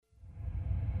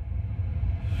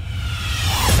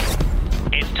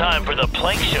time for the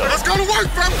Plank Show. Let's go to work,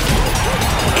 fam!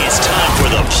 It's time for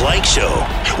the Plank Show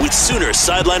with Sooner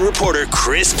sideline reporter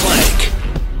Chris Plank.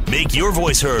 Make your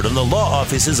voice heard on the law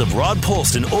offices of Rod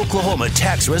Polston, Oklahoma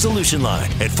Tax Resolution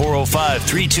Line at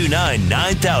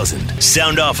 405-329-9000.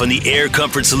 Sound off on the Air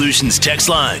Comfort Solutions text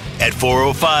line at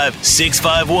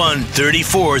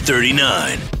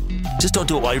 405-651-3439. Just don't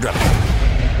do it while you're driving.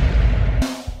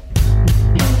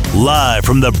 Live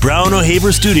from the Brown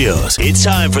O'Haver Studios, it's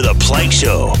time for the Plank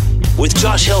Show with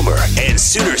Josh Helmer and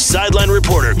Sooner sideline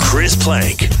reporter Chris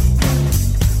Plank.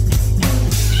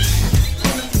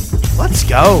 Let's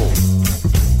go.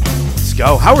 Let's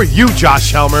go. How are you,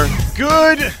 Josh Helmer?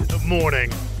 Good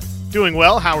morning. Doing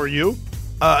well. How are you?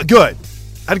 Good.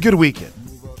 Had a good weekend.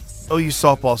 OU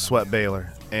softball swept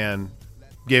Baylor and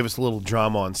gave us a little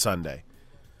drama on Sunday.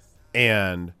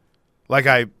 And like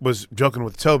I was joking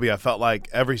with Toby, I felt like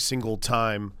every single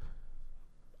time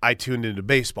I tuned into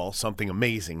baseball, something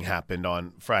amazing happened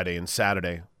on Friday and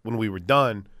Saturday when we were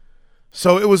done.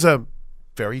 So it was a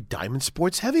very Diamond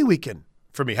Sports heavy weekend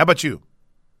for me. How about you?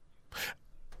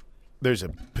 There's a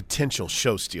potential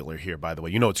show stealer here, by the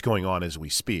way. You know what's going on as we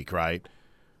speak, right?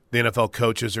 The NFL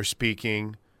coaches are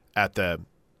speaking at the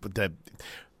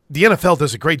NFL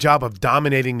does a great job of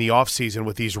dominating the offseason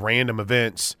with these random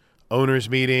events. Owners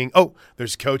meeting. Oh,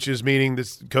 there's coaches meeting.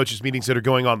 There's coaches meetings that are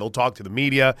going on. They'll talk to the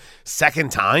media.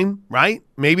 Second time, right?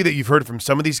 Maybe that you've heard from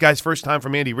some of these guys. First time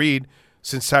from Andy Reid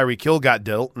since Tyreek Hill got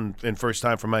dealt, and first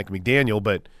time from Mike McDaniel.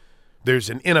 But there's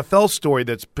an NFL story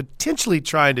that's potentially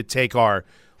trying to take our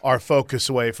focus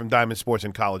away from Diamond Sports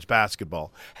and college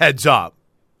basketball. Heads up.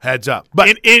 Heads up. But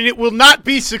and it will not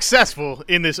be successful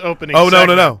in this opening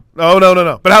segment. No.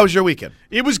 But how was your weekend?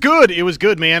 It was good. It was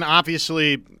good, man.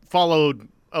 Obviously followed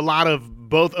a lot of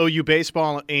both OU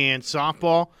baseball and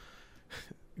softball.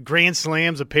 Grand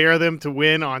slams, a pair of them to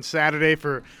win on Saturday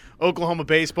for Oklahoma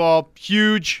baseball.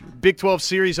 Huge Big 12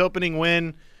 series opening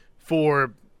win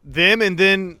for them. And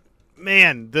then,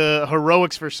 man, the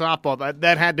heroics for softball.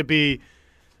 That had to be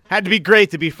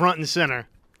great to be front and center.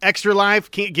 Extra life,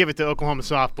 can't give it to Oklahoma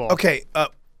softball. Okay,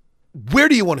 where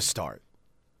do you want to start?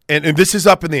 And this is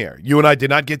up in the air. You and I did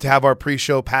not get to have our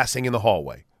pre-show passing in the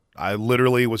hallway. I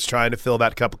literally was trying to fill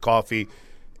that cup of coffee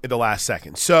in the last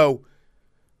second. So,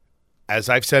 as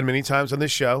I've said many times on this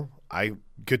show, I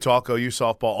could talk OU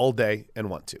softball all day and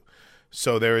want to.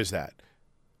 So there is that.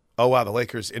 Oh, wow, the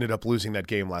Lakers ended up losing that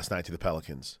game last night to the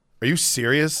Pelicans. Are you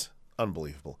serious?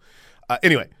 Unbelievable.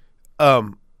 Anyway,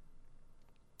 I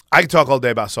could talk all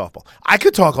day about softball. I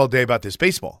could talk all day about this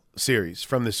baseball series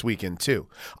from this weekend, too.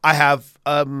 I have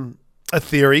a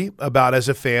theory about, as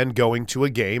a fan, going to a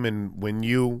game and when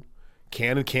you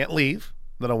can and can't leave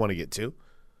that I want to get to.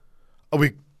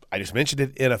 I just mentioned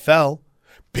it, NFL.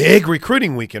 Big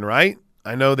recruiting weekend, right?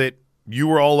 I know that you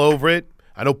were all over it.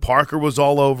 I know Parker was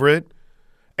all over it.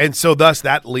 And so thus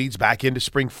that leads back into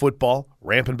spring football,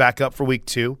 ramping back up for week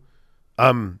 2.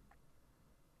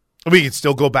 We can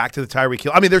still go back to the Tyreek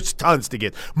Hill. I mean, there's tons to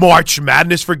get. March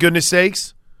Madness, for goodness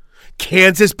sakes.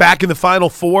 Kansas back in the Final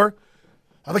Four.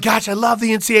 Oh, my gosh, I love the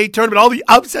NCAA tournament. All the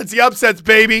upsets,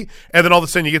 baby. And then all of a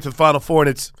sudden you get to the Final Four, and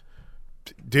it's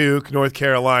Duke, North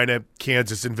Carolina,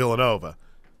 Kansas, and Villanova.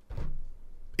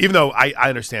 Even though I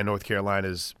understand North Carolina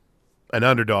is an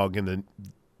underdog in the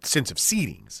sense of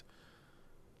seedings,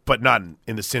 but not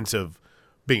in the sense of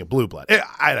being a blue blood.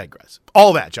 I digress.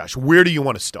 All that, Josh, where do you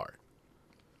want to start?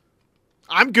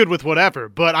 I'm good with whatever,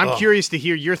 but I'm curious to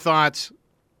hear your thoughts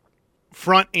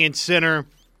front and center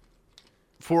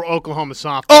for Oklahoma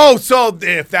softball. Oh, so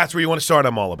if that's where you want to start,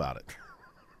 I'm all about it.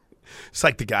 It's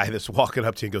like the guy that's walking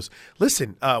up to you and goes,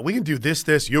 listen, we can do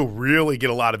this. You'll really get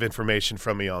a lot of information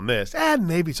from me on this. And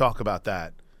maybe talk about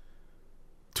that.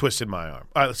 Twisted my arm.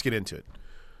 All right, let's get into it.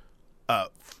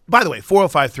 By the way,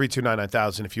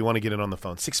 405-329-9000 if you want to get in on the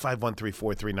phone.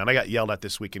 651-3439. I got yelled at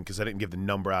this weekend because I didn't give the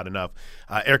number out enough.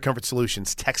 Air Comfort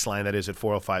Solutions text line, that is at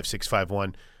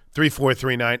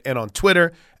 405-651-3439. And on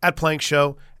Twitter, at Plank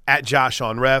Show, at Josh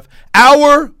on Rev.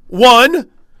 Hour 1,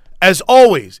 as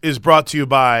always, is brought to you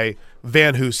by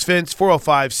Van Hoos Fence,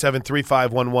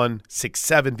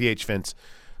 405-735-1167,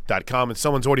 vhfence.com. And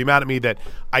someone's already mad at me that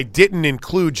I didn't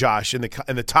include Josh in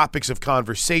the topics of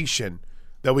conversation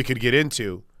that we could get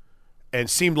into, and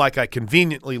seemed like I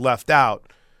conveniently left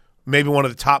out maybe one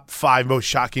of the top 5 most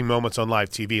shocking moments on live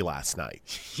TV last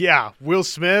night. Yeah, Will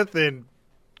Smith and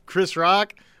Chris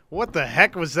Rock. What the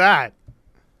heck was that?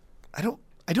 I don't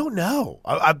know.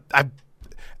 I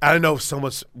don't know if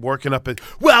someone's working up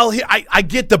well, I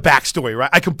get the backstory, right?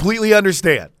 I completely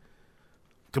understand.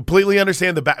 Completely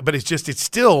understand the back, but it's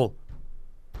still,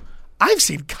 I've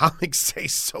seen comics say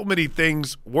so many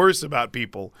things worse about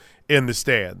people in the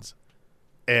stands.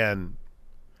 And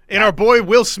our boy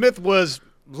Will Smith was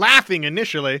laughing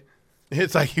initially.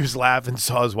 It's like he was laughing,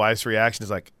 saw his wife's reaction.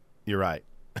 He's like, you're right.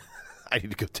 I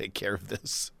need to go take care of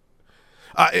this.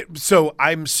 So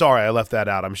I'm sorry I left that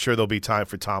out. I'm sure there'll be time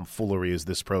for tomfoolery as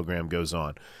this program goes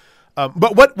on.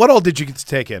 But what all did you get to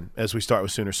take in as we start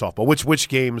with Sooner softball? Which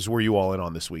games were you all in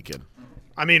on this weekend?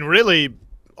 I mean, really,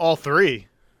 all three.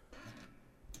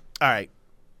 All right.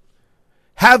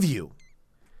 Have you?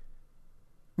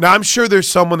 Now, I'm sure there's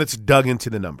someone that's dug into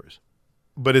the numbers.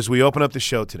 But as we open up the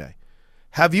show today,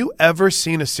 have you ever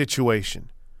seen a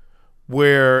situation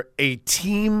where a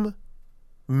team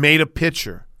made a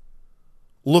pitcher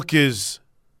look as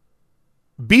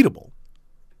beatable,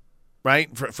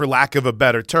 right, for lack of a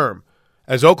better term,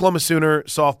 as Oklahoma Sooner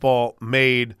softball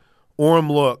made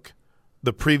Orem look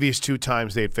the previous 2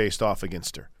 times they had faced off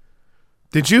against her?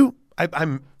 Did you?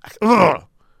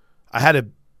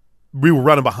 We were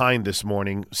running behind this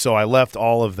morning, so I left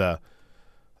all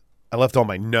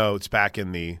my notes back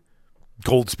in the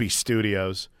Goldsby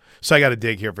Studios. So I got to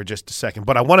dig here for just a second.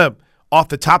 But I want to, off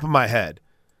the top of my head,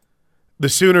 the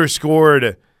Sooners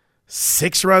scored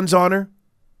 6 runs on her,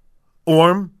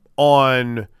 Orem,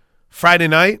 on Friday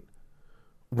night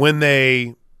when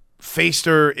they faced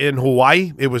her in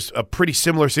Hawaii. It was a pretty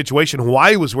similar situation.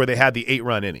 Hawaii was where they had the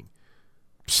 8-run inning.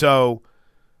 So,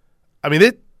 I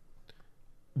mean,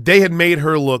 they had made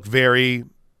her look very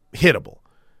hittable.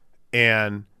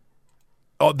 And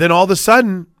then all of a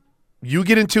sudden, you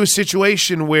get into a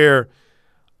situation where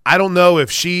I don't know if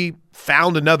she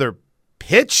found another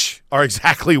pitch or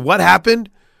exactly what happened,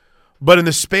 but in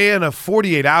the span of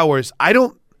 48 hours,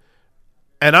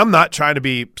 and I'm not trying to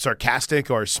be sarcastic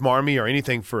or smarmy or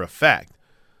anything for effect,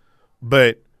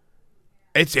 but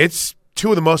it's 2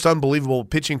 of the most unbelievable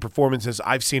pitching performances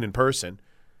I've seen in person.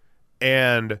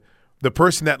 And the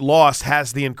person that lost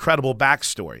has the incredible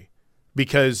backstory,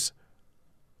 because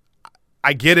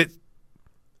I get it.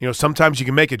 You know, sometimes you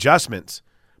can make adjustments,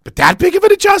 but that big of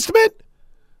an adjustment?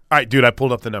 All right, dude, I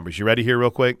pulled up the numbers. You ready here real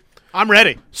quick? I'm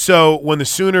ready. So when the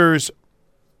Sooners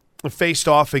faced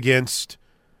off against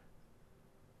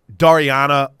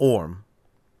Dariana Orem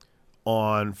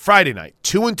on Friday night,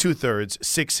 2 2/3,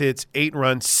 6 hits, 8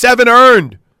 runs, 7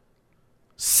 earned.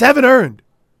 7 earned.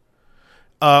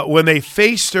 When they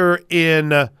faced her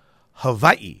in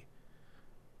Hawaii,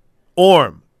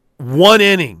 Orem, 1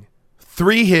 inning,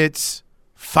 3 hits,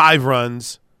 5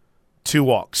 runs, 2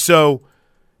 walks. So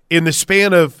in the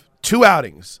span of 2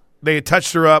 outings, they had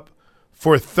touched her up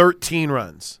for 13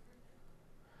 runs.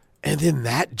 And then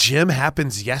that gem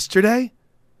happens yesterday?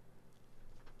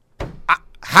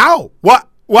 How? What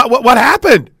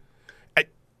happened?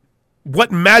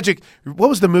 What magic? What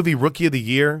was the movie Rookie of the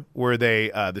Year where they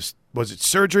was it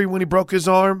surgery when he broke his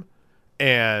arm,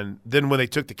 and then when they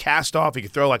took the cast off, he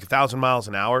could throw like 1,000 miles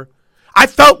an hour? I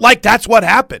felt like that's what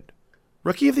happened.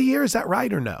 Rookie of the Year, is that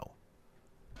right or no?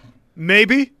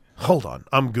 Maybe. Hold on,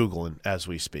 I'm Googling as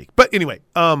we speak. But anyway,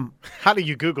 how do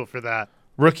you Google for that?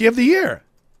 Rookie of the Year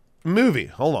movie.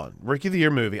 Hold on, Rookie of the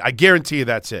Year movie. I guarantee you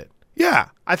that's it. Yeah.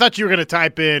 I thought you were going to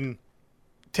type in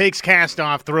takes cast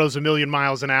off, throws 1,000,000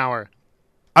 miles an hour.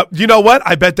 You know what?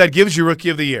 I bet that gives you Rookie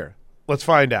of the Year. Let's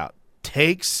find out.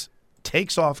 Takes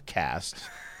off cast,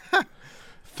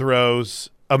 throws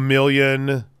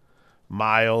 1,000,000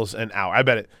 miles an hour. I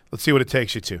bet it. Let's see what it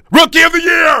takes you to. Rookie of the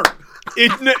Year!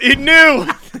 It knew.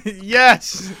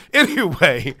 Yes.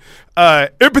 Anyway,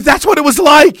 but that's what it was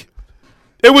like.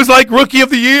 It was like Rookie of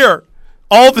the Year.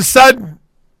 All of a sudden,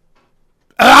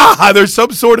 there's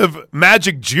some sort of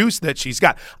magic juice that she's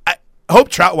got. Hope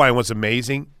Troutwine was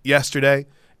amazing yesterday,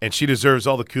 and she deserves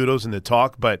all the kudos and the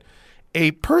talk. But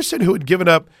a person who had given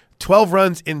up 12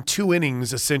 runs in 2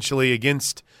 innings, essentially,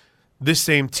 against this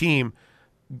same team,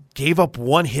 gave up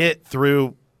 1 hit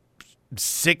through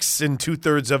 6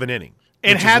 2/3 of an inning.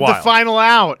 And had the final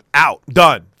out. Out.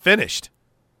 Done. Finished.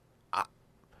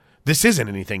 This isn't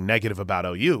anything negative about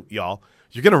OU, y'all.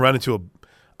 You're going to run into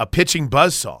a pitching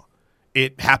buzzsaw.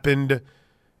 It happened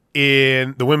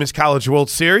in the Women's College World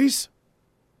Series.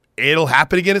 It'll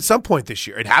happen again at some point this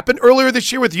year. It happened earlier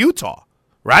this year with Utah,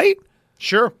 right?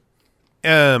 Sure.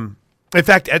 In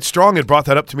fact, Ed Strong had brought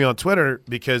that up to me on Twitter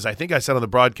because I think I said on the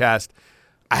broadcast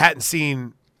I hadn't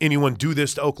seen anyone do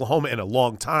this to Oklahoma in a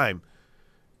long time.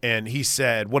 And he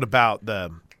said, what about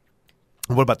the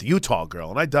Utah girl?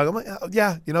 And I dug. I'm like, oh,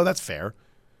 yeah, that's fair.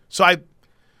 So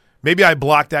maybe I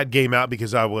blocked that game out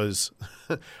because I was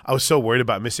so worried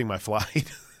about missing my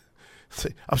flight.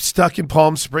 I'm stuck in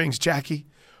Palm Springs, Jackie.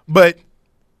 But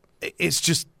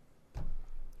it's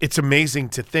amazing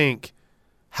to think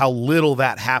how little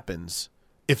that happens,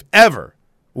 if ever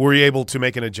we're able to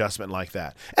make an adjustment like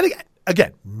that. And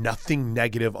again, nothing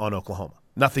negative on Oklahoma.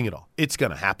 Nothing at all. It's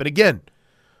going to happen again.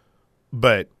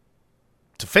 But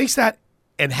to face that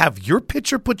and have your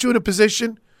pitcher put you in a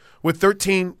position with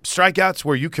 13 strikeouts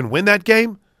where you can win that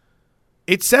game,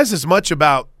 it says as much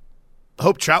about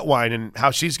Hope Troutwine and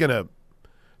how she's going to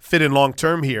fit in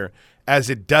long-term here as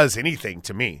it does anything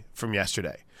to me from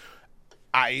yesterday.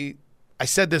 I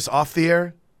said this off the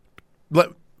air.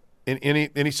 Any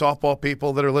softball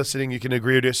people that are listening, you can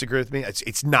agree or disagree with me.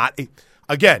 It's not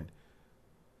again,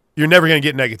 you're never going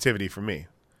to get negativity from me.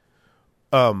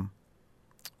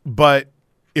 But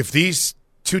if these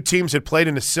two teams had played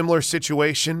in a similar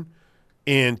situation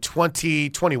in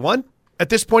 2021 at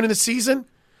this point in the season,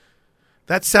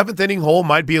 that seventh inning hole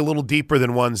might be a little deeper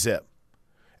than one zip.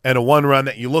 And a one run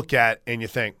that you look at and you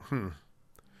think,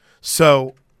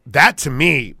 So that to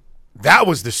me, that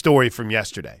was the story from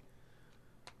yesterday.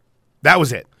 That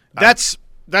was it. That's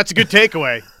a good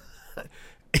takeaway.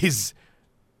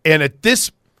 And at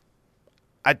this,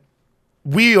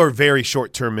 we are very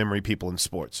short-term memory people in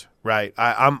sports, right?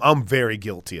 I'm very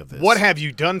guilty of this. What have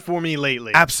you done for me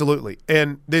lately? Absolutely.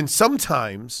 And then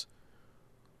sometimes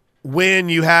when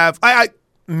you have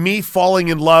me falling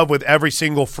in love with every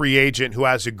single free agent who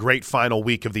has a great final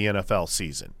week of the NFL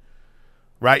season,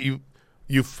 right?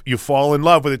 You fall in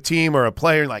love with a team or a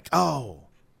player, like, oh,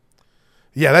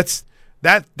 yeah, that's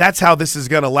how this is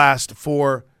going to last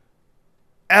forever.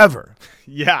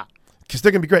 Yeah, because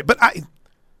they're going to be great. But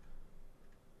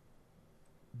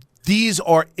these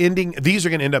are going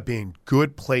to end up being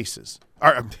good places.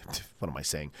 Or, what am I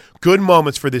saying? Good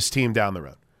moments for this team down the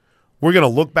road. We're going to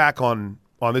look back on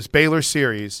this Baylor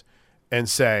series and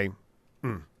say,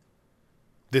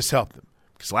 this helped them.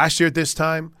 Because last year at this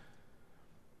time,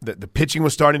 the pitching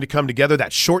was starting to come together.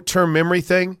 That short-term memory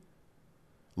thing,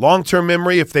 long-term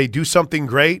memory, if they do something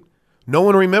great, no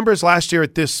one remembers last year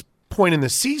at this point in the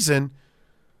season,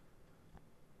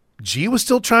 G was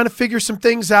still trying to figure some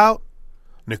things out.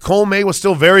 Nicole May was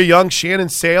still very young. Shannon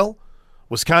Sale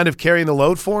was kind of carrying the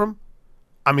load for him.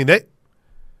 I mean,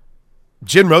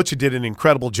 Jen Rocha did an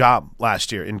incredible job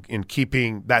last year in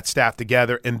keeping that staff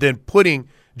together and then putting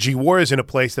G Juarez in a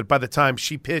place that by the time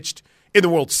she pitched in the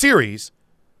World Series,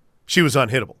 she was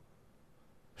unhittable.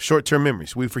 Short-term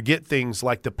memories. We forget things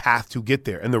like the path to get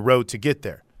there and the road to get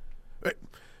there. Do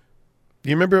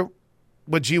you remember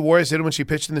what G Juarez did when she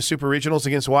pitched in the Super Regionals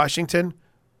against Washington?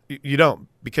 You don't,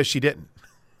 because she didn't.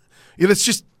 It's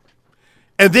just,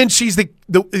 and then she's the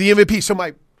MVP. So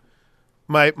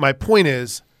my point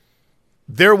is,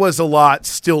 there was a lot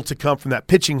still to come from that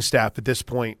pitching staff at this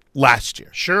point last year.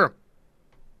 Sure.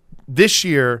 This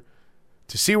year,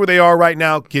 to see where they are right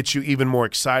now, gets you even more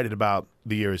excited about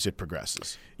the year as it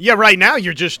progresses. Yeah, right now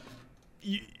you're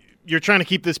trying to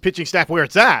keep this pitching staff where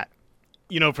it's at.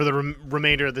 For the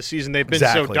remainder of the season, they've been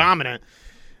so dominant.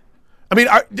 I mean,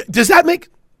 does that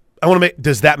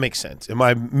make sense? Am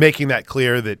I making that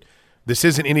clear that this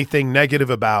isn't anything negative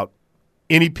about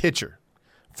any pitcher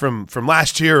from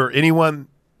last year or anyone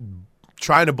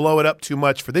trying to blow it up too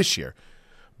much for this year?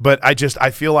 But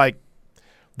I feel like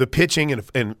the pitching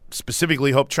and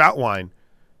specifically Hope Troutwine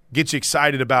gets you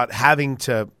excited about having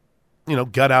to,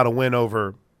 gut out a win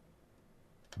over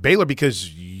Baylor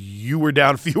because you were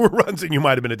down fewer runs than you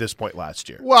might have been at this point last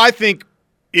year. Well, I think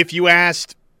if you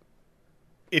asked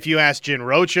Jen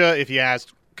Rocha, if you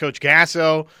asked Coach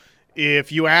Gasso,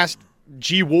 if you asked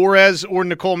G Juarez or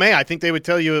Nicole May, I think they would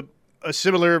tell you a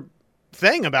similar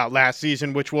thing about last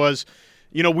season, which was,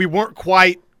 we weren't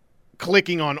quite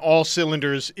clicking on all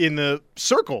cylinders in the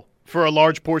circle for a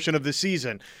large portion of the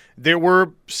season. There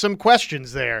were some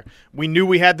questions there. We knew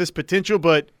we had this potential,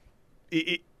 but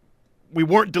we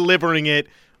weren't delivering it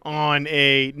on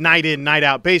a night-in,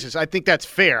 night-out basis. I think that's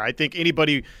fair. I think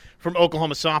anybody from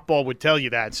Oklahoma softball would tell you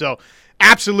that. So,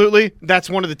 absolutely, that's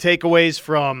one of the takeaways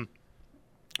from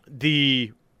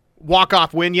the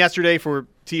walk-off win yesterday for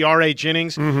T.R.A.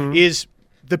 Jennings is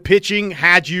the pitching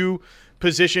had you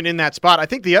positioned in that spot. I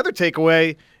think the other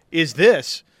takeaway is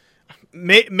this.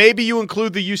 Maybe you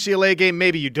include the UCLA game,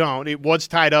 maybe you don't. It was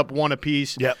tied up 1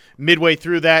 apiece midway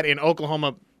through that, and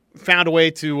Oklahoma found a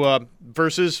way to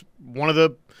versus one of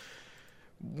the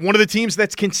teams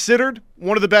that's considered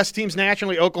one of the best teams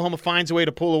nationally. Oklahoma finds a way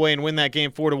to pull away and win that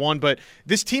game 4-1. But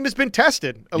this team has been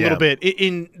tested a little bit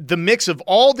in the mix of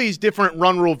all these different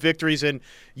run rule victories. And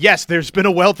yes, there's been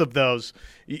a wealth of those.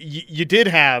 You did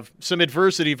have some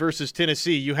adversity versus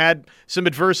Tennessee. You had some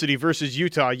adversity versus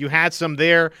Utah. You had some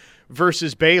there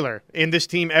versus Baylor. And this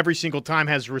team every single time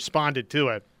has responded to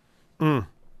it.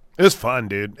 It was fun,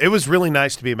 dude. It was really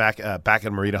nice to be back at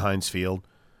Marita Hines Field.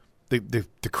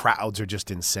 The crowds are just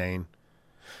insane.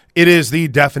 It is the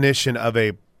definition of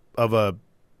a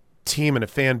team and a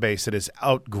fan base that has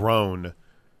outgrown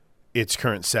its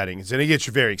current settings, and it gets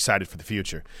you very excited for the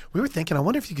future. We were thinking, I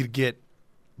wonder if you could get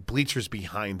bleachers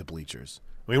behind the bleachers.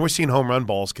 I mean, we're seeing home run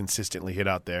balls consistently hit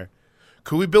out there.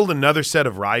 Could we build another set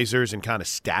of risers and kind of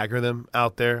stagger them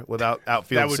out there without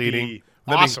outfield seating? Be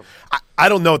awesome. I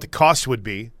don't know what the cost would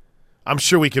be. I'm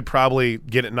sure we could probably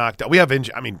get it knocked out. We have,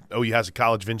 OU has a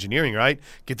college of engineering, right?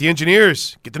 Get the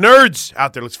engineers, get the nerds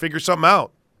out there. Let's figure something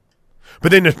out.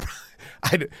 But then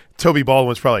Toby Baldwin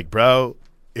was probably like, bro,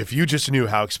 if you just knew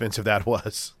how expensive that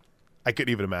was, I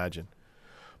couldn't even imagine.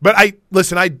 But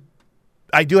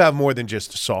I do have more than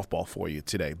just softball for you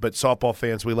today. But softball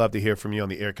fans, we love to hear from you on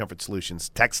the Air Comfort Solutions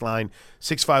text line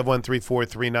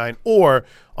 651-3439 or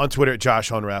on Twitter at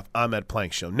Josh Honrath. I'm at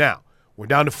Plank Show. Now, we're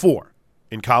down to 4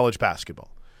 in college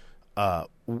basketball. Have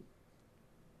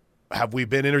we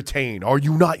been entertained? Are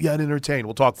you not yet entertained?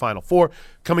 We'll talk Final Four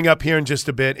coming up here in just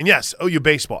a bit. And yes, OU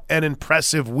baseball, an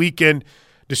impressive weekend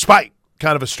despite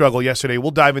kind of a struggle yesterday.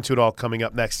 We'll dive into it all coming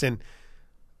up next. And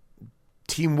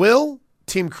Team Will,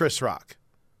 Team Chris Rock.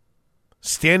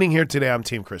 Standing here today, I'm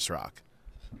Team Chris Rock.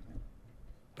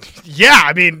 Yeah,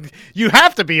 I mean, you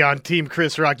have to be on Team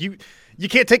Chris Rock. You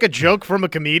can't take a joke from a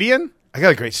comedian? I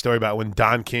got a great story about when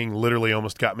Don King literally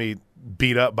almost got me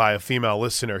beat up by a female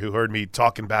listener who heard me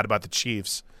talking bad about the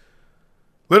Chiefs.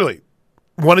 Literally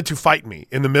wanted to fight me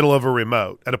in the middle of a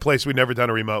remote at a place we'd never done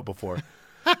a remote before.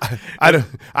 I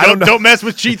don't know. Don't mess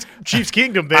with Chiefs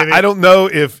Kingdom, baby. I don't know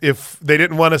if they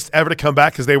didn't want us ever to come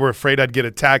back because they were afraid I'd get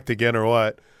attacked again or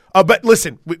what. But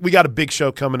listen, we got a big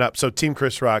show coming up. So Team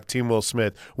Chris Rock, Team Will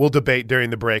Smith, we'll debate during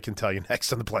the break and tell you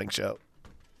next on the Plank Show.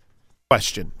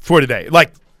 Question for today.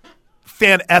 Like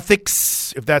fan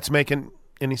ethics, if that's making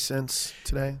any sense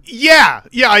today. Yeah.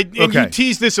 You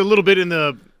teased this a little bit in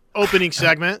the opening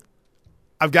segment.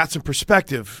 I've got some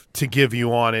perspective to give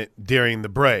you on it during the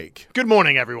break. Good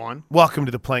morning, everyone. Welcome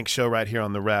to the Plank Show right here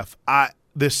on the Ref.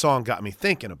 This song got me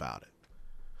thinking about it.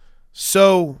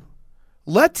 So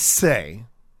let's say,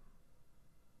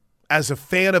 as a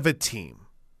fan of a team,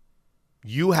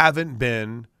 you haven't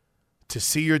been to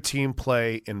see your team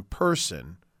play in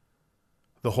person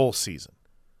the whole season.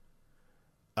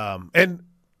 And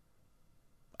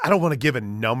I don't want to give a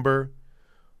number,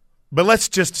 but let's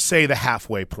just say the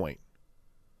halfway point.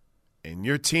 And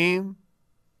your team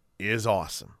is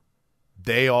awesome.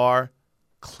 They are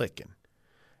clicking.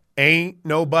 Ain't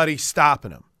nobody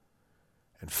stopping them.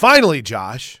 And finally,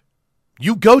 Josh,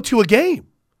 you go to a game.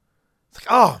 It's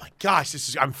like, oh my gosh,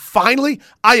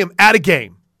 I am at a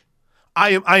game.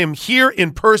 I am here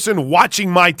in person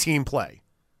watching my team play.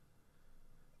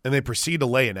 And they proceed to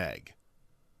lay an egg.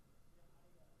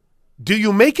 Do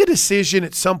you make a decision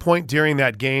at some point during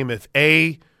that game if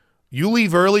A, you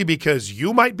leave early because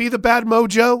you might be the bad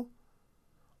mojo,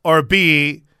 or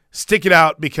B, stick it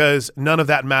out because none of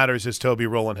that matters, as Toby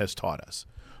Rowland has taught us?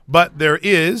 But there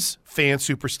is fan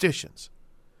superstitions.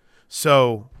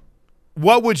 So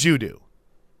what would you do?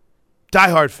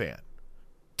 Diehard fan.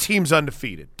 Team's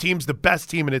undefeated. Team's the best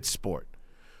team in its sport.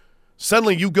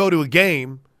 Suddenly you go to a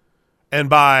game, and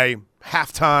by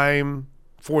halftime,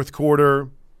 fourth quarter,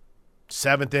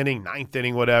 seventh inning, ninth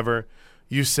inning, whatever,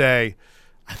 you say,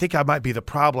 I think I might be the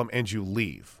problem, and you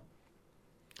leave.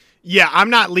 Yeah, I'm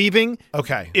not leaving.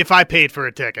 Okay. If I paid for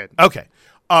a ticket. Okay.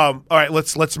 All right,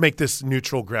 let's make this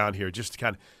neutral ground here, just to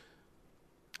kind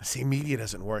of see. Media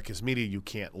doesn't work. As media, you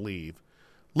can't leave.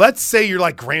 Let's say you're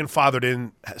like grandfathered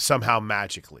in somehow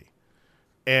magically,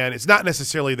 and it's not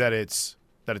necessarily that it's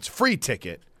free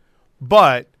ticket,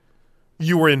 but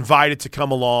you were invited to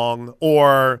come along,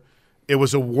 or it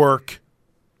was a work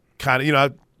kind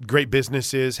of, great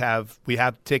businesses have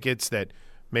tickets that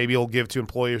maybe you'll give to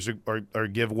employers or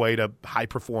give away to high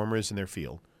performers in their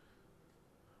field.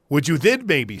 Would you then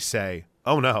maybe say,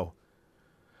 oh no,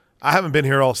 I haven't been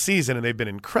here all season and they've been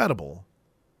incredible,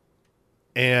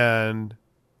 and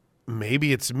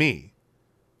maybe it's me.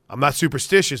 I'm not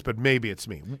superstitious, but maybe it's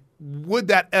me. Would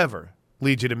that ever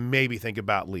lead you to maybe think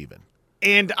about leaving?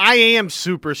 And I am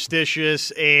superstitious,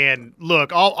 and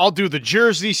look, I'll do the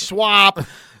jersey swap,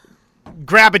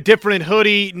 grab a different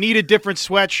hoodie, need a different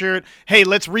sweatshirt. Hey,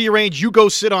 let's rearrange. You go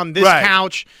sit on this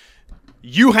couch.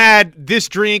 You had this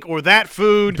drink or that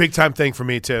food. Big time thing for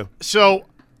me too. So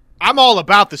I'm all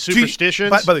about the superstitions.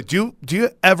 By the way, do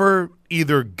you ever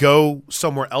either go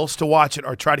somewhere else to watch it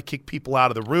or try to kick people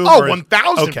out of the room? Oh,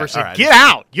 1,000%. Right. Get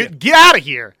out. Get out of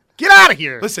here. Get out of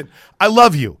here. Listen, I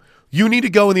love you. You need to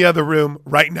go in the other room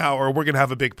right now or we're going to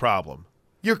have a big problem.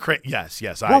 You're crazy. Yes.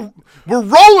 We're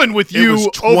rolling with you was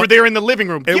over there in the living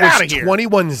room. Get out of here. It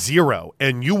was 21-0,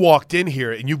 and you walked in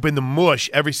here, and you've been the mush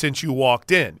ever since you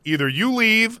walked in. Either you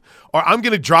leave, or I'm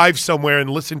going to drive somewhere and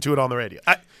listen to it on the radio.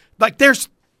 There's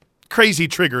crazy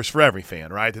triggers for every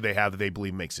fan, right, that they have that they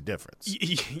believe makes a difference.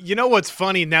 You know what's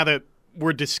funny now that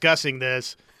we're discussing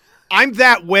this? I'm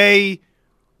that way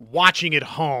watching at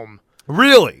home.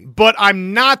 Really? But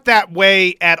I'm not that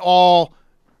way at all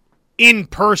in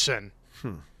person.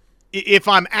 If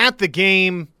I'm at the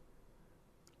game,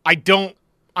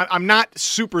 I'm not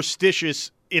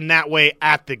superstitious in that way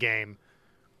at the game.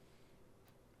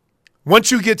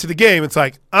 Once you get to the game, it's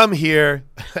like, I'm here.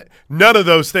 None of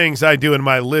those things I do in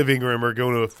my living room are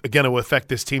going to affect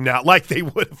this team now like they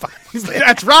would if I was there.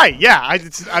 That's right. Yeah,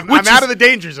 I'm out of the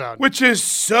danger zone. Which is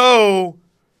so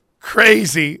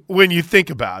crazy when you think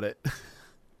about it.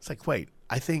 It's like, wait,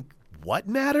 I think what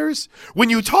matters? When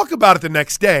you talk about it the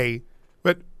next day,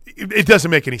 but it doesn't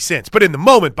make any sense. But in the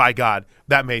moment, by God,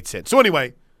 that made sense. So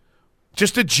anyway,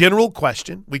 just a general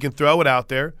question. We can throw it out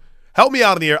there. Help me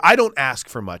out in the air. I don't ask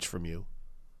for much from you.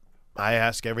 I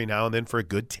ask every now and then for a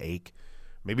good take,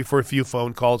 maybe for a few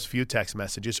phone calls, a few text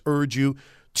messages. Urge you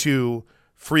to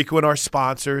frequent our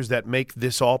sponsors that make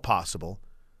this all possible.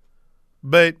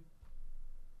 But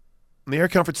the Air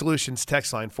Comfort Solutions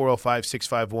text line,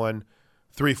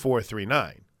 405-651-3439.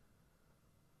 I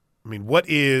mean, what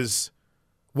is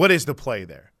the play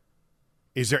there?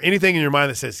 Is there anything in your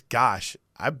mind that says, gosh,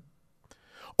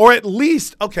 or at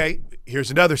least, okay, here's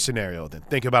another scenario then.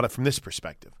 Think about it from this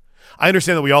perspective. I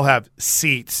understand that we all have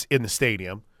seats in the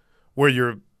stadium where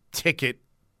your ticket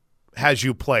has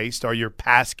you placed or your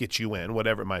pass gets you in,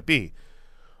 whatever it might be.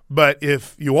 But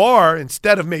if you are,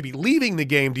 instead of maybe leaving the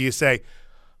game, do you say,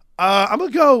 I'm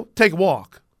going to go take a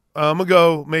walk. I'm going to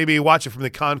go maybe watch it from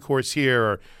the concourse here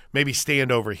or maybe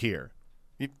stand over here.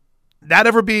 That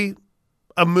ever be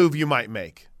a move you might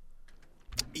make?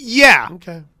 Yeah.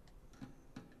 Okay.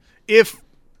 If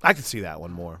I could see that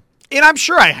one more. And I'm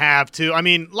sure I have too. I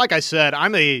mean, like I said,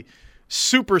 I'm a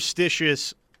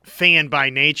superstitious fan by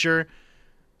nature.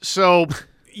 So,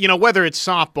 whether it's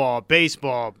softball,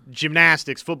 baseball,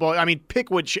 gymnastics, football, I mean, pick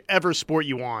whichever sport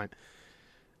you want.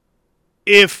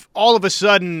 If all of a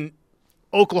sudden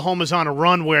Oklahoma's on a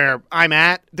run where I'm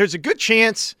at, there's a good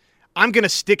chance I'm going to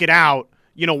stick it out,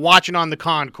 watching on the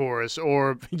concourse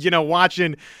or,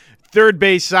 watching third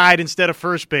base side instead of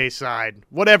first base side,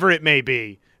 whatever it may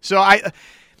be. So I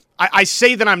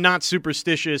say that I'm not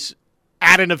superstitious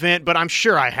at an event, but I'm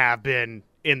sure I have been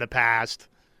in the past.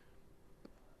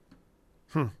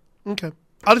 Okay.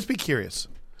 I'll just be curious.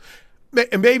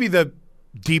 And maybe the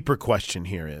deeper question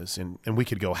here is, and we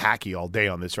could go hacky all day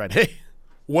on this, right? Hey,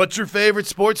 what's your favorite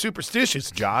sport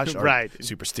superstitious, Josh? Right.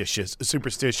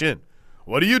 Superstition.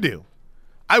 What do you do?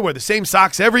 I wear the same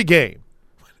socks every game.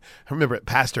 I remember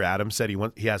Pastor Adams said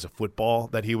he has a football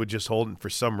that he would just hold, and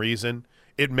for some reason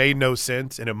it made no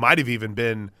sense, and it might have even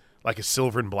been like a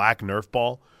silver and black Nerf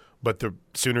ball, but the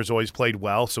Sooners always played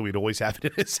well, so he'd always have it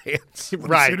in his hands when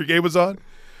the Sooner game was on.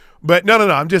 But no,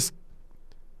 I'm just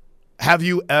 – have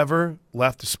you ever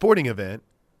left a sporting event,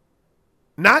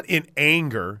 not in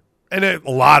anger, and a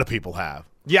lot of people have.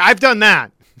 Yeah, I've done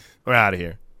that. We're out of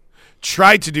here.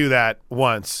 Tried to do that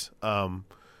once,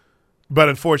 but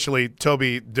unfortunately,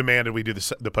 Toby demanded we do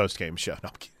the post-game show. No,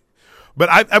 I'm kidding.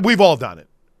 But we've all done it,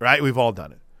 right? We've all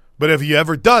done it. But have you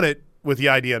ever done it with the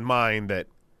idea in mind that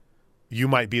you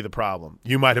might be the problem?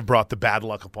 You might have brought the bad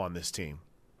luck upon this team.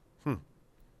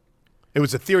 It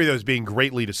was a theory that was being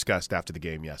greatly discussed after the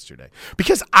game yesterday.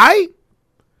 Because I'm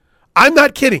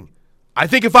not kidding. I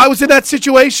think if I was in that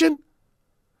situation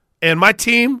and my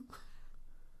team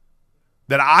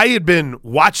that I had been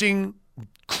watching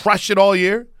crush it all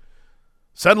year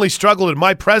suddenly struggled in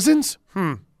my presence,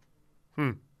 I'd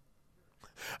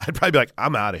probably be like,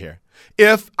 I'm out of here.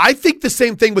 If I think the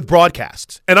same thing with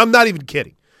broadcasts, and I'm not even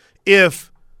kidding.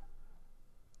 If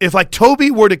like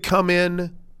Toby were to come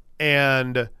in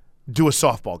and do a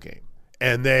softball game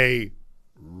and they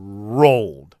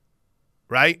rolled,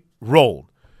 right? Rolled.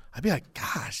 I'd be like,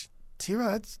 gosh,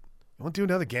 Tira, you want to do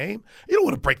another game? You don't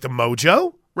want to break the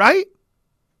mojo, right?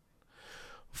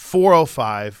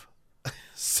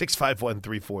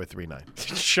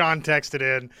 405-651-3439. Sean texted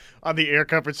in on the Air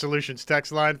Comfort Solutions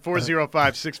text line,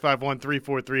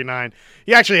 405-651-3439.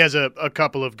 He actually has a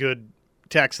couple of good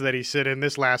texts that he sent in.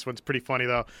 This last one's pretty funny,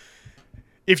 though.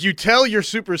 If you tell your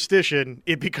superstition,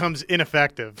 it becomes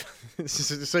ineffective.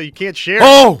 So you can't share it.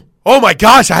 Oh my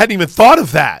gosh, I hadn't even thought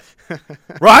of that.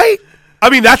 Right? I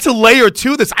mean, that's a layer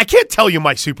to this. I can't tell you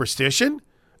my superstition.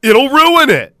 It'll ruin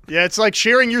it. Yeah, it's like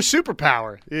sharing your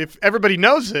superpower. If everybody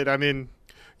knows it, I mean.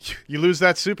 You lose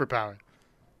that superpower.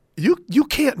 You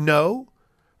can't know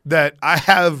that I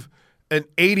have an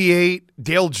 88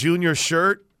 Dale Jr.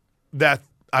 shirt that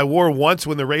I wore once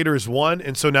when the Raiders won,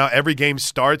 and so now every game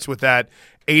starts with that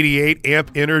 88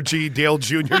 Amp Energy Dale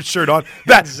Jr. shirt on.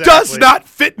 That does not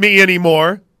fit me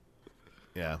anymore.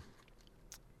 Yeah.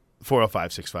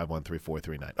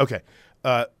 405-651-3439. Okay.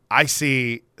 I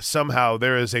see somehow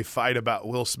there is a fight about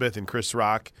Will Smith and Chris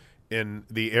Rock in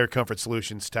the Air Comfort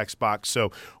Solutions text box,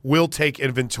 so we'll take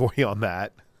inventory on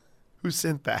that. Who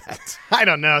sent that? I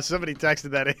don't know. Somebody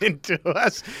texted that in to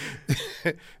us.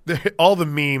 All the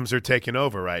memes are taking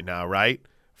over right now, right?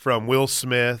 From Will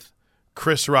Smith,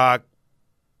 Chris Rock.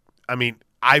 I mean,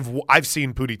 I've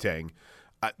seen Pootie Tang.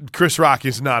 Chris Rock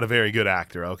is not a very good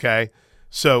actor, okay?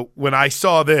 So when I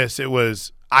saw this,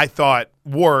 I thought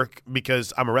work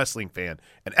because I'm a wrestling fan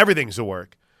and everything's a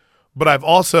work. But I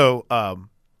also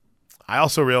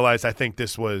realized I think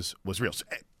this was real. So,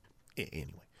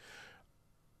 anyway.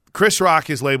 Chris Rock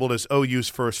is labeled as OU's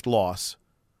first loss.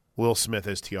 Will Smith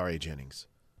as T.R.A. Jennings.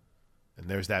 And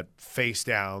there's that face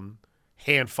down,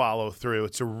 hand follow through.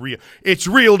 It's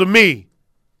real to me.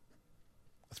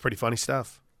 That's pretty funny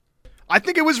stuff. I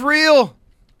think it was real.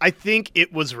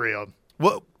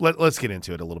 Well, let's get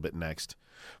into it a little bit next.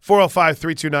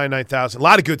 405-329-9000. A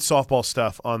lot of good softball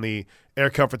stuff on the Air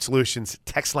Comfort Solutions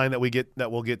text line that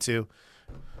we'll get to.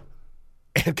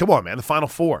 And come on, man, the Final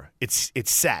Four. It's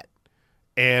set.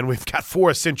 And we've got 4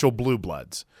 essential blue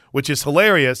bloods, which is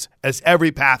hilarious as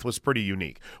every path was pretty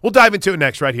unique. We'll dive into it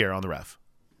next right here on The Ref.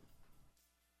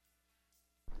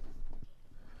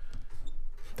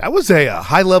 That was a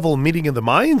high-level meeting of the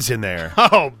minds in there.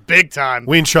 Oh, big time.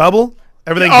 We in trouble?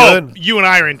 Everything good? You and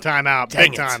I are in timeout.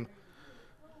 Dang big time.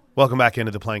 Welcome back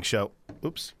into the Plank Show.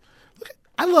 Oops. Look,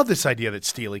 I love this idea that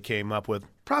Steely came up with.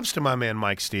 Props to my man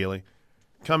Mike Steely.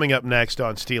 Coming up next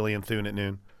on Steely and Thune at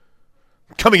noon.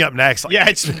 Coming up next. Yeah,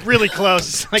 it's really close.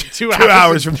 It's like 2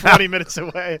 hours from 20 minutes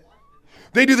away.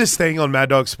 They do this thing on Mad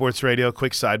Dog Sports Radio,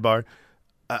 quick sidebar,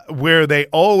 where they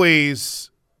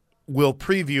always will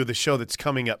preview the show that's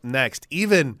coming up next,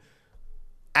 even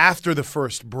after the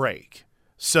first break.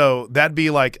 So that'd be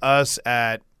like us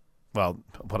at, well,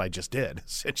 what I just did,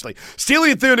 essentially.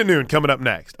 Steely and Thune at noon coming up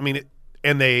next. I mean,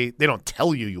 and they don't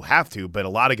tell you have to, but a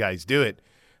lot of guys do it.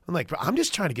 I'm like, bro, I'm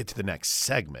just trying to get to the next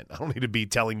segment. I don't need to be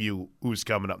telling you who's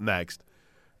coming up next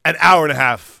an hour and a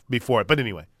half before it. But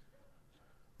anyway,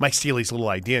 Mike Steely's little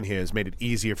idea in here has made it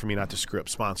easier for me not to screw up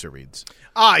sponsor reads.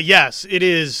 Yes, it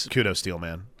is. Kudos, Steel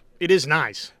Man. It is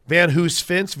nice. Van Hoos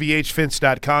Fence,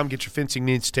 VHFence.com. Get your fencing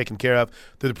needs taken care of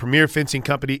through the premier fencing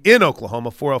company in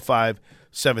Oklahoma,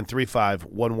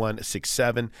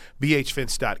 405-735-1167,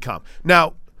 VHFence.com.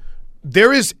 Now,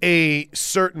 there is a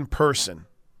certain person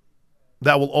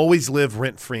that will always live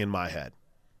rent-free in my head.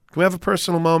 Can we have a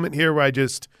personal moment here where I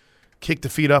just kick the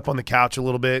feet up on the couch a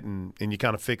little bit and you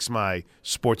kind of fix my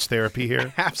sports therapy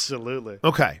here? Absolutely.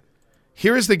 Okay.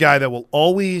 Here is the guy that will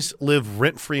always live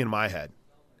rent-free in my head,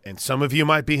 and some of you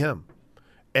might be him.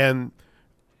 And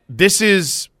this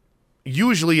is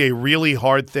usually a really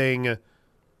hard thing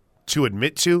to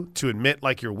admit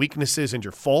like your weaknesses and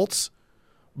your faults.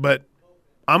 But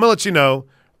I'm going to let you know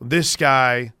this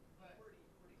guy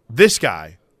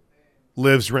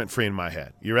lives rent-free in my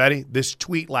head. You ready? This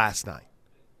tweet last night.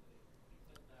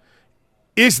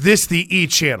 Is this the E!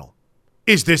 Channel?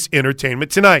 Is this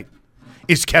Entertainment Tonight?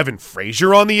 Is Kevin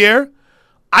Frazier on the air?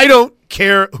 I don't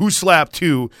care who slapped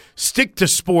who. Stick to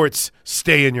sports.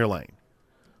 Stay in your lane.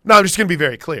 Now, I'm just going to be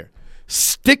very clear.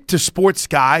 Stick to sports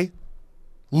guy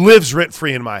lives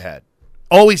rent-free in my head.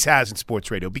 Always has in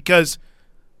sports radio because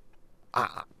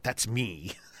that's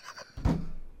me.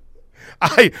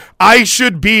 I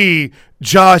should be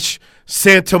Josh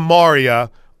Santamaria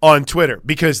on Twitter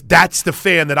because that's the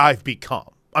fan that I've become.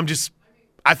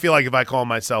 I feel like if I call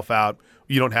myself out,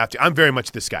 you don't have to. I'm very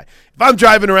much this guy. If I'm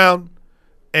driving around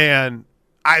and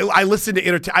I listen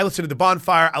to I listen to The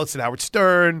Bonfire, I listen to Howard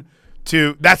Stern,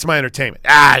 that's my entertainment.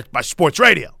 It's my sports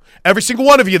radio. Every single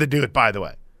one of you that do it, by the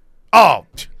way. Oh,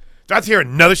 let's hear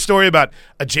another story about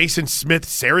a Jason Smith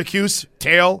Syracuse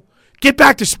tale. Get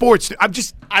back to sports.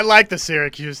 I like the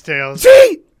Syracuse tales.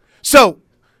 See? So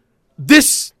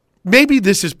maybe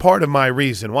this is part of my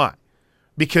reason why.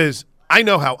 Because I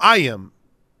know how I am.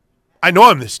 I know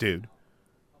I'm this dude.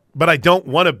 But I don't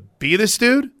want to be this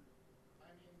dude.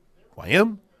 Well, I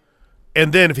am.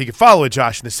 And then if you could follow it,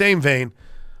 Josh, in the same vein,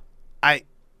 I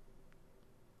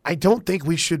don't think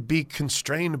we should be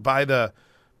constrained by the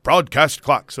broadcast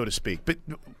clock, so to speak. But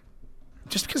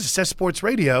just because it says sports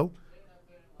radio,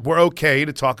 we're okay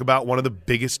to talk about one of the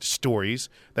biggest stories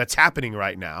that's happening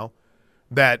right now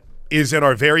that is in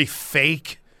our very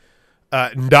fake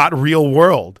not real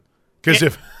world.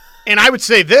 Because and I would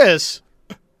say this.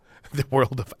 The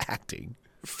world of acting.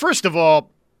 First of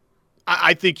all,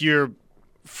 I think you're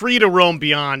free to roam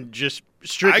beyond just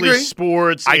strictly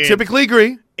sports. I typically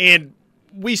agree. And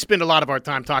we spend a lot of our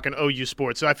time talking OU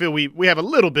sports, so I feel we have a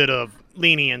little bit of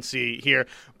leniency here.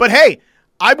 But, hey,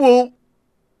 I will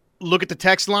look at the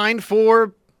text line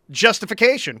for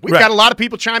justification. We've got a lot of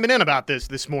people chiming in about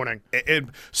this morning.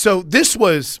 So this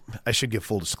was, I should give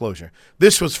full disclosure,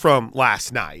 this was from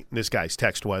last night. This guy's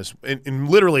text was, and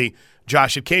literally,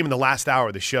 Josh, it came in the last hour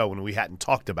of the show when we hadn't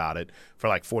talked about it for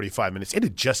like 45 minutes. It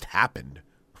had just happened.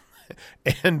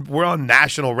 And we're on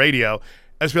national radio.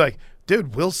 I was like,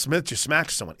 dude, Will Smith just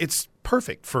smacked someone. It's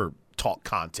perfect for talk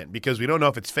content because we don't know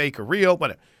if it's fake or real.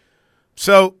 But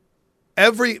so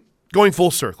going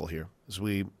full circle here as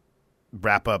we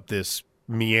wrap up this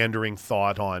meandering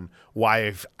thought on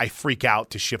why I freak out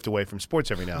to shift away from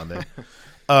sports every now and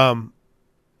then.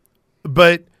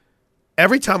 But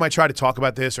every time I try to talk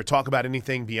about this or talk about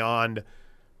anything beyond,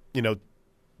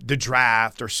 the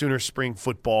draft or Sooner spring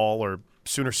football or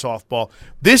Sooner softball,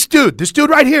 this dude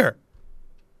right here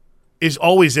is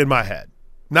always in my head.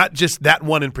 Not just that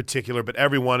one in particular, but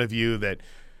every one of you that,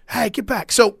 hey, get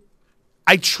back. So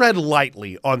I tread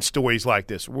lightly on stories like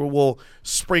this. We'll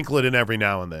sprinkle it in every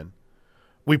now and then.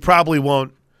 We probably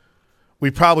won't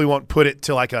put it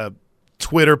to like a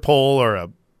Twitter poll or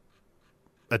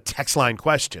a text line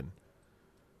question.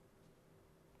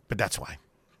 But that's why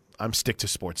I'm stick to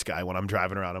sports guy when I'm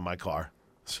driving around in my car.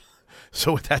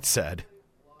 So with that said,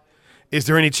 is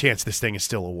there any chance this thing is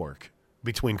still a work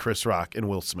between Chris Rock and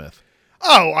Will Smith?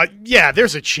 Oh, yeah,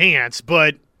 there's a chance,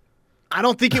 but I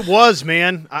don't think it was,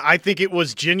 man. I think it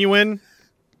was genuine.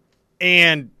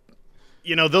 And,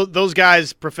 those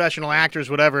guys, professional actors,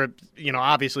 whatever,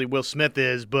 obviously Will Smith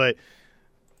is, but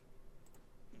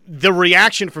the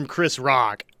reaction from Chris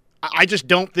Rock, I just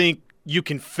don't think you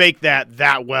can fake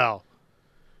that well.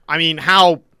 I mean,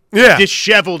 how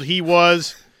disheveled he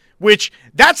was, which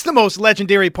that's the most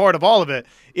legendary part of all of it.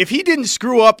 If he didn't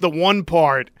screw up the one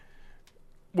part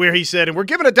where he said, and we're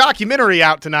giving a documentary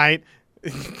out tonight,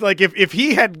 like if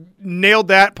he had nailed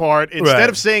that part, instead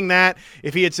of saying that,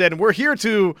 if he had said, and we're here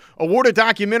to award a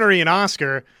documentary an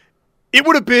Oscar, it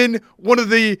would have been one of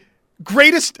the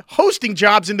greatest hosting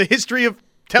jobs in the history of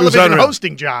television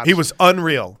hosting jobs. He was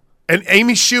unreal. And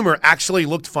Amy Schumer actually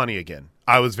looked funny again.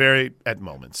 I was very at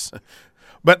moments.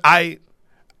 But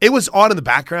it was on in the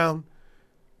background.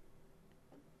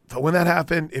 But when that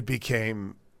happened, it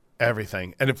became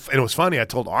everything. And it was funny. I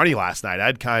told Arnie last night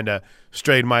I'd kind of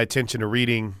strayed my attention to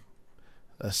reading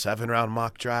a 7-round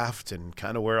mock draft and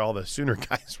kind of where all the Sooner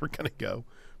guys were going to go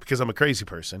because I'm a crazy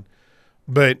person.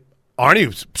 But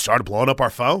Arnie started blowing up our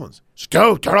phones. Just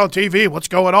go, turn on TV. What's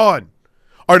going on?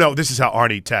 Or no, this is how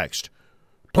Arnie texted.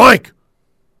 Plank.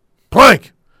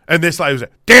 And this guy was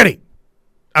like, Danny.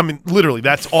 I mean, literally,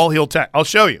 that's all he'll text. I'll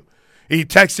show you. He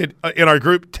texted in our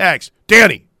group text,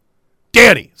 Danny.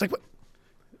 It's like, what?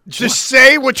 Just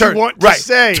say what you want to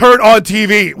say. Turn on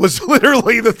TV was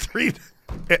literally the three.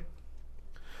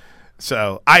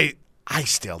 So I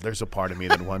still, there's a part of me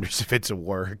that wonders if it's a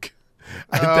work.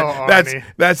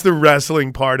 That's the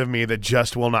wrestling part of me that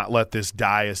just will not let this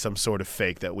die as some sort of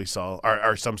fake that we saw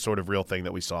or some sort of real thing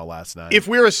that we saw last night. If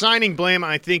we're assigning blame,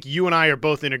 I think you and I are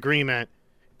both in agreement.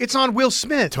 It's on Will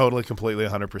Smith. Totally, completely,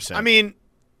 100%. I mean,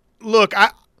 look, I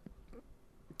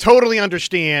totally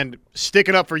understand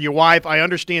sticking up for your wife. I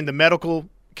understand the medical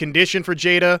condition for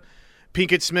Jada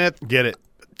Pinkett Smith. Get it.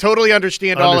 Totally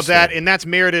understand all of that, and that's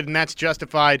merited and that's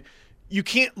justified. You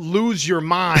can't lose your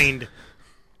mind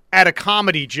at a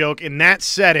comedy joke in that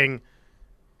setting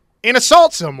and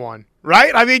assault someone,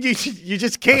 right? I mean, you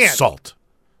just can't. Assault.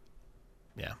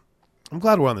 Yeah. I'm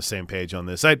glad we're on the same page on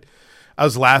this. I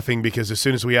was laughing because as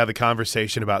soon as we had the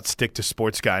conversation about stick to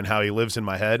sports guy and how he lives in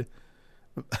my head,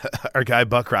 our guy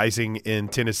Buck Rising in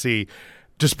Tennessee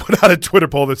just put out a Twitter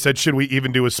poll that said, should we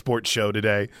even do a sports show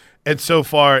today? And so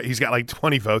far, he's got like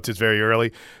 20 votes. It's very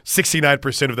early.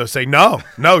 69% of those say, no,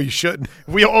 you shouldn't.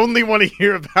 We only want to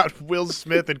hear about Will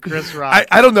Smith and Chris Rock.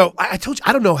 I don't know. I told you,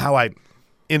 I don't know how I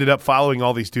ended up following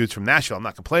all these dudes from Nashville. I'm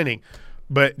not complaining.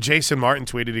 But Jason Martin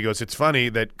tweeted, he goes, it's funny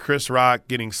that Chris Rock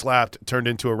getting slapped turned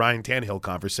into a Ryan Tannehill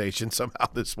conversation somehow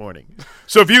this morning.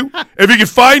 So if you can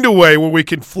find a way where we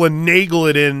can finagle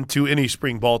it into any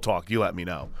spring ball talk, you let me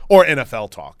know. Or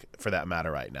NFL talk, for that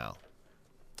matter, right now.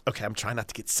 Okay, I'm trying not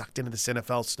to get sucked into this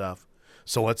NFL stuff.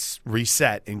 So let's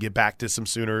reset and get back to some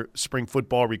Sooner spring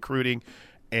football recruiting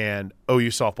and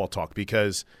OU softball talk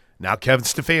because now Kevin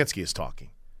Stefanski is talking.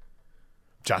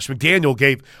 Josh McDaniel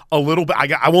gave a little bit.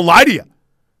 I won't lie to you.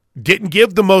 didn't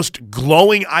give the most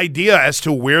glowing idea as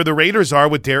to where the Raiders are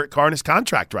with Derek Carr and his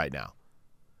contract right now.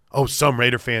 Oh, some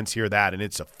Raider fans hear that, and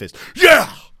it's a fist.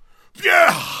 Yeah!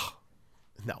 Yeah!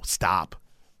 No, stop.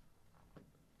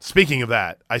 Speaking of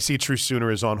that, I see True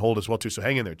Sooner is on hold as well, too, so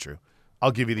hang in there, True.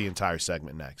 I'll give you the entire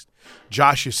segment next.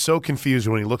 Josh is so confused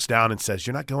when he looks down and says,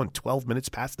 you're not going 12 minutes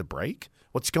past the break?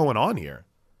 What's going on here?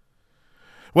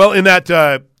 Well, in that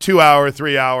 2-hour,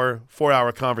 3-hour,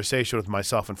 4-hour conversation with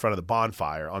myself in front of the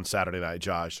bonfire on Saturday night,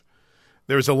 Josh,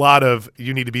 there was a lot of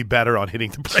you need to be better on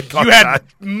hitting the break on You had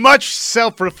much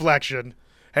self-reflection.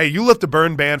 Hey, you left the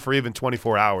burn ban for even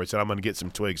 24 hours, and I'm going to get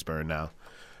some twigs burned now.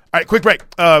 All right, quick break.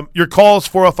 Your calls,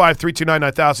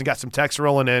 405-329-9000. Got some texts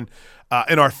rolling in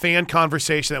our fan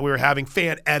conversation that we were having,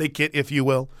 fan etiquette, if you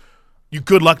will. You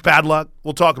good luck, bad luck.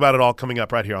 We'll talk about it all coming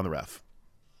up right here on The Ref.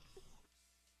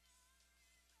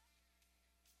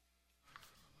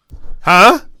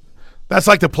 Huh? That's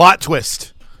like the plot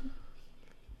twist.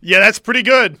 Yeah, that's pretty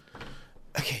good.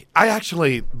 Okay, I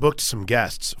actually booked some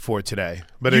guests for today.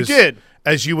 But You did.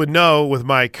 As you would know, with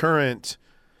my current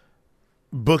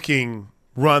booking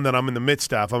run that I'm in the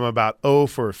midst of, I'm about 0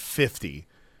 for 50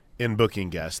 in booking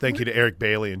guests. Thank you to Eric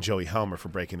Bailey and Joey Helmer for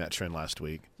breaking that trend last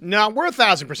week. No, we're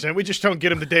 1,000%. We just don't get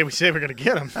them the day we say we're going to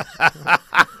get them.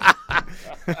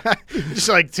 Just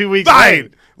like 2 weeks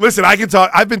late. Listen, I can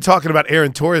talk. I've been talking about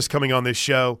Aaron Torres coming on this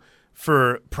show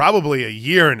for probably a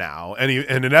year now, and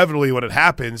inevitably when it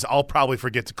happens, I'll probably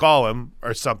forget to call him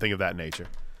or something of that nature.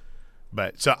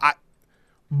 But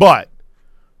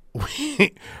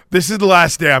this is the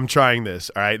last day I'm trying this,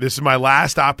 all right? This is my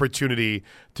last opportunity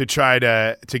to try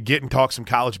to get and talk some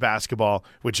college basketball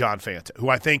with John Fanta, who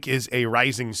I think is a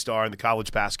rising star in the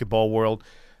college basketball world.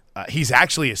 He's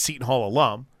actually a Seton Hall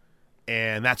alum,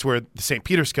 and that's where the St.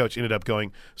 Peter's coach ended up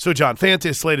going. So John Fanta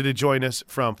is slated to join us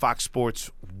from Fox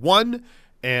Sports 1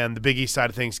 and the Big East side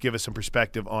of things, give us some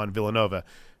perspective on Villanova.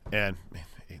 And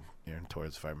Aaron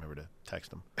Torres, if I remember to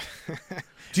text him.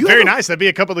 Very nice. That'd be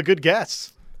a couple of good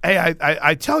guests. Hey,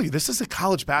 I tell you, this is a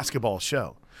college basketball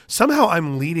show. Somehow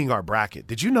I'm leading our bracket.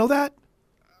 Did you know that?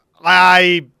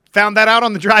 I found that out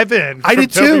on the drive-in. I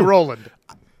did Toby too. Rowland.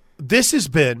 This has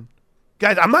been,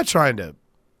 guys, I'm not trying to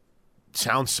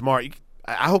sound smart.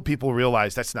 I hope people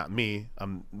realize that's not me.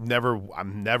 I'm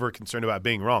never concerned about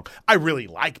being wrong. I really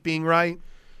like being right,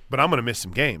 but I'm going to miss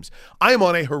some games. I am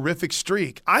on a horrific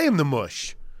streak. I am the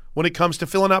mush when it comes to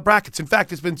filling out brackets. In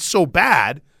fact, it's been so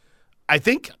bad, I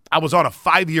think I was on a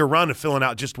 5-year run of filling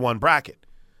out just one bracket.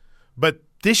 But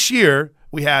this year,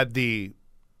 we had the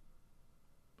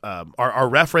our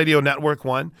Ref Radio Network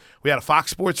one. We had a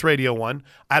Fox Sports Radio one.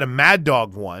 I had a Mad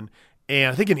Dog one,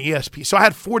 and I think an ESP. So I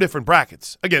had 4 different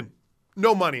brackets. Again,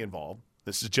 no money involved.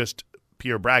 This is just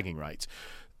pure bragging rights.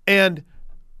 And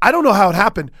I don't know how it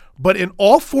happened, but in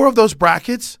all 4 of those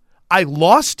brackets, I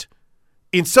lost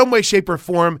in some way, shape, or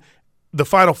form the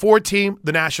Final Four team,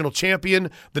 the national champion,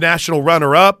 the national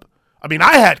runner-up. I mean,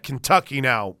 I had Kentucky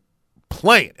now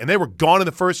playing, and they were gone in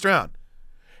the first round.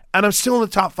 And I'm still in the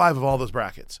top 5 of all those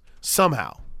brackets,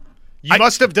 somehow. You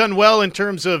must have done well in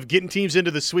terms of getting teams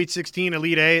into the Sweet 16,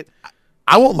 Elite 8.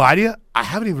 I won't lie to you. I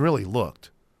haven't even really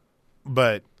looked.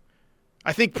 But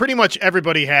I think pretty much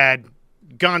everybody had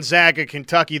Gonzaga,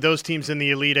 Kentucky, those teams in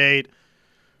the Elite 8.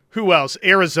 Who else?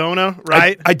 Arizona,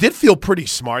 right? I did feel pretty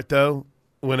smart, though,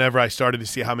 whenever I started to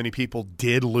see how many people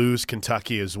did lose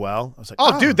Kentucky as well. I was like,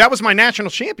 oh, dude, that was my national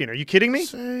champion. Are you kidding me?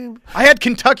 Same. I had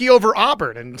Kentucky over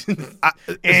Auburn.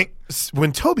 And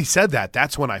when Toby said that,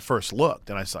 that's when I first looked.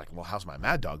 And I was like, well, how's my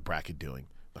Mad Dog bracket doing?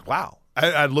 Like, wow.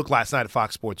 I looked last night at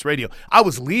Fox Sports Radio. I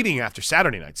was leading after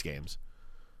Saturday night's games.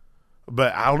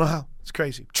 But I don't know how. It's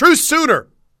crazy. True Sooner,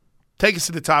 take us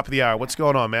to the top of the hour. What's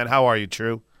going on, man? How are you,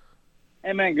 True?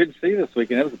 Hey, man, good to see you this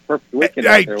weekend. It was a perfect weekend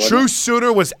Hey, out there, True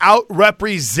Sooner was out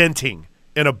representing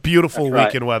in a beautiful That's right.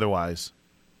 weekend weather-wise.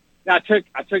 Now,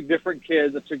 I took different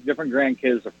kids. I took different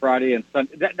grandkids for Friday and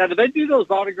Sunday. Now, do they do those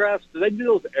autographs? Do they do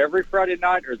those every Friday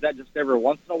night, or is that just every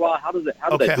once in a while? How do they do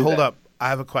that? Okay, hold up. I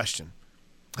have a question.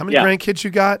 How many Yeah. grandkids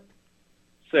you got?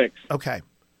 6. Okay.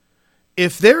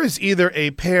 If there is either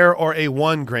a pair or a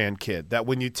one grandkid that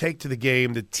when you take to the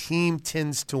game, the team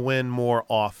tends to win more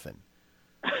often,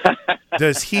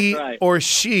 does he Right. or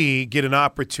she get an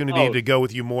opportunity Oh. to go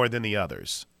with you more than the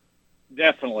others?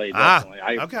 Definitely.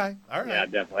 Okay. All right. Yeah,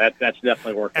 definitely. That's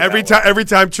definitely working. Every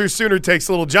time True Sooner takes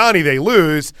little Johnny, they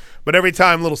lose. But every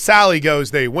time little Sally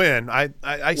goes, they win. I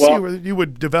see Well- where you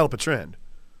would develop a trend.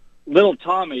 Little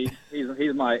Tommy,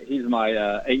 he's my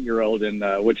 8-year-old in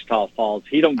Wichita Falls.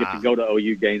 He don't get to go to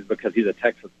OU games because he's a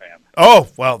Texas fan. Oh,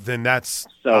 well, then that's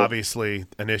So, obviously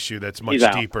an issue that's much he's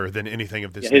out. deeper than anything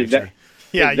of this Yeah, nature.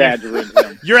 Yeah, his dad to rig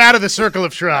him. You're out of the circle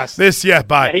of trust. Bye.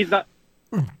 Yeah, he's not.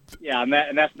 Yeah,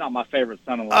 and that's not my favorite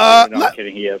son-in-law. No, I'm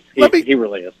kidding. He is. He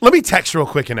really is. Let me text real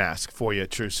quick and ask for you,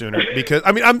 True Sooner, because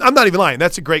I'm not even lying.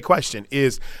 That's a great question.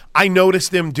 I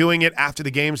noticed them doing it after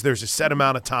the games. There's a set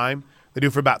amount of time they do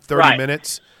for about 30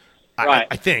 minutes. Right.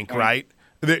 I think, right?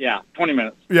 20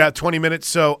 minutes. Yeah, 20 minutes.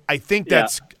 So I think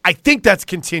that's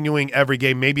continuing every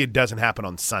game. Maybe it doesn't happen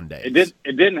on Sunday. It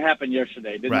didn't happen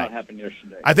yesterday. It did not happen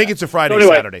yesterday. I think it's a Friday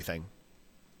Saturday thing.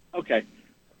 Okay.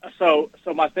 So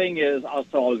my thing is,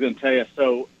 also I was going to tell you,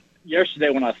 so yesterday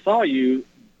when I saw you,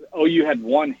 OU had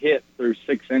one hit through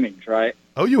 6 innings, right?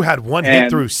 OU had one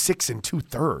hit through 6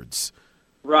 2/3.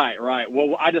 Right.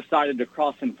 Well, I decided to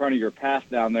cross in front of your path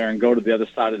down there and go to the other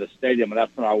side of the stadium, and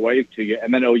that's when I waved to you.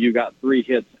 And then OU got 3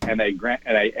 hits and a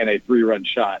 3-run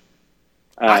shot.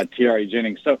 T.R.E.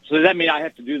 Jennings. So does that mean I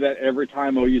have to do that every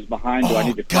time OU's behind? Do I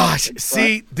need to gosh,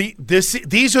 see,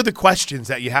 these are the questions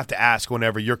that you have to ask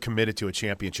whenever you're committed to a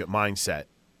championship mindset,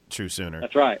 True Sooner.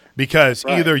 That's right. Because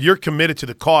either you're committed to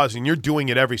the cause and you're doing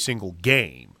it every single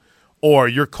game, or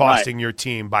you're costing your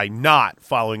team by not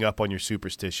following up on your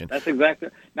superstition. That's exactly.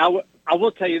 Now, I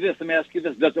will tell you this. Let me ask you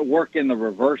this. Does it work in the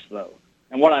reverse, though?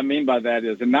 And what I mean by that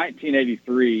is in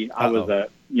 1983, I was a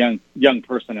young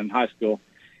person in high school,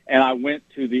 and I went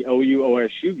to the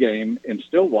OU-OSU game in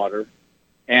Stillwater,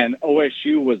 and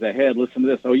OSU was ahead. Listen to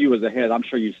this. OU was ahead. I'm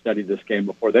sure you studied this game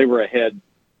before. They were ahead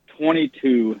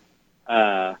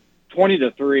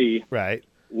 20-3 right.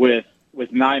 with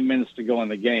 9 minutes to go in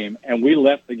the game, and we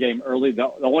left the game early.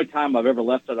 The only time I've ever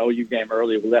left an OU game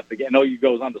early, we left the game. And OU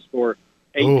goes on to score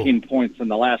 18 points in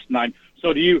the last 9.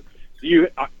 So do you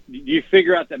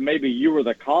figure out that maybe you were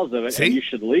the cause of it and you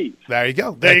should leave? There you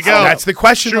go. There you go. That's the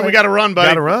question. True, we got to run, buddy.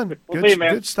 Got to run. Well,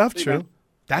 good stuff, see, True. man.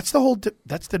 That's the whole.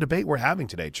 That's the debate we're having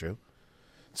today, True.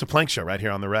 It's a Plank Show right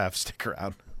here on the Ref. Stick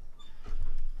around.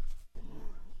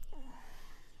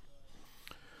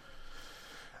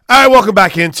 All right, welcome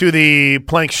back into the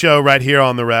Plank Show right here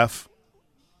on the Ref.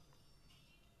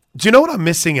 Do you know what I'm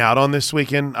missing out on this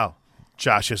weekend? Oh,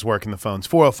 Josh is working the phones.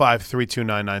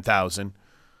 405-329-9000.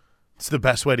 It's the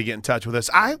best way to get in touch with us.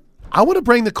 I want to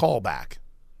bring the call back.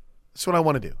 That's what I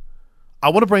want to do. I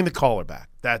want to bring the caller back.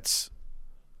 That's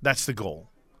the goal.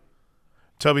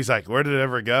 Toby's like, where did it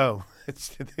ever go?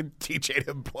 It's TJ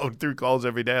have blown through calls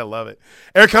every day. I love it.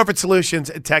 Air Comfort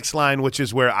Solutions text line, which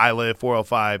is where I live,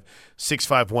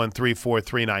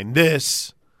 405-651-3439.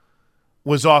 This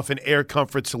was off an Air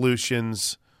Comfort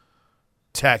Solutions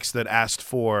text that asked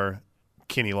for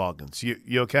Kenny Loggins.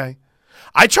 You okay?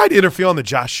 I tried to interfere on the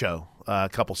Josh show a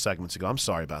couple segments ago. I'm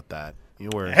sorry about that. You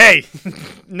were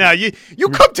no, you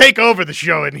come take over the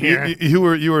show in here. You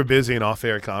were busy in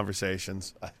off-air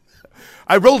conversations.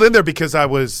 I rolled in there because I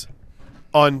was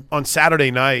on Saturday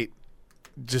night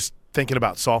just thinking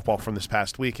about softball from this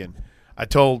past weekend. I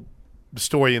told the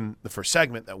story in the first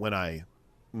segment that when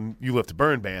you lift a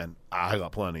burn ban, I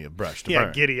got plenty of brush to burn.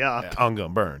 Yeah, giddy up. Yeah, I'm gonna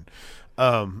burn.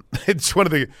 It's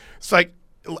like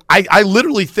I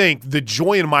literally think the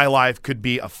joy in my life could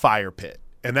be a fire pit,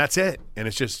 and that's it. And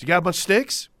it's just, you got a bunch of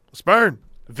sticks, let's burn.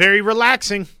 Very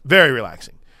relaxing. Very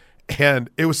relaxing. And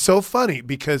it was so funny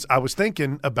because I was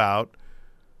thinking about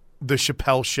the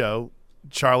Chappelle Show,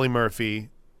 Charlie Murphy,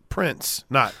 Prince.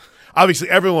 Not obviously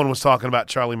everyone was talking about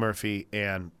Charlie Murphy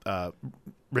and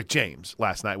Rick James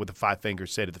last night with the 5-finger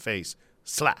say to the face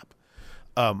slap.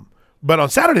 But on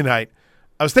Saturday night,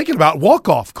 I was thinking about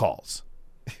walk-off calls.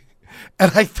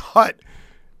 And I thought,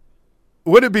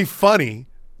 would it be funny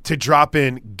to drop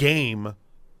in game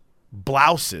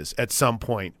blouses at some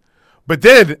point? But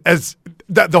then as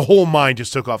the whole mind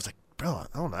just took off, it's like, bro,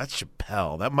 I don't know, that's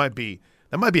Chappelle. That might be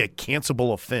a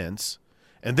cancelable offense.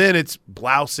 And then it's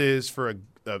blouses for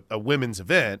a women's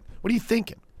event. What are you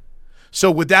thinking?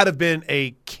 So would that have been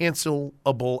a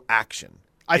cancelable action?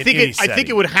 I think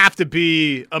it would have to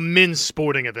be a men's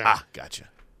sporting event. Ah, gotcha.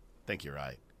 I think you're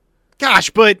right. Gosh,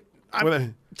 but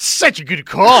such a good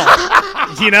call.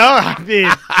 I mean,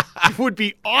 it would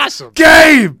be awesome.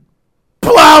 Game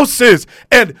blouses,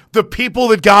 and the people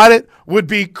that got it would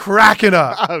be cracking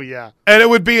up. Oh yeah, and it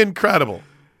would be incredible.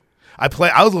 I was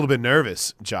a little bit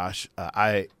nervous, Josh.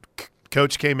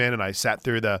 Coach came in and I sat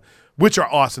through which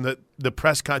are awesome. The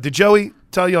press did Joey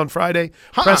tell you on Friday?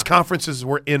 Press conferences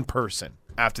were in person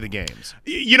after the games.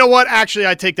 You know what? Actually,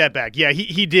 I take that back. Yeah,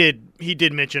 he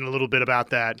did mention a little bit about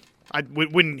that.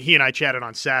 When he and I chatted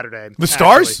on Saturday.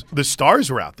 The Stars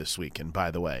were out this weekend,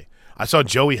 by the way. I saw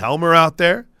Joey Helmer out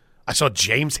there. I saw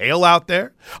James Hale out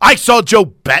there. I saw Joe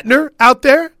Bettner out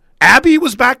there. Abby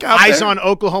was back out there. Eyes on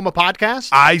Oklahoma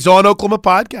podcast. Eyes on Oklahoma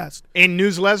podcast. And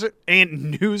newsletter.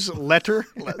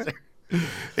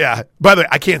 Yeah. By the way,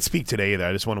 I can't speak today either.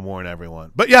 I just want to warn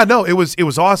everyone. But yeah, no, it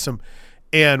was awesome.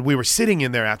 And we were sitting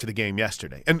in there after the game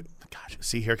yesterday. And gosh,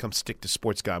 see, here comes stick to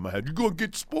sports guy in my head. You going to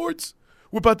get sports?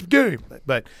 What about the game?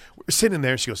 But we're sitting in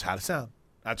there, and she goes, how'd it sound?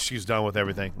 After she's done with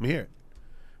everything, let me hear it.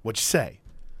 What'd you say?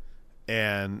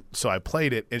 And so I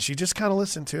played it, and she just kind of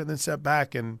listened to it and then sat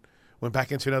back and went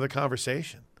back into another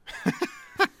conversation.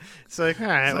 It's like, all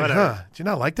right, Like, whatever. huh, did you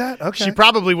not like that? Okay. She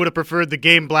probably would have preferred the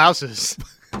game blouses.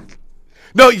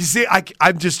 No, you see,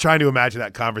 I'm just trying to imagine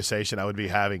that conversation I would be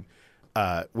having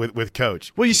with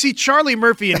Coach. Well, you see, Charlie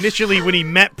Murphy initially when he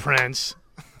met Prince,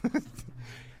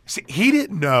 See, he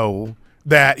didn't know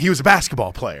that he was a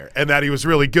basketball player and that he was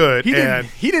really good.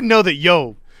 he didn't know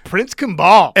that, Prince can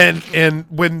ball. And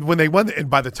when they won, and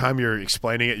by the time you're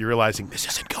explaining it, you're realizing this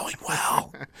isn't going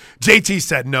well. JT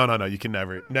said, no, you can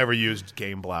never use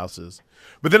game blouses.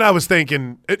 But then I was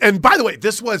thinking, and by the way,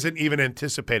 this wasn't even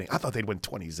anticipating. I thought they'd win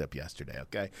 20-zip yesterday,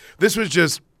 okay? This was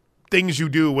just things you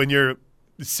do when you're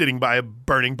sitting by a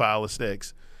burning pile of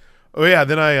sticks. Oh, yeah,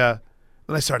 then I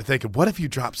started thinking, what if you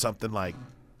drop something like,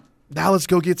 now let's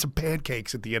go get some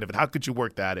pancakes at the end of it. How could you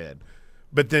work that in?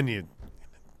 But then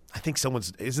I think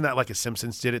isn't that like a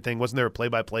Simpsons did it thing? Wasn't there a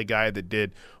play-by-play guy that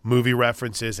did movie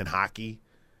references in hockey?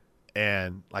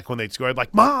 And like when they scored,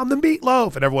 like, Mom, the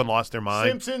meatloaf, and everyone lost their mind.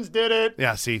 Simpsons did it.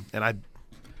 Yeah, see, and I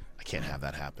can't have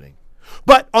that happening.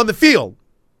 But on the field,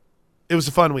 it was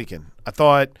a fun weekend. I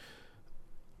thought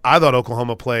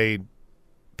Oklahoma played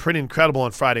pretty incredible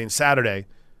on Friday and Saturday.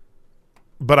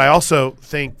 But I also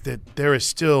think that there is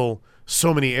still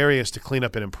so many areas to clean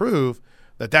up and improve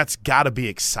that's got to be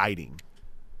exciting.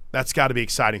 That's got to be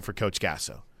exciting for Coach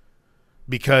Gasso,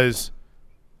 because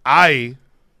I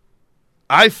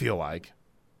feel like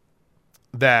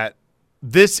that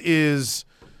this is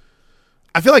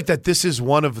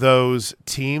one of those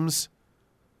teams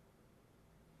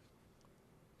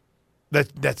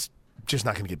that's just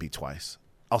not going to get beat twice.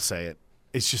 I'll say it.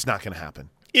 It's just not going to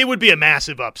happen. It would be a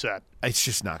massive upset. It's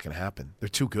just not going to happen. They're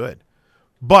too good.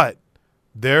 But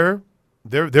their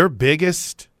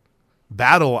biggest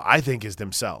battle, I think, is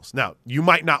themselves. Now, you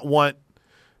might not want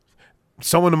 –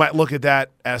 someone might look at that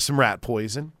as some rat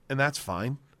poison, and that's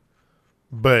fine.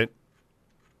 But,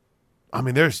 I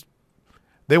mean,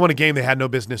 they won a game they had no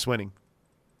business winning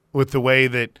with the way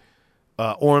that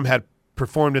Orem had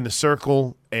performed in the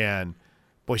circle. And,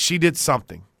 boy, she did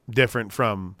something different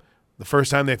from the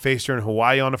first time they faced her in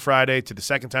Hawaii on a Friday to the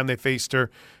second time they faced her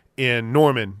in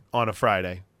Norman on a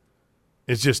Friday.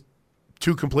 It's just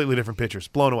two completely different pitchers.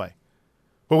 Blown away.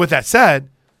 But with that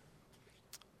said,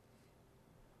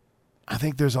 I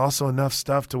think there's also enough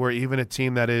stuff to where even a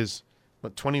team that is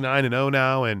 29-0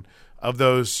 now, and of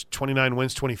those 29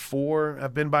 wins, 24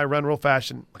 have been by run rule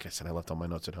fashion. Like I said, I left all my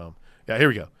notes at home. Yeah, here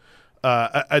we go.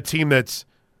 A team that's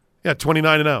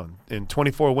 29-0 and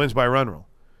 24 wins by run rule.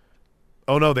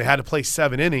 Oh, no, they had to play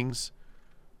 7 innings,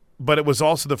 but it was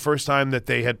also the first time that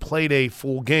they had played a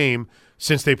full game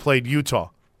since they played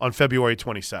Utah on February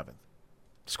 27th.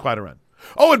 It's quite a run.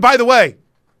 Oh, and by the way,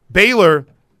 Baylor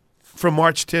from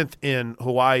March 10th in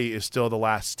Hawaii is still the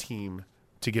last team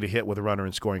to get a hit with a runner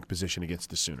in scoring position against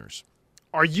the Sooners.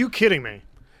 Are you kidding me?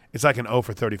 It's like an 0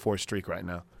 for 34 streak right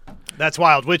now. That's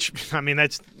wild, which, I mean,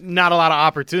 that's not a lot of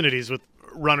opportunities with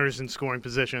runners in scoring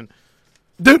position.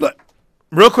 Dude,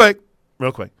 real quick.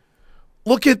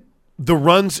 Look at the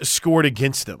runs scored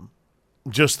against them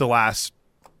just the last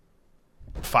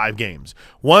 5 games.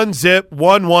 1-zip,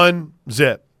 1-1,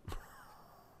 zip.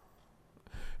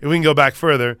 If we can go back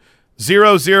further,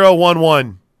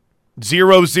 0-0-1-1,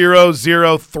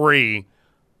 0-0-0-3,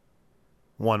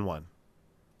 1-1.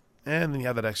 And then you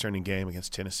have that extra inning game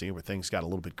against Tennessee where things got a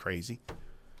little bit crazy.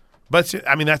 But,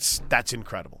 I mean, that's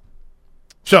incredible.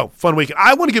 So, fun weekend.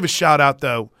 I want to give a shout-out,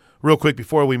 though, real quick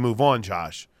before we move on,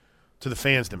 Josh, to the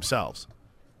fans themselves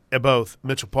at both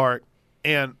Mitchell Park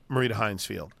and Marita Hines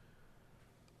Field.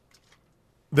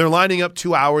 They're lining up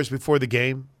 2 hours before the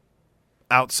game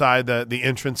outside the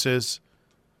entrances.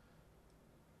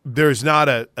 There's not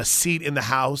a seat in the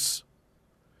house.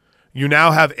 You now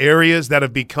have areas that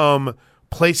have become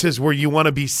places where you want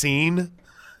to be seen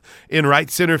in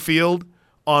right center field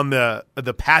on the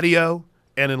patio,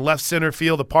 and in left center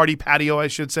field, the party patio, I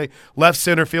should say, left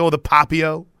center field, the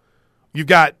Papio. You've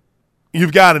got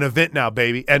an event now,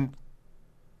 baby. And,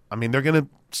 I mean, they're going to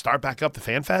start back up the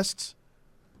Fan Fests.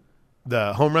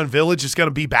 The Home Run Village is going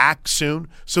to be back soon.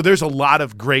 So there's a lot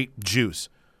of great juice.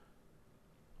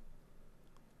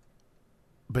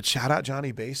 But shout out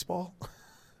Johnny Baseball,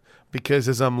 because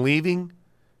as I'm leaving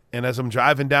and as I'm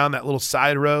driving down that little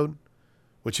side road,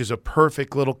 which is a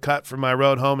perfect little cut from my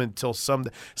road home until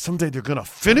someday they're going to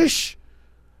finish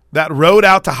that road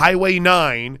out to Highway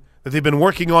 9 that they've been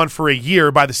working on for a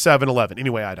year by the 7-Eleven.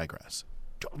 Anyway, I digress.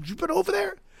 You've been over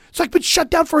there? It's like been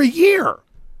shut down for a year.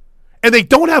 And they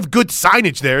don't have good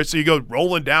signage there, so you go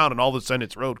rolling down and all of a sudden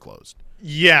it's road closed.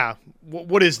 Yeah.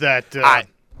 What is that?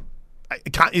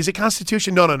 Is it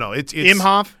Constitution? No. It's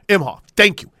Imhoff? Imhoff.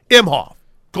 Thank you. Imhoff.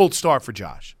 Gold star for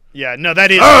Josh. Yeah, no,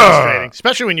 that is frustrating,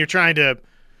 especially when you're trying to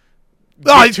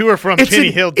get to or from Penny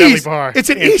Hill Deli Bar. It's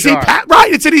an easy path. Right,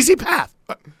 it's an easy path.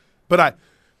 But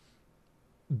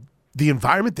the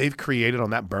environment they've created on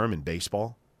that berm in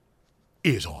baseball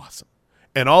is awesome.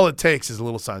 And all it takes is a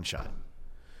little sunshine.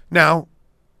 Now,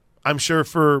 I'm sure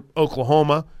for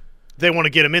Oklahoma, they want to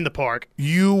get them in the park.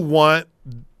 You want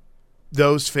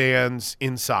those fans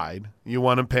inside. You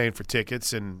want them paying for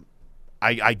tickets, and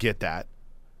I get that,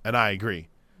 and I agree.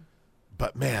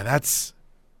 But, man, that's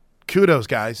kudos,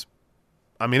 guys.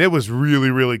 I mean, it was really,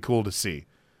 really cool to see.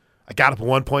 I got out at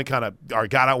one point, kind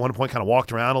of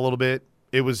walked around a little bit.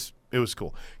 It was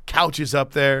cool. Couches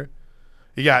up there.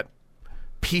 You got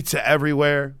pizza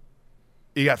everywhere.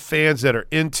 You got fans that are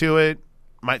into it.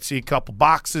 Might see a couple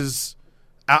boxes.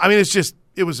 I mean,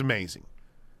 it was amazing.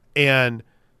 And,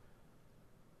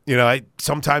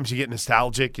 sometimes you get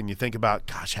nostalgic and you think about,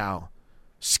 gosh, how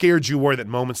scared you were that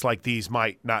moments like these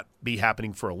might not be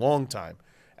happening for a long time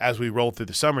as we rolled through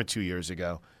the summer 2 years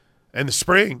ago. And the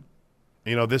spring,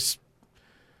 this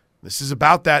is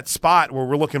about that spot where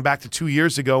we're looking back to 2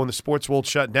 years ago when the sports world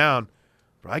shut down.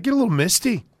 But I get a little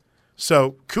misty.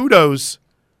 So kudos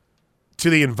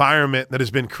to the environment that has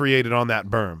been created on that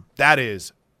berm. That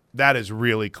is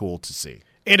really cool to see.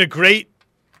 And a great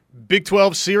Big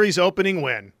 12 series opening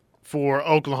win for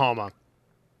Oklahoma.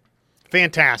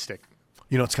 Fantastic.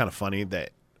 It's kind of funny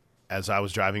that as I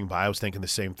was driving by, I was thinking the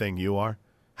same thing you are.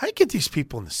 How do you get these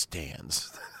people in the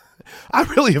stands? I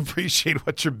really appreciate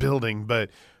what you're building, but,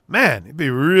 man, it'd be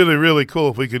really, really cool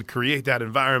if we could create that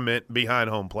environment behind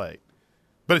home plate.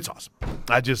 But it's awesome.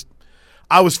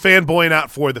 I was fanboying out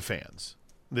for the fans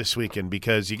this weekend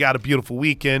because you got a beautiful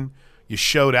weekend. You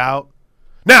showed out.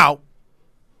 Now,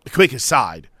 a quick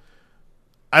aside,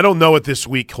 I don't know what this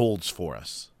week holds for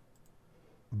us.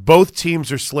 Both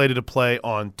teams are slated to play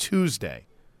on Tuesday.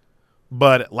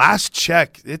 But at last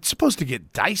check, it's supposed to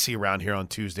get dicey around here on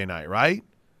Tuesday night, right?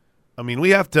 I mean, we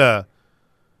have to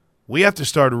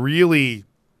start really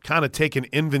kind of taking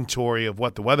inventory of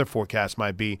what the weather forecast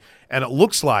might be. And it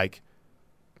looks like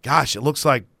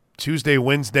Tuesday,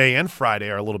 Wednesday, and Friday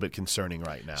are a little bit concerning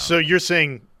right now. So you're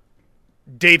saying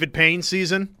David Payne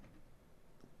season?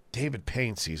 David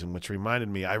Payne season, which reminded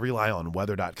me, I rely on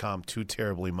weather.com too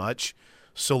terribly much.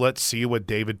 So let's see what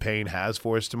David Payne has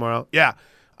for us tomorrow. Yeah,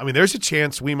 I mean, there's a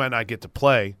chance we might not get to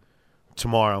play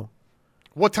tomorrow.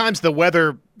 What time's the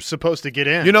weather supposed to get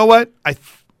in? You know what?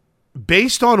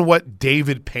 Based on what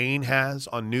David Payne has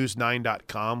on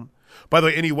news9.com, by the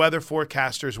way, any weather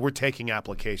forecasters, we're taking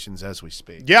applications as we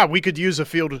speak. Yeah, we could use a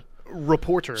field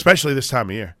reporter. Especially this time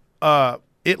of year.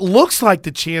 It looks like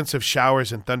the chance of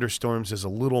showers and thunderstorms is a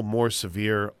little more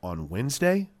severe on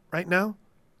Wednesday right now.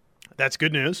 That's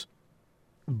good news.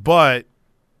 But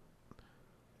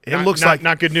looks like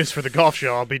not good news for the golf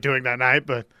show I'll be doing that night.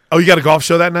 But oh, you got a golf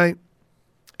show that night?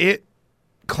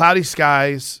 Cloudy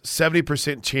skies,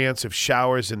 70% chance of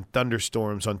showers and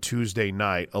thunderstorms on Tuesday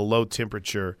night, a low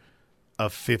temperature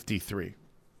of 53.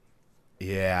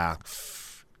 Yeah.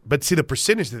 But see, the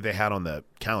percentage that they had on the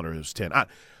calendar was 10.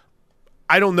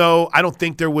 I don't know. I don't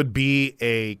think there would be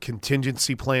a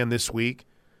contingency plan this week.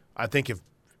 I think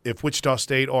if Wichita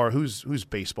State or who's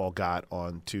baseball got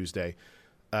on Tuesday,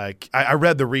 I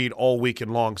read the read all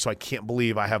weekend long, so I can't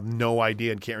believe I have no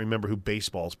idea and can't remember who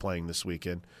baseball is playing this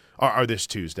weekend or this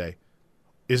Tuesday.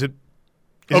 Is it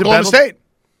Oklahoma State?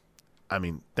 I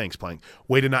mean, thanks, Plank.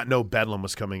 Way to not know Bedlam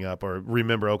was coming up or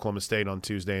remember Oklahoma State on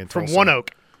Tuesday in From Tulsa. One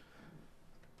Oak.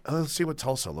 Let's see what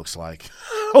Tulsa looks like.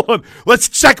 Hold on. Let's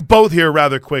check both here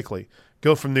rather quickly.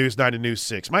 Go from News 9 to News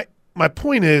 6. My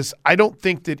point is, I don't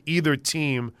think that either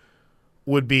team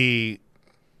would be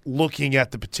looking at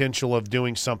the potential of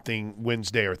doing something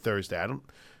Wednesday or Thursday. I don't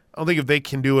think if they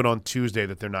can do it on Tuesday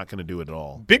that they're not going to do it at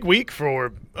all. Big week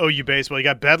for OU baseball. You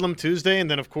got Bedlam Tuesday,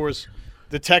 and then, of course,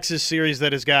 the Texas series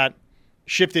that has got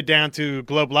shifted down to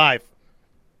Globe Life.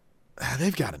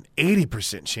 They've got an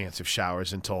 80% chance of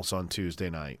showers in Tulsa on Tuesday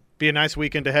night. Be a nice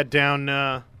weekend to head down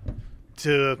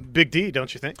to Big D,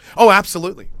 don't you think? Oh,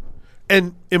 absolutely.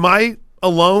 And am I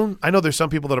alone? I know there's some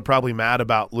people that are probably mad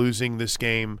about losing this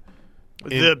game.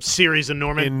 The series in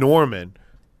Norman.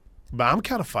 But I'm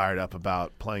kind of fired up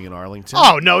about playing in Arlington.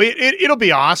 Oh, no, it'll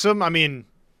be awesome. I mean,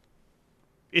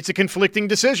 it's a conflicting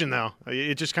decision, though.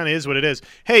 It just kind of is what it is.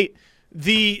 Hey,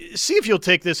 See if you'll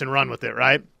take this and run with it,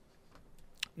 right?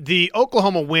 The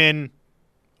Oklahoma win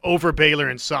over Baylor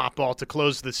in softball to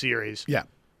close the series. Yeah.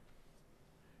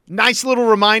 Nice little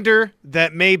reminder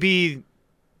that maybe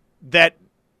that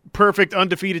perfect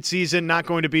undefeated season not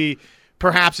going to be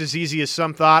perhaps as easy as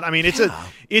some thought. I mean,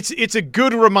 it's a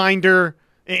good reminder,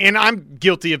 and I'm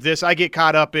guilty of this. I get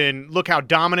caught up in look how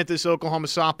dominant this Oklahoma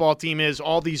softball team is,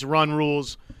 all these run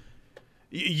rules.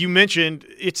 You mentioned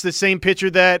it's the same pitcher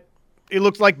that it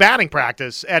looked like batting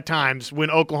practice at times when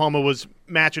Oklahoma was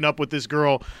matching up with this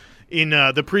girl in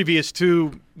the previous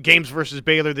 2 games versus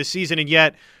Baylor this season. And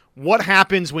yet, what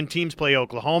happens when teams play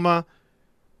Oklahoma?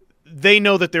 They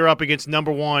know that they're up against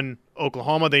number 1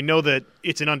 Oklahoma. They know that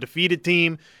it's an undefeated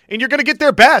team, and you're going to get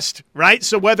their best, right?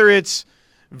 So whether it's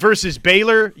versus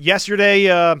Baylor yesterday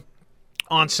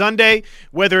on Sunday,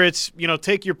 whether it's,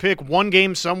 take your pick, one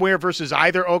game somewhere versus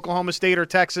either Oklahoma State or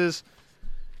Texas,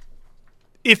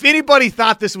 if anybody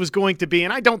thought this was going to be,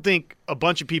 and I don't think a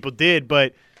bunch of people did,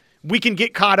 but we can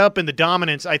get caught up in the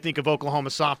dominance, I think, of Oklahoma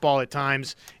softball at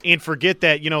times and forget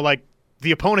that,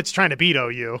 the opponent's trying to beat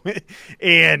OU,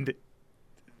 and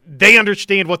they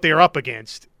understand what they're up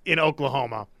against in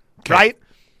Oklahoma, right?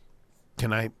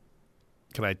 Can I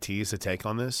tease a take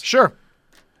on this? Sure.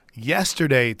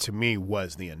 Yesterday, to me,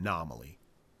 was the anomaly,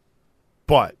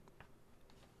 but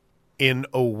in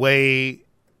a way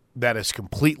that is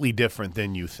completely different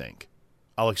than you think.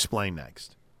 I'll explain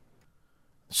next.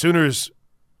 Sooners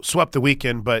swept the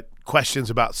weekend, but questions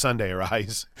about Sunday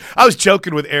arise. I was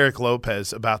joking with Eric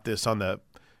Lopez about this in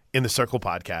the Circle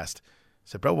podcast. I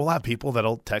said, bro, we'll have people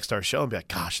that'll text our show and be like,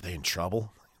 gosh, are they in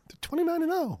trouble? They're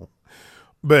 29-0.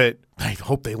 But I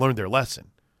hope they learned their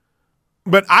lesson.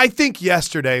 But I think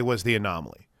yesterday was the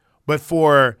anomaly, but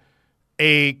for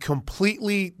a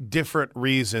completely different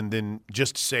reason than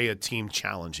just, say, a team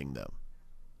challenging them.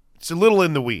 It's a little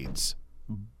in the weeds,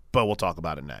 but we'll talk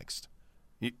about it next.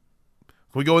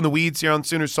 Can we go in the weeds here on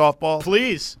Sooner softball?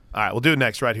 Please. All right, we'll do it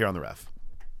next right here on the Ref.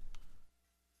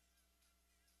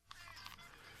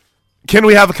 Can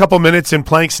we have a couple minutes in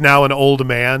Plank's now an old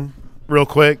man real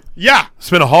quick? Yeah. It's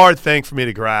been a hard thing for me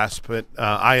to grasp, but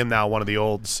I am now one of the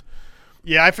olds.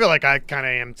 Yeah, I feel like I kind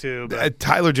of am too. But.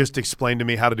 Tyler just explained to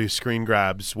me how to do screen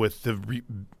grabs with the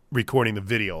recording the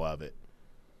video of it.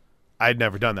 I had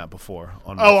never done that before.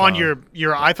 On your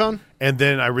iPhone? And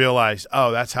then I realized,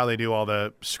 that's how they do all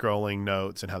the scrolling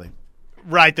notes and how they...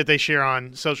 Right, that they share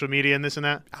on social media and this and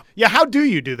that? Yeah, how do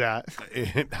you do that?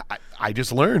 I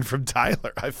just learned from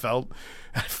Tyler. I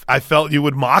felt you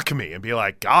would mock me and be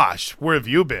like, gosh, where have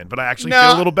you been? But I actually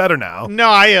feel a little better now. No,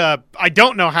 I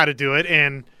don't know how to do it,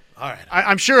 and... All right.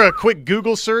 I'm sure a quick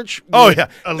Google search would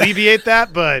alleviate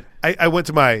that, but...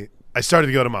 I started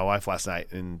to go to my wife last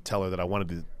night and tell her that I wanted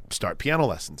to start piano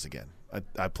lessons again.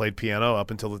 I played piano up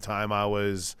until the time I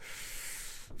was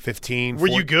 15. Were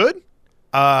you good?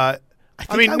 I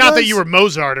mean, not that you were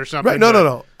Mozart or something. Right,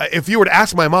 no. If you were to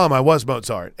ask my mom, I was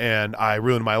Mozart, and I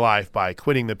ruined my life by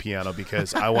quitting the piano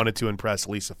because I wanted to impress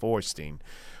Lisa Forstein.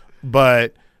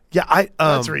 But... yeah,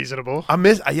 that's reasonable.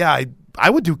 I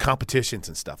would do competitions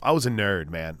and stuff. I was a nerd,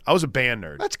 man. I was a band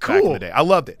nerd. That's cool. Back in the day. I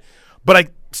loved it. But I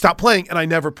stopped playing, and I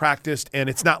never practiced, and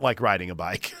it's not like riding a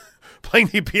bike. Playing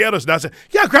the piano is not saying,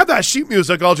 grab that sheet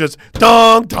music. I'll just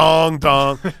dong, dong,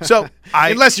 dong. So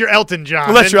unless you're Elton John.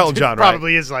 Unless you're Elton John, right.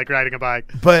 Probably is like riding a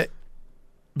bike. But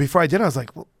before I did, I was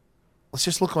like, well, let's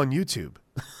just look on YouTube.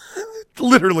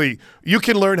 Literally, you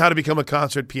can learn how to become a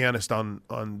concert pianist on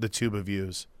the tube of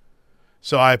views.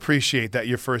 So I appreciate that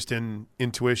your first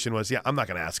intuition was, I'm not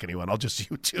going to ask anyone. I'll just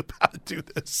YouTube how to do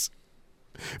this.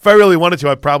 If I really wanted to,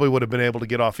 I probably would have been able to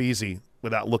get off easy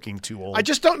without looking too old. I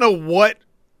just don't know what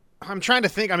 – I'm trying to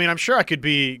think. I mean, I'm sure I could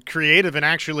be creative and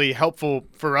actually helpful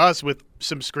for us with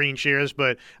some screen shares,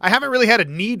 but I haven't really had a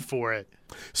need for it.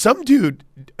 Some dude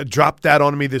dropped that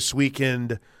on me this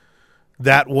weekend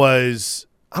that was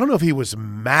 – I don't know if he was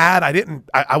mad.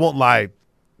 I won't lie.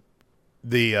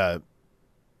 The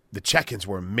check-ins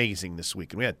were amazing this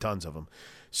week, and we had tons of them.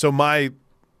 So my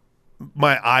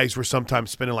eyes were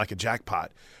sometimes spinning like a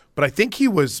jackpot. But I think he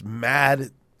was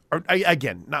mad, or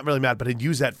again, not really mad, but he'd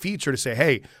use that feature to say,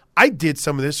 hey, I did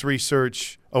some of this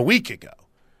research a week ago.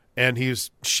 And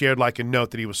he's shared like a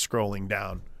note that he was scrolling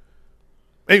down.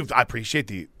 I appreciate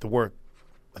the work.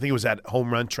 I think it was at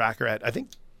Home Run Tracker. I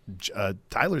think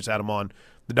Tyler's had him on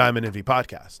the Diamond Envy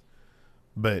podcast.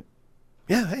 But...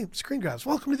 yeah, hey, screen grabs.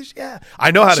 Welcome to this. Yeah.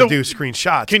 I know how to do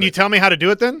screenshots. Can you tell me how to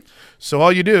do it then? So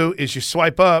all you do is you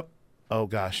swipe up. Oh,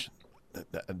 gosh.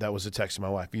 That was a text from my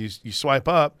wife. You swipe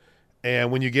up, and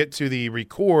when you get to the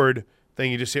record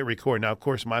thing, you just hit record. Now, of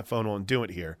course, my phone won't do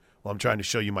it here while I'm trying to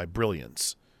show you my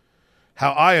brilliance.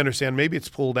 how I understand, maybe it's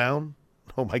pull down.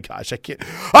 Oh, my gosh, I can't.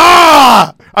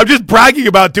 I'm just bragging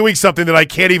about doing something that I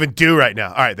can't even do right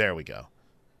now. All right, there we go.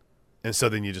 And so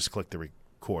then you just click the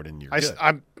record and you're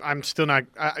good. I'm still not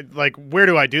where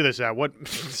do I do this at? What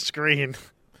screen?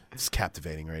 It's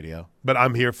captivating radio, but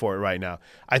I'm here for it right now.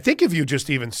 I think if you just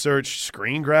even search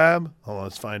screen grab, hold on,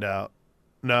 let's find out.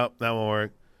 No, that won't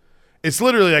work. It's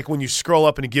literally like when you scroll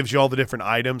up and it gives you all the different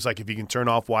items, like if you can turn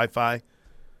off Wi-Fi.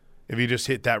 If you just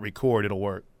hit that record, it'll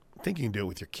work. I think you can do it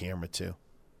with your camera too.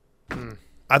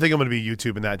 I think I'm going to be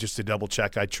YouTubing that just to double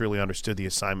check I truly understood the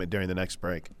assignment during the next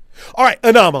break. All right,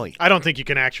 anomaly. I don't think you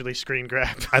can actually screen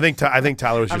grab. I think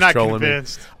Tyler was just I'm not trolling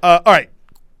convinced. me. All right.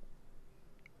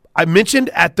 I mentioned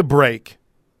at the break,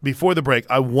 before the break,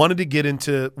 I wanted to get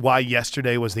into why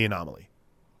yesterday was the anomaly.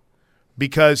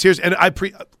 Because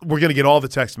we're going to get all the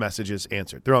text messages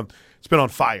answered. It's been on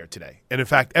fire today. And in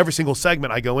fact, every single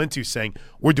segment I go into saying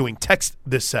we're doing text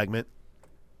this segment,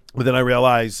 but then I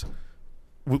realize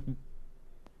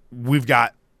we've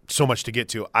got so much to get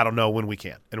to. I don't know when we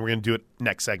can, and we're going to do it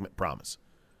next segment. Promise.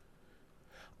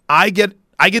 I get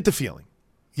the feeling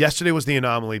yesterday was the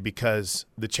anomaly because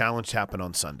the challenge happened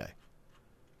on Sunday,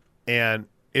 and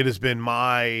it has been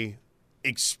my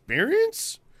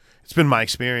experience. It's been my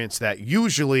experience that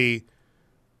usually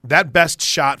that best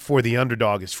shot for the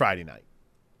underdog is Friday night.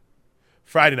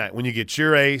 Friday night when you get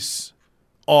your ace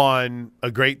on a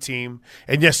great team.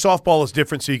 And yes, softball is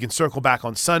different, so you can circle back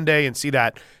on Sunday and see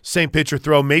that same pitcher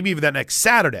throw, maybe even that next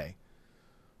Saturday.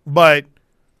 But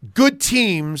good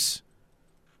teams,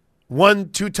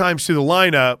 1-2 times through the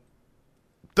lineup,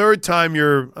 third time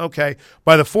you're okay.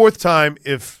 By the fourth time,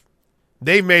 if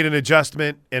they've made an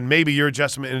adjustment and maybe your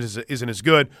adjustment isn't as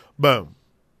good, boom,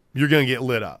 you're going to get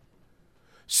lit up.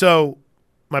 So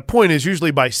my point is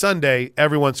usually by Sunday,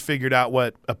 everyone's figured out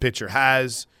what a pitcher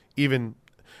has. Even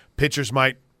pitchers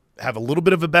might have a little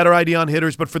bit of a better idea on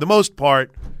hitters, but for the most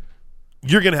part,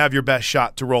 you're going to have your best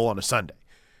shot to roll on a Sunday.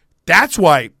 That's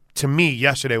why, to me,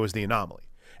 yesterday was the anomaly.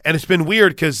 And it's been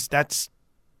weird because that's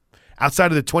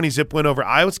outside of the 20-zip win over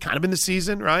Iowa. It's kind of in the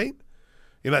season, right?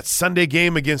 That Sunday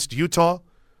game against Utah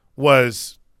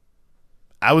was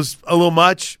a little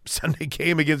much. Sunday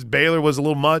game against Baylor was a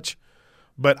little much.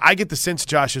 But I get the sense,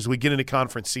 Josh, as we get into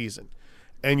conference season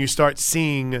and you start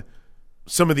seeing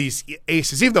some of these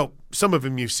aces, even though some of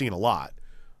them you've seen a lot,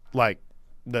 like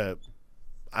I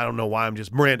don't know why I'm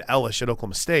just Miranda Ellis at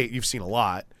Oklahoma State, you've seen a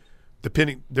lot.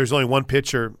 There's only one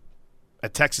pitcher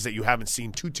at Texas that you haven't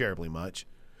seen too terribly much.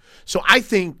 So I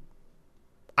think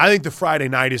the Friday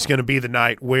night is going to be the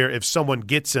night where if someone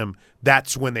gets him,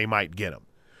 that's when they might get him.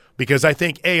 Because I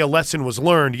think, a lesson was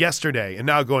learned yesterday, and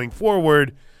now going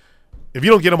forward, if you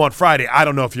don't get him on Friday, I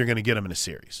don't know if you're going to get him in a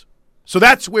series. So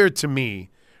that's where, to me,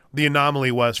 the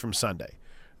anomaly was from Sunday.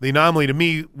 The anomaly to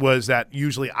me was that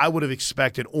usually I would have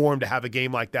expected Orm to have a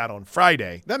game like that on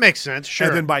Friday. That makes sense, sure.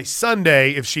 And then by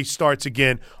Sunday, if she starts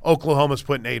again, Oklahoma's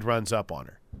putting 8 runs up on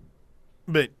her.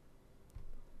 But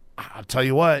I'll tell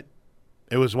you what,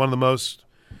 it was one of the most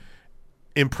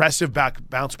impressive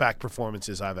bounce-back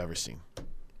performances I've ever seen.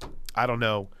 I don't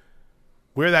know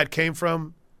where that came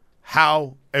from,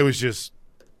 how. It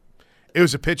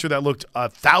was a pitcher that looked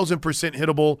 1,000%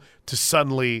 hittable to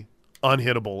suddenly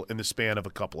unhittable in the span of a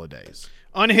couple of days.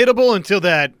 Unhittable until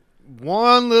that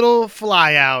one little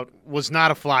flyout was not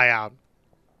a flyout.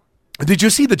 Did you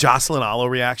see the Jocelyn Allo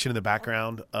reaction in the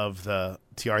background of the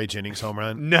Tiare Jennings home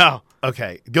run? No.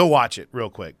 Okay, go watch it real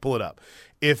quick. Pull it up.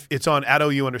 If it's on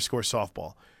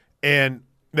 @OU_softball. And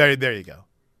there you go.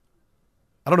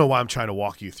 I don't know why I'm trying to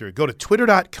walk you through it. Go to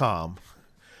twitter.com.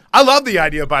 I love the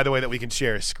idea, by the way, that we can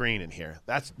share a screen in here.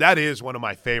 That is one of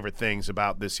my favorite things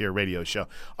about this here radio show.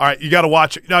 All right, you got to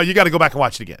watch it. No, you got to go back and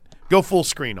watch it again. Go full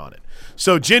screen on it.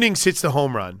 So Jennings hits the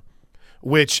home run,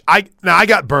 which I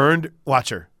got burned. Watch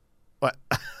her. What?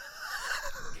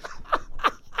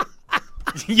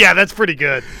 Yeah, that's pretty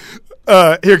good.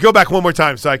 Here, go back one more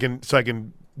time so I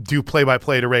can do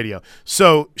play-by-play to radio.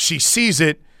 So she sees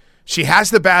it. She has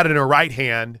the bat in her right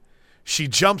hand. She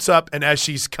jumps up, and as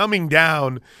she's coming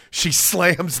down, she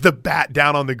slams the bat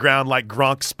down on the ground like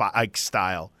Gronk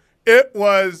style. It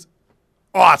was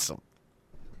awesome.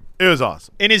 It was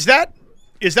awesome. And is that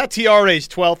Tiare's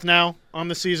 12th now on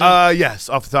the season? Yes,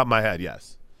 off the top of my head,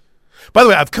 yes. By the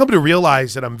way, I've come to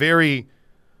realize that I'm going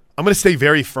to stay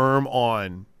very firm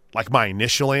on like my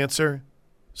initial answer.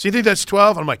 So you think that's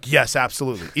 12? I'm like, yes,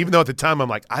 absolutely. Even though at the time I'm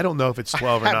like, I don't know if it's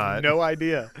 12 or not. I have no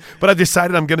idea. But I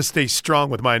decided I'm going to stay strong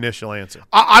with my initial answer.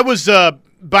 I was,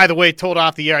 by the way, told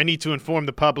off the air, I need to inform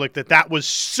the public that was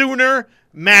Sooner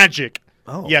Magic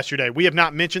yesterday. We have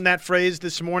not mentioned that phrase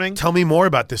this morning. Tell me more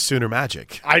about this Sooner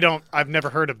Magic. I've never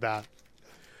heard of that.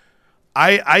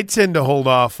 I tend to hold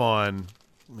off on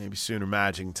maybe Sooner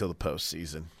Magic until the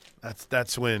postseason.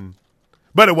 That's when.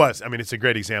 But it was. I mean, it's a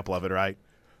great example of it, right?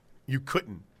 You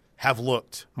couldn't have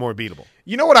looked more beatable.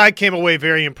 You know what I came away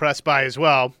very impressed by as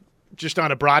well, just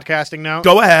on a broadcasting note?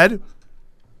 Go ahead.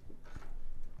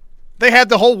 They had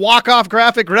the whole walk-off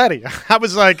graphic ready. I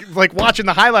was like watching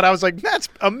the highlight. I was like, that's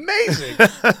amazing.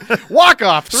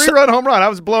 Walk-off, 3-run home run. I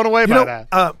was blown away by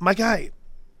that. My guy,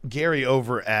 Gary,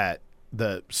 over at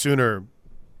the Sooner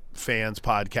Fans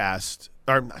podcast,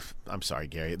 or I'm sorry,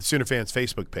 Gary, the Sooner Fans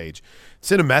Facebook page,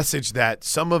 sent a message that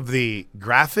some of the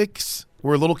graphics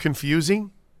were a little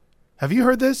confusing. Have you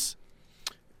heard this?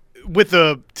 With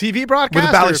the TV broadcast?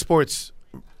 With the Bally Sports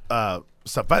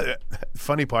stuff. But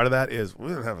funny part of that is we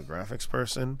don't have a graphics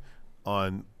person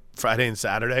on Friday and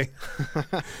Saturday.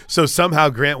 So somehow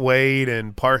Grant Wade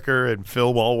and Parker and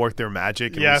Phil all work their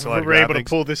magic. And we were able to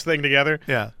pull this thing together.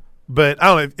 Yeah. But I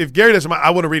don't know. If Gary doesn't mind,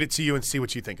 I want to read it to you and see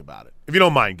what you think about it. If you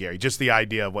don't mind, Gary, just the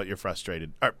idea of what you're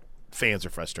frustrated, or fans are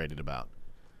frustrated about.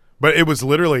 But it was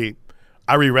literally,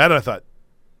 I reread it, I thought,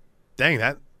 dang,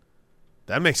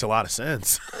 that makes a lot of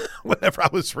sense. Whenever I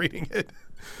was reading it,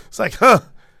 it's like,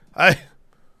 I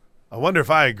wonder if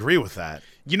I agree with that.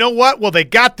 You know what? Well, they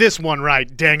got this one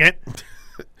right, dang it.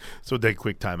 So we'll take a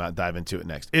quick time out and dive into it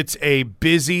next. It's a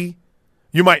busy,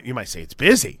 you might say it's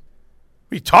busy.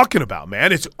 What are you talking about,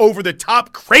 man? It's over the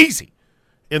top crazy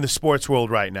in the sports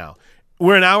world right now.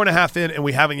 We're an hour and a half in, and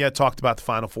we haven't yet talked about the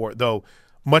Final Four, though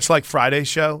much like Friday's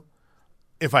show,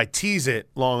 if I tease it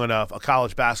long enough, a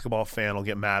college basketball fan will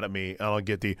get mad at me, and I'll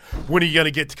get the, when are you going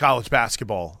to get to college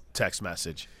basketball text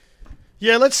message?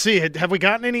 Yeah, let's see. Have we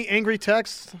gotten any angry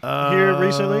texts here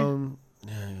recently?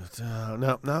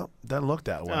 No, doesn't look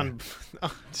that way.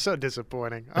 So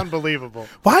disappointing. Unbelievable.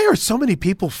 Why are so many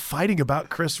people fighting about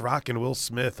Chris Rock and Will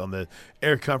Smith on the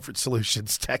Air Comfort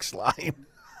Solutions text line?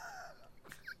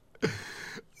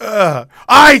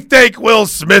 I think Will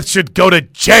Smith should go to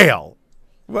jail.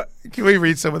 What? Can we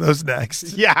read some of those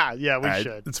next? Yeah, we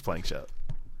should. It's a Plank Show.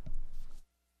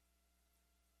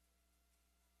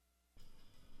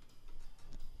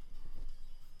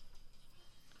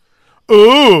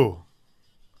 Ooh.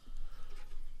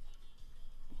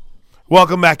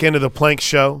 Welcome back into the Plank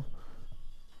Show.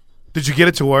 Did you get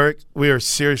it to work? We are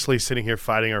seriously sitting here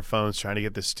fighting our phones trying to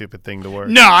get this stupid thing to work.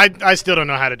 No, I still don't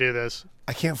know how to do this.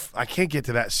 I can't get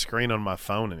to that screen on my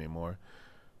phone anymore.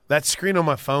 That screen on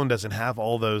my phone doesn't have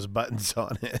all those buttons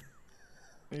on it.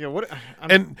 Yeah, what?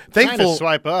 I'm thankful. To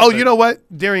swipe up. Oh, you know what?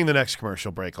 During the next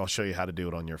commercial break, I'll show you how to do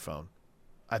it on your phone.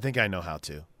 I think I know how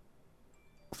to.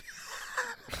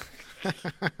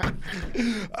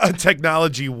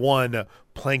 Technology 1,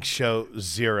 Plank Show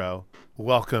 0.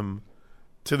 Welcome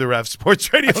to the Ref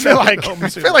Sports Radio. I feel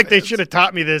like they should have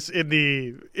taught me this in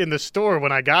the store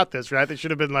when I got this, right? They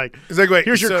should have been like, wait,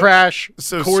 here's your crash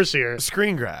course here.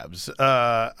 Screen grabs.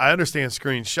 I understand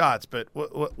screenshots, but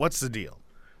what's the deal?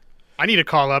 I need to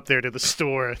call up there to the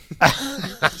store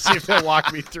and see if they'll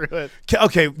walk me through it.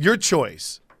 Okay, your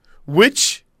choice.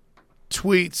 Which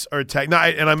tweets or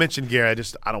and I mentioned Gary. I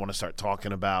don't want to start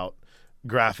talking about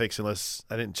graphics unless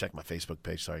I didn't check my Facebook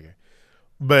page. Sorry, Gary.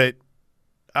 But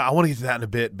I want to get to that in a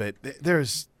bit. But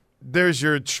there's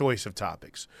your choice of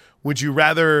topics. Would you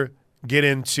rather get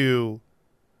into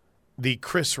the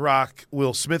Chris Rock,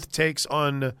 Will Smith takes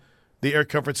on the Air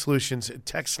Comfort Solutions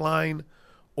text line,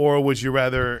 or would you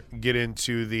rather get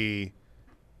into the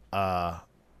Patty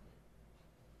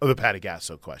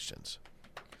Gasso questions?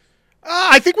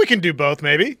 I think we can do both,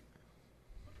 maybe.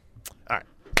 All right.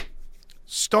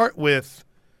 Start with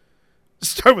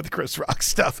the Chris Rock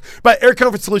stuff. But Air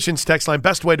Comfort Solutions text line,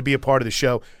 best way to be a part of the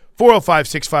show,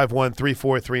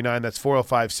 405-651-3439. That's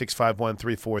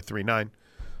 405-651-3439.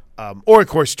 Or, of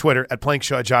course, Twitter at Plank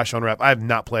Show, at Josh on Rep. I have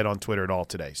not played on Twitter at all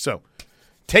today. So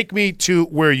take me to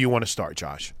where you want to start,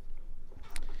 Josh.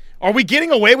 Are we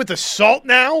getting away with assault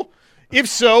now? If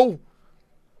so,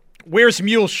 where's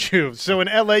Mule Shoe? So in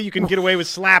L.A. you can get away with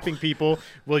slapping people.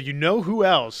 Well, you know who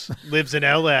else lives in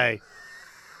L.A.?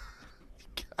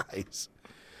 Guys.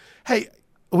 Hey,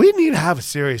 we need to have a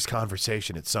serious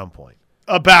conversation at some point.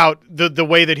 About the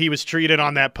way that he was treated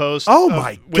on that post. Oh,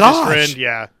 my gosh. With his friend,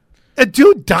 yeah. A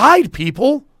dude died,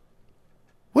 people.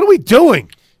 What are we doing?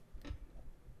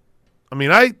 I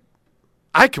mean,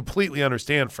 I completely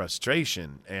understand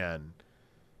frustration and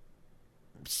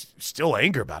still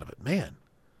anger about it, but man.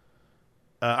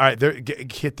 All right,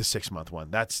 hit the 6-month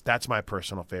one. That's my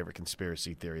personal favorite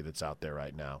conspiracy theory that's out there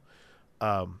right now.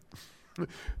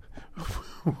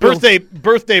 Birthday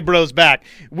bros back.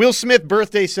 Will Smith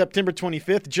birthday September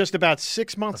 25th, just about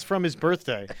 6 months from his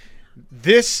birthday.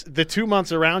 The 2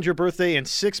 months around your birthday and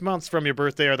 6 months from your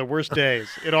birthday are the worst days.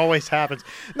 It always happens.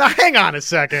 Now, hang on a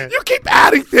second. You keep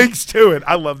adding things to it.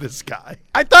 I love this guy.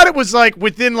 I thought it was like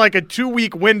within like a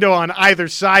 2-week window on either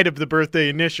side of the birthday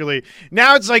initially.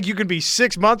 Now it's like you can be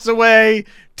 6 months away,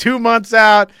 2 months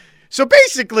out. So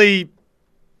basically,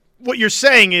 what you're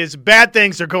saying is bad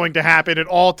things are going to happen at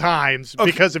all times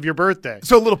because of your birthday.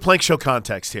 So a little Plank Show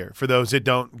context here for those that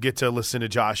don't get to listen to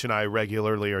Josh and I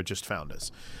regularly or just found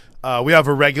us. We have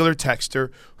a regular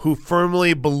texter who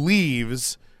firmly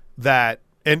believes that,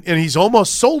 and he's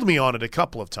almost sold me on it a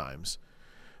couple of times,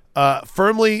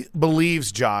 firmly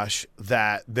believes, Josh,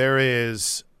 that there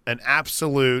is an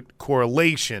absolute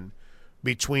correlation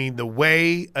between the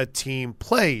way a team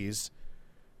plays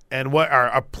and what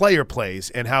a player plays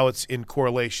and how it's in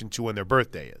correlation to when their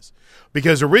birthday is.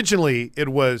 Because originally it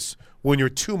was when you're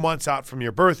 2 months out from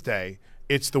your birthday,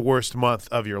 it's the worst month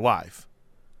of your life,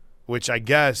 which I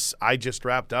guess I just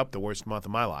wrapped up the worst month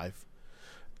of my life.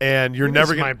 And you're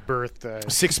never going to – my birthday.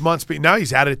 6 months. But now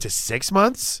he's added it to 6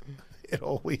 months? It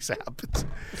always happens.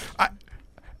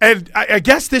 I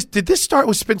guess did this start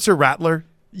with Spencer Rattler?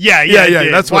 Yeah.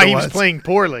 That's why what he was playing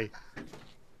poorly.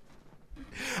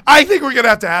 I think we're going to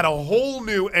have to add a whole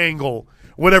new angle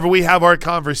whenever we have our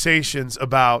conversations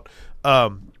about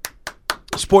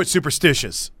sports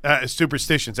superstitions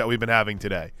that we've been having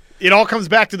today. It all comes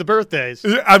back to the birthdays.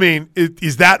 I mean,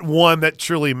 is that one that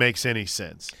truly makes any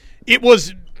sense? It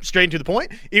was straight to the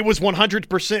point. It was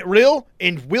 100% real,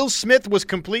 and Will Smith was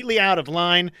completely out of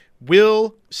line.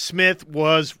 Will Smith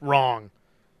was wrong.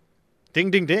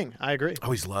 Ding, ding, ding. I agree. I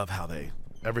always love how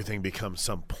everything becomes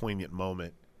some poignant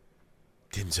moment.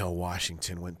 Denzel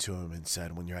Washington went to him and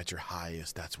said, when you're at your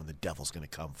highest, that's when the devil's going to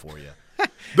come for you.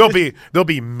 There'll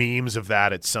be memes of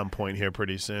that at some point here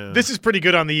pretty soon. This is pretty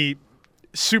good on the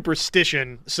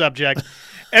superstition subject.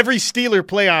 Every Steeler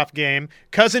playoff game,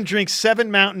 Cousin drinks 7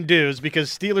 Mountain Dews because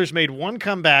Steelers made one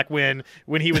comeback win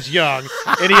when he was young,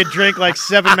 and he had drank like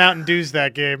 7 Mountain Dews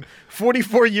that game.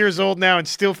 44 years old now and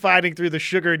still fighting through the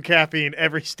sugar and caffeine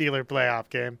every Steeler playoff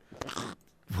game.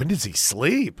 When does he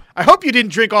sleep? I hope you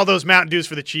didn't drink all those Mountain Dews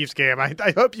for the Chiefs game.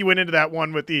 I hope you went into that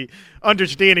one with the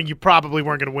understanding you probably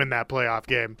weren't going to win that playoff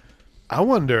game. I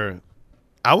wonder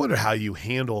how you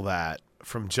handle that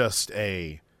from just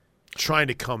trying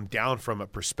to come down from a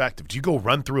perspective. Do you go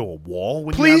run through a wall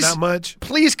when you have that much?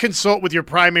 Please consult with your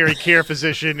primary care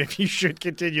physician if you should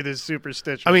continue this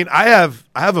superstition. I mean, I have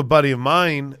a buddy of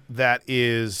mine that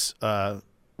is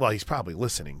he's probably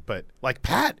listening, but like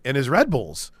Pat and his Red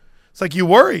Bulls. It's like you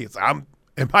worry. Am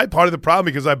I part of the problem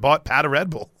because I bought Pat a Red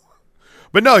Bull?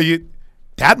 But no,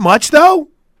 that much though?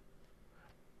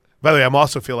 By the way, I'm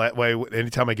also feel that way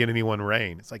anytime I get anyone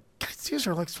rain. It's like, guys, these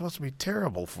are like supposed to be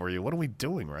terrible for you. What are we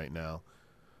doing right now?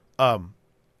 I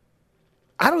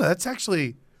don't know. That's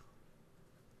actually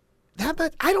that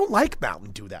much. I don't like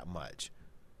Mountain Dew that much.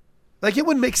 Like, it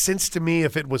wouldn't make sense to me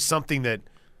if it was something that,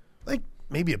 like,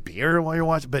 maybe a beer while you're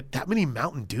watching, but that many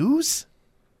Mountain Dews?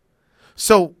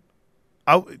 So,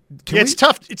 it's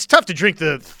tough. It's tough to drink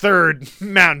the third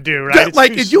Mountain Dew, right? Yeah,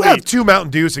 like, if you have 2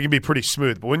 Mountain Dews, it can be pretty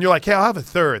smooth. But when you're like, hey, I'll have a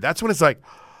third, that's when it's like,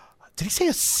 did he say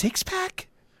a 6-pack?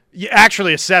 Yeah,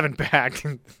 actually a 7-pack.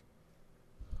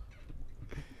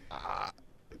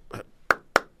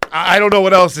 I don't know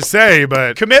what else to say,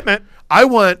 but commitment.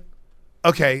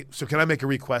 Okay, so can I make a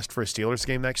request for a Steelers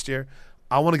game next year?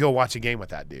 I want to go watch a game with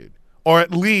that dude, or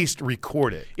at least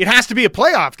record it. It has to be a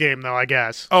playoff game, though, I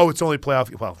guess. Oh, it's only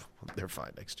playoff. Well, they're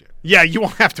fine next year. Yeah, you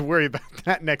won't have to worry about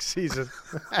that next season.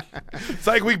 It's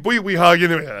like we hug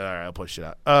and all right, I'll push it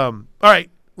out. All right,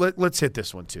 let's hit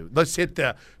this one too. Let's hit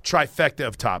the trifecta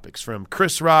of topics from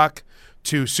Chris Rock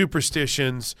to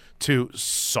superstitions to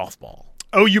softball.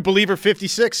 OU Believer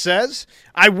 56 says,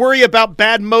 I worry about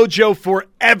bad mojo for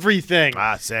everything.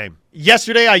 Same.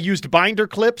 Yesterday I used binder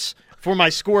clips for my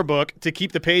scorebook to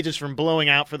keep the pages from blowing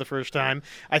out for the first time.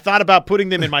 I thought about putting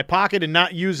them in my pocket and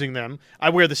not using them. I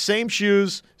wear the same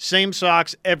shoes, same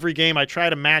socks every game. I try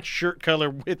to match shirt color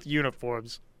with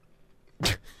uniforms.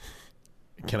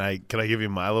 Can I give you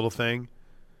my little thing?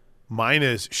 Mine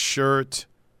is shirt.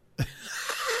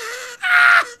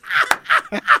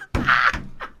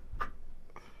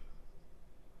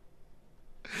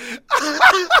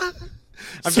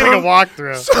 I'm getting a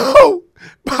walkthrough. So,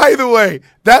 by the way,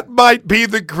 that might be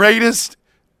the greatest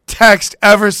text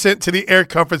ever sent to the Air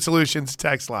Comfort Solutions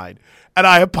text line. And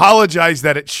I apologize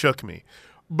that it shook me.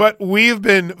 But we've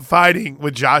been fighting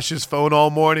with Josh's phone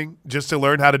all morning just to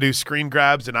learn how to do screen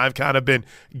grabs, and I've kind of been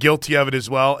guilty of it as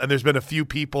well. And there's been a few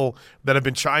people that have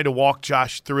been trying to walk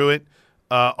Josh through it.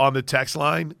 on the text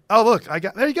line. Oh, look,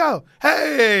 there you go.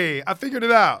 Hey, I figured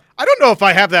it out. I don't know if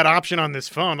I have that option on this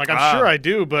phone. Like, I'm sure I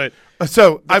do, but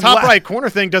so the top right corner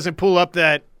thing doesn't pull up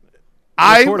that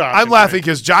record option. I'm laughing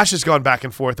because Josh has gone back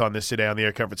and forth on this today on the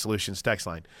Air Comfort Solutions text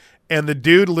line. And the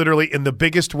dude literally, in the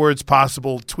biggest words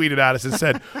possible, tweeted at us and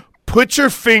said, put your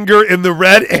finger in the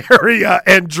red area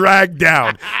and drag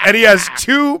down. And he has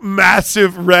two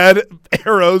massive red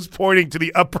arrows pointing to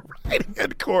the upper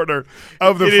right-hand corner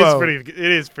of the phone. It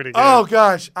is pretty good. Oh,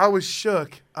 gosh. I was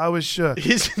shook.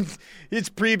 His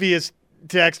previous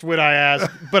text when I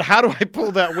asked, but how do I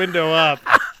pull that window up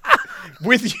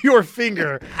with your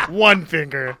finger, one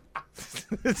finger?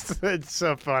 It's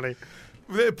so funny.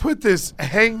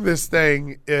 Hang this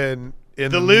thing in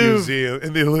the Louvre. museum.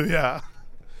 In the Louvre, yeah.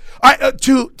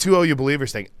 To OU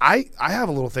Believers thing, I have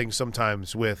a little thing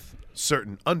sometimes with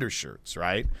certain undershirts,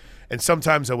 right? And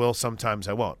sometimes I will, sometimes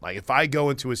I won't. Like if I go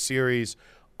into a series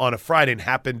on a Friday and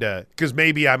happen to, because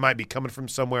maybe I might be coming from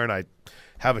somewhere and I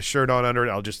have a shirt on under it,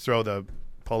 I'll just throw the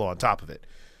polo on top of it.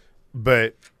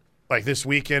 But like this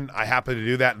weekend, I happened to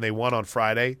do that and they won on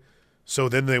Friday. So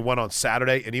then they won on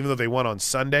Saturday. And even though they won on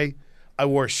Sunday, I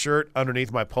wore a shirt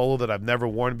underneath my polo that I've never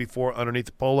worn before underneath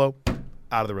the polo,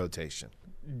 out of the rotation.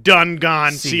 Done,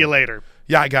 gone, see you later.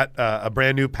 Yeah, I got a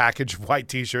brand new package of white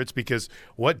T-shirts because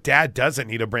what dad doesn't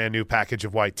need a brand new package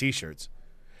of white T-shirts?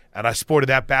 And I sported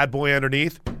that bad boy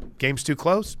underneath. Game's too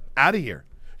close. Out of here.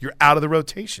 You're out of the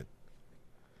rotation.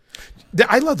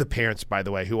 I love the parents, by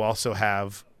the way, who also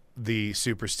have the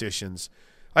superstitions.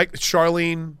 Like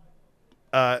Charlene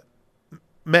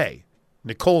May,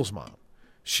 Nicole's mom.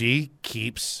 She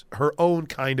keeps her own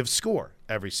kind of score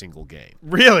every single game.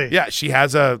 Really? Yeah, she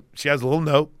has a little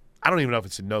note. I don't even know if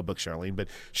it's a notebook, Charlene, but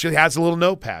she has a little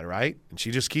notepad, right? And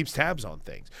she just keeps tabs on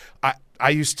things. I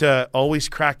used to always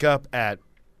crack up at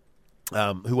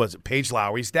who was it? Paige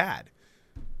Lowry's dad.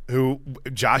 Who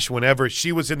Josh, whenever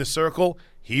she was in the circle,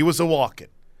 he was a walking.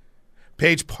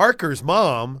 Paige Parker's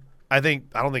mom, I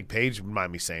don't think Paige would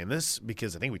mind me saying this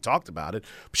because I think we talked about it,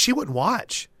 but she wouldn't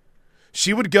watch.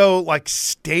 She would go like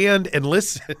stand and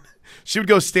listen. She would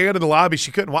go stand in the lobby.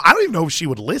 She couldn't watch. I don't even know if she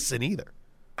would listen either.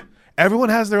 Everyone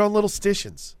has their own little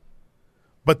stitions.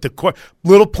 But the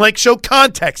little Plank Show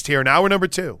context here in hour number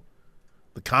 2.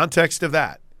 The context of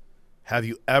that. Have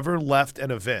you ever left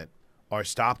an event or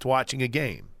stopped watching a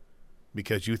game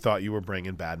because you thought you were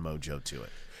bringing bad mojo to it?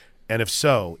 And if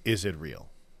so, is it real?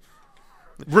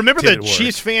 Remember the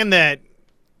Chiefs fan that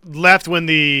left when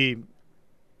the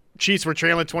Chiefs were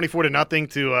trailing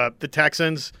 24-0 to the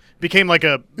Texans? Became like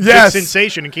a big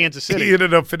sensation in Kansas City. He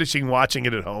ended up finishing watching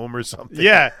it at home or something.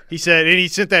 Yeah, he said, and he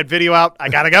sent that video out. I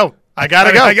gotta go. I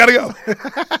gotta go.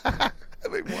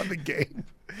 They won the game,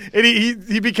 and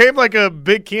he became like a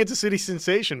big Kansas City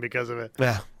sensation because of it.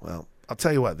 Yeah. Well, I'll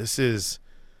tell you what. This is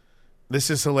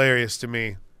hilarious to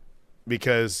me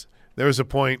because there was a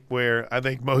point where I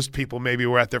think most people maybe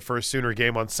were at their first Sooner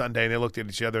game on Sunday and they looked at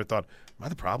each other and thought, am I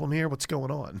the problem here? What's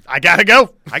going on? I gotta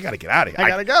go. I gotta get out of here. I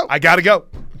gotta go. I gotta go.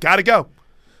 Gotta go.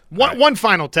 One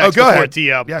final text go before ahead.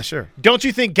 tee up. Yeah, sure. Don't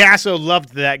you think Gasso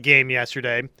loved that game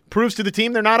yesterday? Proves to the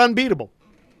team they're not unbeatable.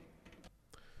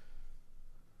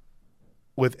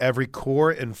 With every core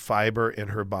and fiber in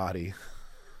her body,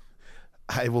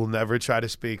 I will never try to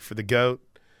speak for the GOAT.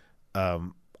 I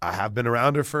have been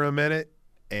around her for a minute,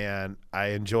 and I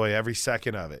enjoy every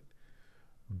second of it.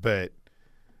 But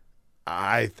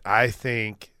I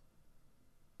think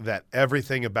that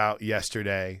everything about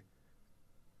yesterday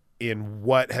in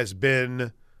what has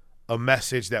been a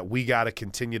message that we got to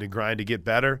continue to grind to get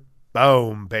better,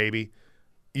 boom, baby.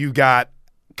 You got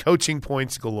coaching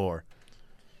points galore.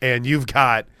 And you've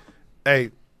got,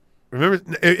 hey, remember,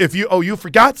 you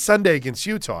forgot Sunday against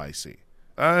Utah, I see.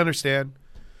 I understand.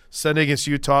 Sunday against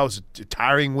Utah was a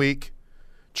tiring week.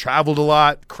 Traveled a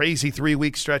lot. Crazy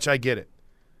 3-week stretch. I get it.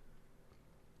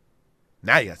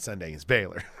 Now you got Sunday against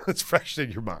Baylor. It's fresh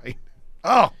in your mind.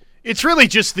 Oh. It's really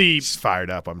just the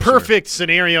fired up, I'm perfect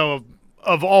scenario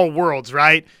of all worlds,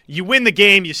 right? You win the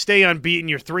game, you stay unbeaten,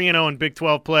 you're 3-0 in Big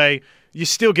 12 play, you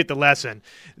still get the lesson.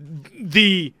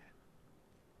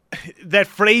 That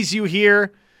phrase you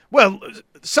hear, well,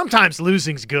 sometimes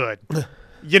losing's good.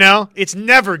 You know, it's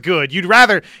never good.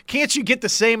 Can't you get the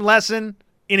same lesson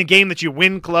in a game that you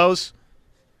win close?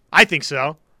 I think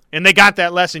so. And they got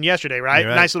that lesson yesterday, right?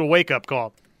 Nice little wake-up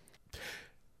call.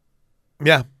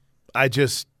 Yeah.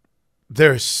 If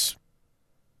there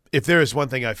is one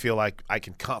thing I feel like I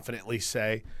can confidently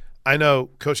say, I know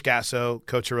Coach Gasso,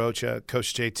 Coach Arocha,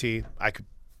 Coach JT,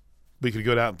 we could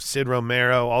go down, Sid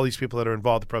Romero, all these people that are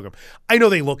involved in the program. I know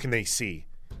they look and they see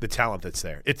the talent that's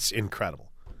there. It's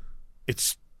incredible.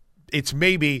 It's it's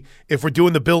maybe if we're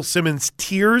doing the Bill Simmons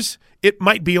tiers, it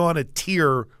might be on a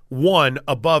tier 1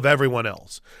 above everyone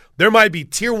else. There might be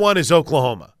tier 1 is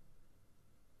Oklahoma,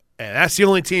 and that's the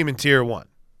only team in tier 1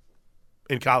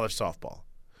 in college softball.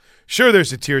 Sure,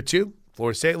 there's a tier 2.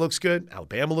 Florida State looks good.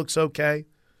 Alabama looks okay.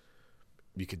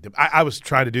 I was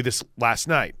trying to do this last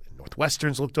night.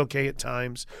 Northwestern's looked okay at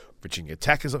times. Virginia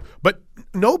Tech is, but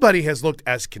nobody has looked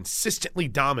as consistently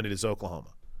dominant as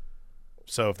Oklahoma.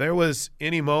 So if there was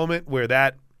any moment where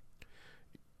that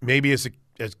maybe as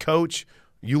coach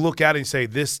you look at it and say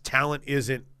this talent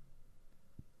isn't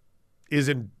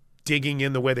digging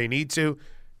in the way they need to,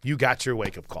 you got your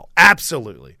wake-up call.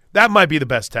 Absolutely. That might be the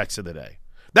best text of the day.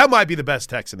 That might be the best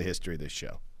text in the history of this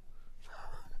show.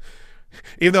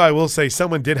 Even though I will say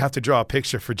someone did have to draw a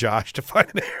picture for Josh to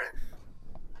find an error.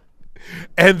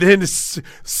 And then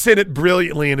send it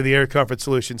brilliantly into the Air Comfort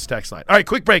Solutions text line. All right,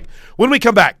 quick break. When we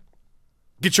come back,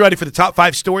 get you ready for the top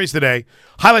 5 stories today.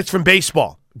 Highlights from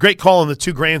baseball. Great call on the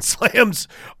 2 Grand Slams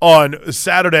on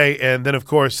Saturday, and then, of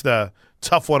course, the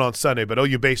tough one on Sunday. But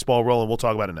OU baseball rolling. We'll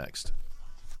talk about it next.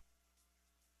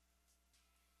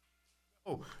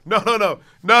 Oh, no.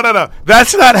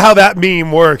 That's not how that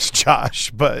meme works,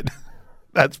 Josh, but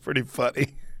that's pretty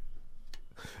funny.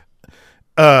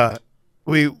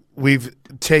 We've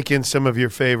taken some of your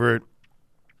favorite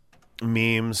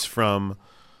memes from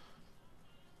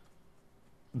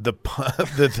the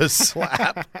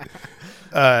slap.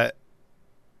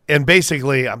 And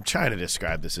basically, I'm trying to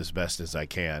describe this as best as I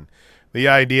can. The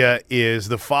idea is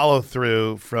the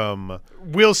follow-through from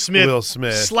Will Smith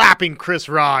slapping Chris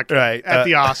Rock at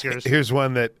the Oscars. Here's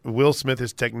one that Will Smith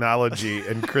is technology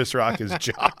and Chris Rock is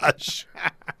Josh.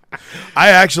 I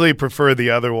actually prefer the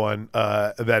other one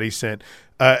that he sent.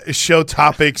 Show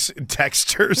topics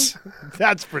texters.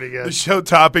 That's pretty good. The show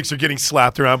topics are getting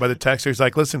slapped around by the texters.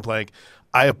 Like, listen, Plank,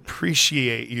 I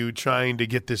appreciate you trying to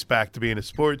get this back to being a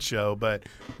sports show, but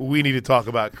we need to talk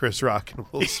about Chris Rock and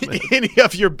Will Smith. Any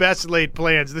of your best laid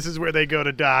plans, this is where they go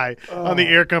to die on the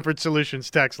Air Comfort Solutions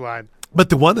text line. But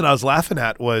the one that I was laughing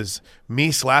at was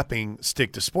me slapping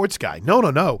Stick to Sports Guy.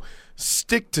 No.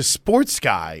 Stick to Sports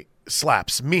Guy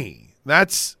slaps me.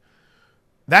 That's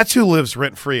who lives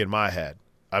rent-free in my head.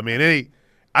 I mean,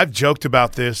 I've joked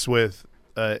about this with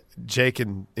Jake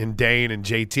and Dane and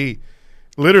JT.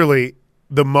 Literally,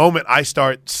 the moment I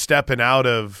start stepping out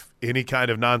of any kind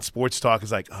of non-sports talk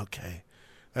is like, okay,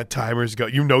 that timer's go.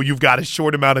 You know you've got a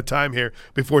short amount of time here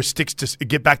before Sticks to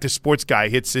get back to Sports Guy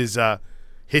hits his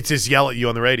yell at you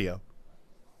on the radio.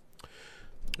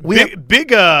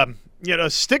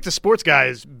 Stick to Sports Guy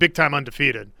is big time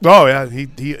undefeated. Oh yeah,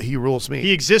 he rules me.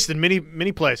 He exists in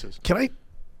many places. Can I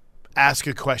ask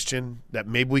a question that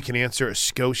maybe we can answer a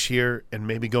skosh here and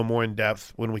maybe go more in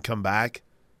depth when we come back?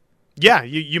 Yeah,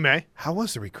 you may. How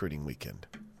was the recruiting weekend?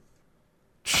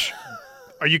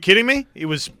 Are you kidding me? It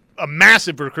was a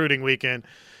massive recruiting weekend.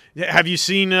 Have you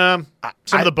seen some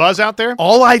of the buzz out there?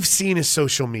 All I've seen is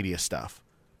social media stuff.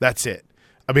 That's it.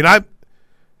 I mean,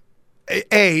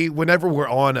 whenever we're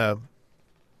on an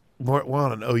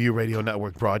OU Radio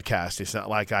Network broadcast, it's not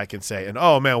like I can say, and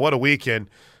oh man, what a weekend.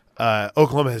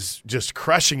 Oklahoma is just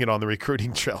crushing it on the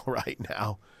recruiting trail right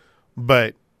now.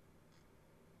 But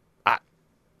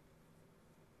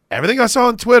everything I saw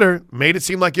on Twitter made it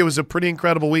seem like it was a pretty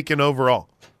incredible weekend overall.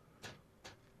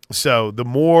 So the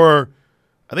more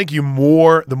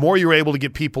you're able to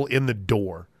get people in the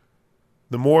door,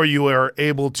 the more you are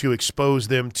able to expose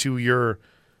them to your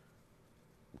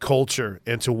culture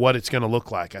and to what it's going to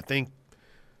look like. I think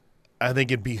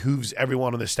it behooves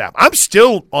everyone on the staff. I'm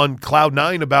still on cloud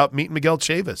 9 about meeting Miguel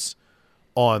Chavis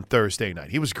on Thursday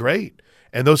night. He was great.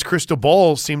 And those crystal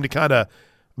balls seem to kind of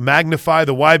magnify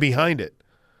the why behind it.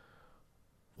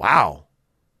 Wow.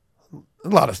 A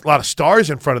lot of stars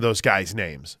in front of those guys'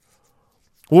 names.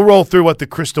 We'll roll through what the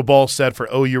crystal ball said for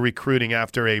OU recruiting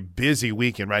after a busy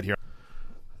weekend right here.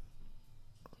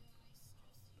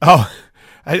 Oh,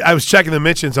 I was checking the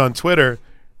mentions on Twitter.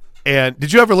 And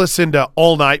did you ever listen to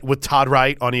All Night with Todd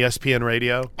Wright on ESPN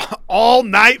Radio? All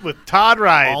Night with Todd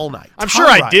Wright. All Night. I'm sure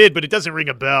I did, but it doesn't ring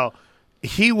a bell.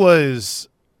 He was,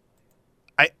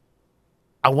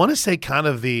 I want to say kind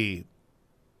of this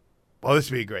would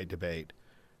be a great debate.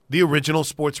 The original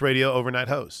sports radio overnight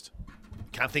host.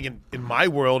 Kind of thinking in my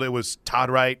world, it was Todd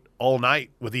Wright All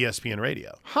Night with ESPN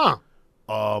Radio. Huh.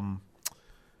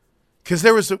 Because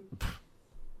there was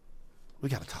we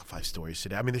got a top 5 stories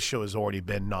today. I mean, this show has already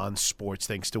been non-sports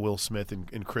thanks to Will Smith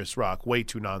and Chris Rock. Way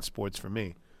too non-sports for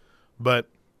me. But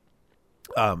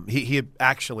he had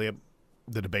actually,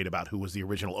 the debate about who was the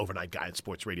original overnight guy in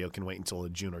sports radio can wait until a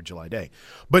June or July day.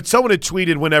 But someone had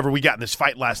tweeted whenever we got in this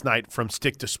fight last night from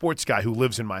Stick to Sports Guy who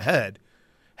lives in my head,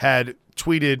 had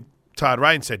tweeted Todd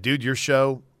Wright and said, dude, your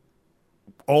show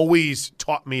always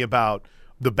taught me about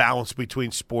the balance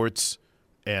between sports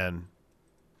and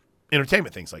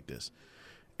entertainment, things like this.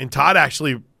 And Todd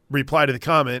actually replied to the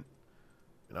comment,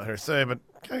 not here to say, but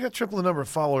I got triple the number of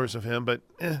followers of him, but,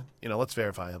 let's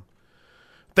verify him.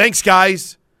 Thanks,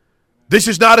 guys. This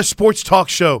is not a sports talk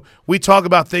show. We talk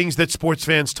about things that sports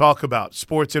fans talk about,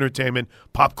 sports, entertainment,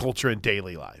 pop culture, and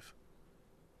daily life.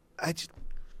 I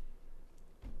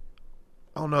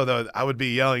don't know, though. I would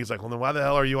be yelling. He's like, well, then why the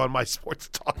hell are you on my sports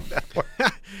talk network?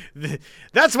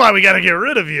 That's why we got to get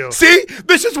rid of you. See?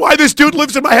 This is why this dude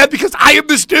lives in my head, because I am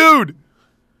this dude.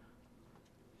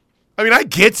 I mean, I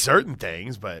get certain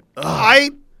things, but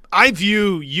I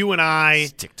view you and I,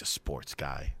 Stick to Sports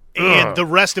Guy, and the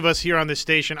rest of us here on this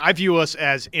station, I view us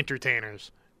as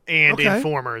entertainers and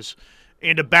informers,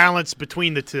 and a balance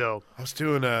between the two. I was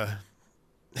doing a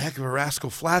heck of a Rascal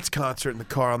Flatts concert in the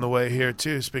car on the way here,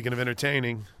 too, speaking of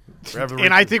entertaining.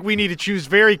 And I think we need to choose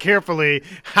very carefully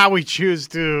how we choose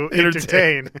to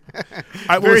entertain.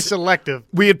 Very selective.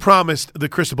 We had promised the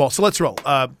crystal ball, so let's roll.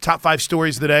 Top 5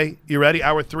 stories of the day. You ready?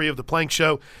 Hour 3 of the Plank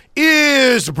Show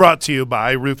is brought to you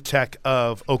by Roof Tech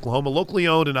of Oklahoma, locally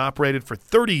owned and operated for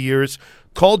 30 years.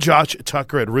 Call Josh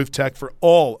Tucker at Roof Tech for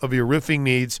all of your roofing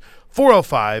needs.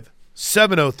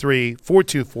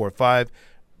 405-703-4245.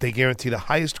 They guarantee the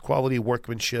highest quality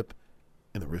workmanship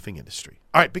in the roofing industry.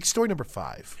 All right, big story number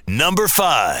 5. Number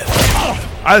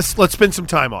 5. Let's spend some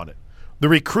time on it. The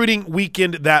recruiting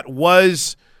weekend that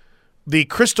was, the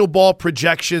crystal ball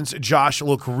projections, Josh,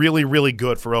 look really, really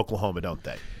good for Oklahoma, don't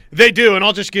they? They do, and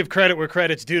I'll just give credit where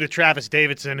credit's due to Travis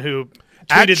Davidson, who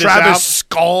tweeted this Travis out.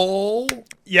 Skull.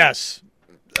 Yes.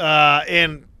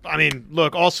 And, I mean,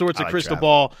 look, all sorts of crystal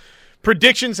ball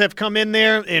predictions have come in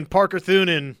there, and Parker Thune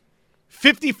in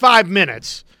 55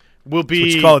 minutes will be – That's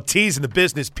what you call a tease in the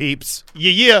business, peeps.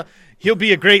 Yeah. He'll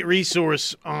be a great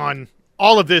resource on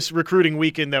all of this recruiting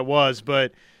weekend that was.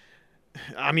 But,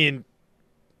 I mean,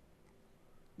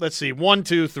 let's see, 1,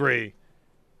 2, 3,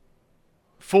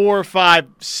 4, 5,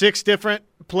 6 different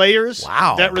players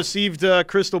that received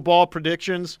crystal ball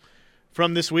predictions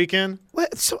from this weekend.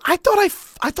 So I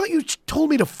thought you told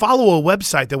me to follow a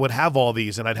website that would have all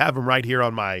these, and I'd have them right here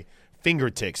on my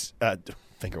fingertips.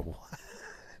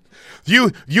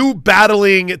 You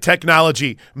battling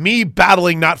technology, me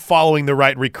battling not following the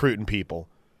right recruiting people.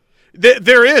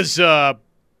 There is an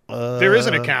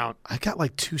account. I got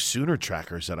like 2 Sooner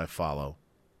trackers that I follow.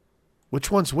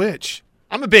 Which one's which?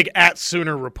 I'm a big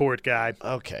 @Sooner Report guy.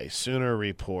 Okay, Sooner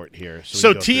Report here.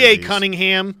 So T.A.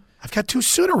 Cunningham. I've got 2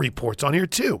 Sooner reports on here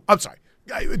too. I'm sorry.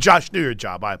 Josh, do your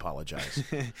job. I apologize.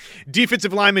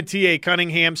 Defensive lineman T.A.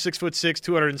 Cunningham, 6'6",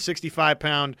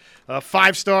 265-pound,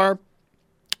 5-star.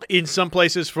 In some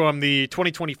places from the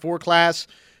 2024 class.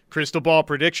 Crystal ball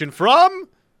prediction from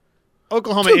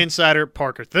Oklahoma insider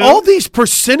Parker Thune. All these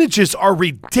percentages are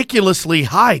ridiculously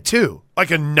high, too.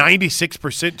 Like a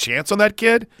 96% chance on that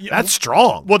kid? That's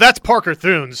strong. Well, that's Parker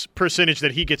Thune's percentage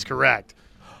that he gets correct.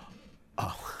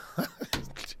 Oh.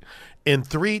 In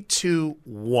 3, 2,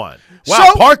 1.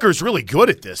 Wow, Parker's really good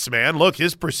at this, man. Look,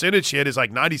 his percentage hit is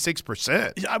like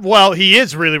 96%. Well, he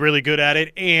is really, really good at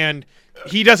it, and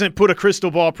he doesn't put a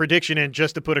crystal ball prediction in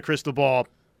just to put a crystal ball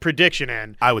prediction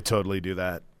in. I would totally do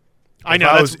that. I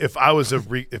know. If I was a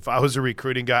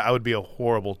recruiting guy, I would be a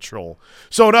horrible troll.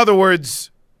 So, in other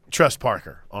words, trust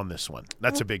Parker on this one.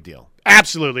 That's a big deal.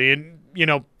 Absolutely, and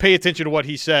pay attention to what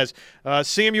he says.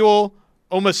 Samuel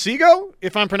Omasigo,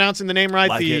 if I'm pronouncing the name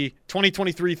right,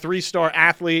 2023 3-star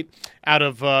athlete out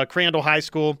of Crandall High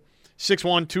School,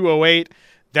 6'1", 208.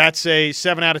 That's a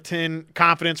 7 out of 10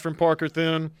 confidence from Parker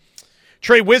Thune.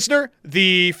 Trey Wisner,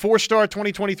 the 4-star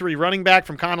 2023 running back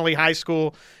from Connolly High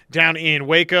School down in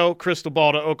Waco, crystal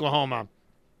ball to Oklahoma.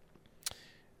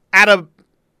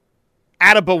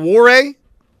 Adebawore,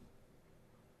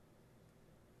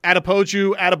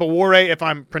 if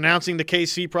I'm pronouncing the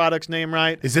KC product's name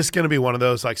right. Is this going to be one of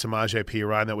those like Samaje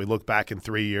Perine that we look back in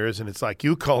 3 years and it's like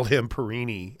you called him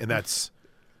Perini and that's –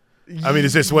 I mean,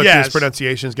 is this what this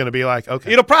pronunciation is going to be like?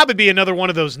 Okay. It'll probably be another one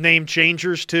of those name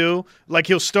changers too. Like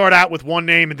he'll start out with one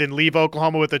name and then leave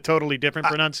Oklahoma with a totally different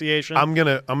pronunciation. I'm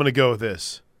gonna go with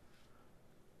this.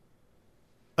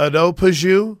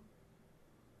 Adopaju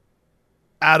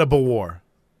Adebawore.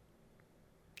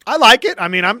 I like it. I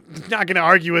mean, I'm not going to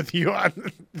argue with you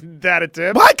on that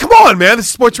attempt. What? Come on, man. This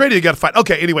is sports radio. You got to fight.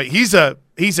 Okay, anyway, he's a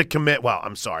commit. Well,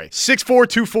 I'm sorry. 6'4",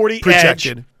 240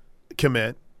 projected edge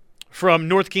commit from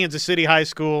North Kansas City High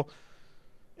School.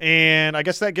 And I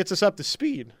guess that gets us up to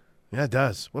speed. Yeah, it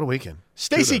does. What a weekend.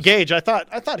 Stacey Gage, I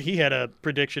thought he had a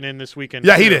prediction in this weekend.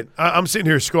 Yeah, he did. I'm sitting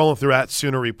here scrolling through at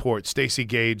Sooner Report. Stacey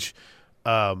Gage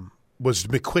was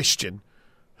McQuistion,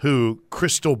 who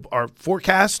our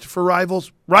forecast for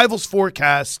Rivals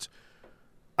forecast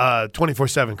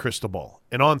 24/7 crystal ball.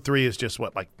 And On 3 is just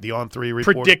what, like the On 3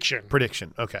 report?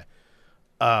 Prediction. Okay.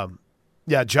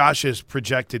 Yeah, Josh has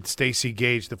projected Stacey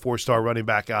Gage, the 4-star running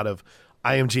back out of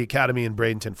IMG Academy in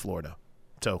Bradenton, Florida,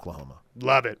 to Oklahoma.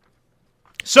 Love it.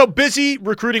 So busy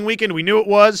recruiting weekend. We knew it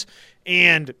was,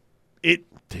 and it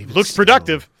looks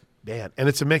productive. Man, and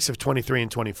it's a mix of 23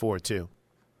 and 24, too.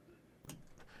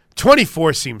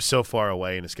 24 seems so far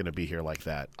away, and it's going to be here like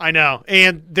that. I know.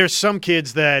 And there's some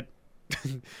kids that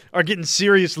are getting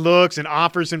serious looks and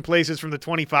offers in places from the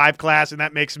 25 class, and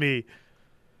that makes me,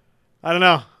 I don't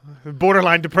know,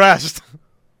 borderline depressed.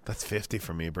 That's 50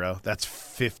 for me, bro. That's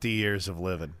 50 years of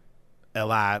living.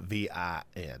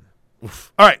 LIVIN.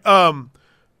 Oof. All right.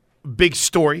 Big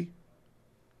story.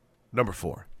 Number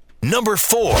 4.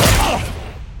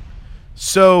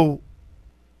 So,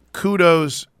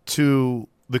 kudos to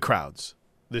the crowds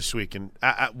this weekend.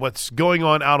 What's going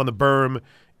on out on the berm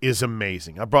is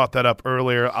amazing. I brought that up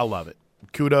earlier. I love it.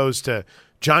 Kudos to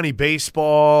Johnny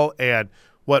Baseball and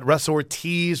Russell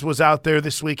Ortiz was out there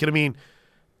this weekend. I mean,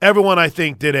 everyone I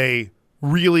think they've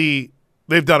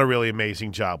done a really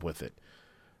amazing job with it.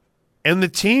 And the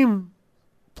team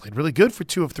played really good for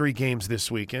 2 of 3 games this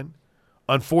weekend.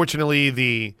 Unfortunately,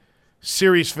 the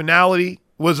series finale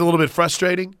was a little bit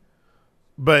frustrating,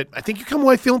 but I think you come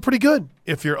away feeling pretty good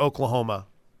if you're Oklahoma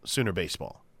Sooner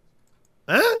baseball.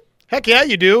 Huh? Heck yeah,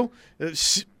 you do.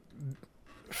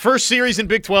 First series in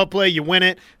Big 12 play, you win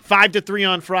it 5-3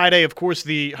 on Friday. Of course,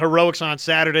 the heroics on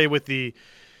Saturday with the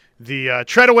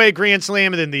Treadaway Grand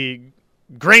Slam and then the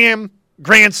Graham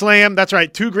Grand Slam. That's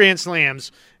right, 2 Grand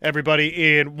Slams,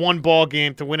 everybody, in 1 ball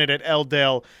game to win it at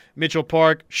Eldale Mitchell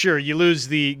Park. Sure, you lose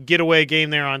the getaway game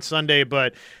there on Sunday,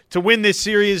 but to win this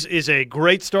series is a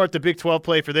great start to Big 12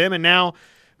 play for them. And now,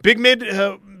 big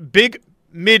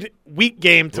midweek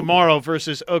game tomorrow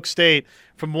versus Oak State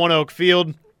from One Oak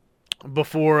Field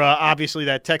before, obviously,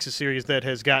 that Texas series that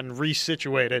has gotten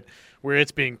resituated where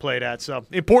it's being played at. So,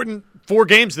 important 4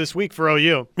 games this week for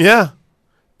OU. Yeah.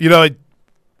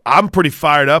 I'm pretty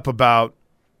fired up about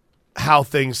how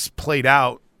things played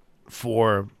out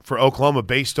for Oklahoma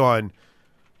based on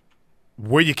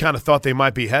where you kind of thought they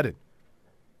might be headed.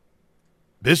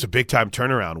 This is a big-time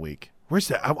turnaround week. Where's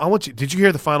that? I want you. Did you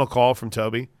hear the final call from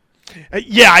Toby?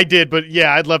 Yeah, I did, but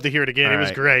yeah, I'd love to hear it again. It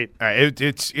was great. All right,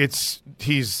 this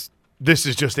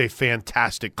is just a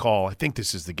fantastic call. I think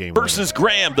this is the game versus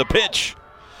Graham. The pitch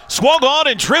swung on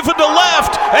and driven to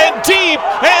left and deep,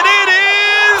 and it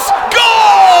is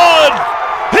gone.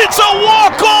 It's a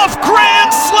walk-off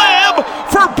grand slam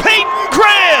for Peyton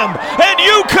Graham, and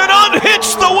you can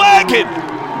unhitch the wagon.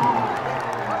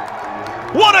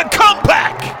 What a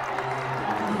comeback!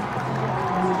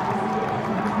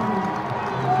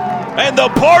 And the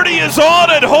party is on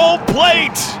at home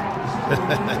plate.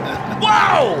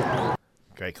 Wow!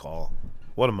 Great call.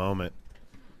 What a moment.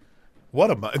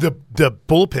 The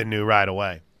bullpen knew right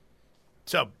away.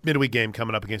 So, midweek game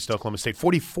coming up against Oklahoma State.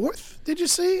 44th, did you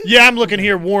see? Yeah, I'm looking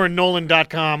here,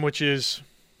 WarrenNolan.com, which is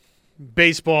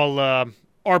baseball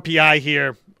RPI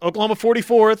here. Oklahoma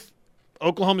 44th,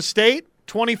 Oklahoma State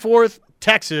 24th,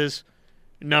 Texas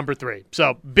number 3.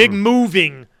 So, big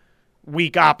moving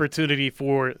week opportunity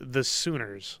for the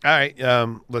Sooners. All right,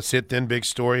 let's hit then big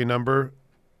story number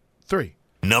 3.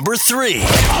 Number 3.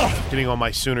 Getting all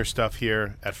my Sooner stuff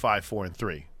here at 5, 4, and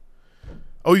 3.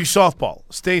 OU softball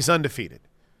stays undefeated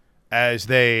as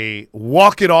they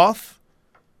walk it off.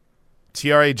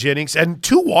 Tiare Jennings and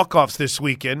 2 walk-offs this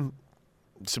weekend,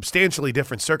 substantially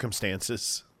different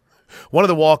circumstances. One of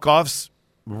the walk-offs,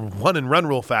 one in run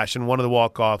rule fashion, one of the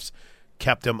walk-offs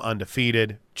kept them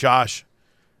undefeated. Josh,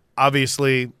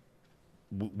 obviously,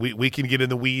 we can get in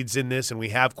the weeds in this, and we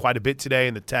have quite a bit today,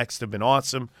 and the texts have been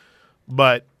awesome.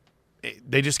 But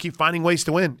they just keep finding ways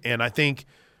to win. And I think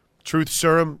truth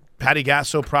serum, Patty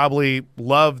Gasso probably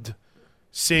loved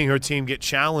seeing her team get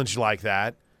challenged like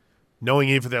that, knowing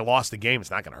even if they lost the game,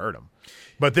 it's not going to hurt them.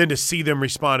 But then to see them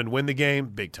respond and win the game,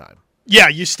 big time. Yeah,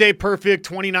 you stay perfect,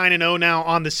 29-0 now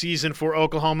on the season for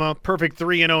Oklahoma. Perfect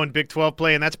 3-0 in Big 12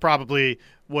 play, and that's probably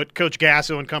what Coach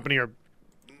Gasso and company are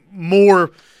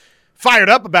more fired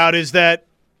up about is that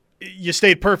you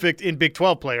stayed perfect in Big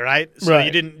 12 play, right? So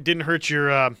right. You didn't hurt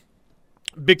your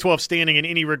Big 12 standing in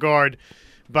any regard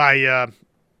by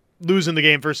losing the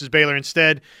game versus Baylor.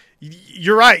 Instead,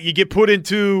 you're right. You get put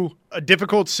into a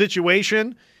difficult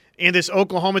situation, and this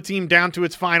Oklahoma team down to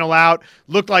its final out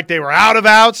looked like they were out of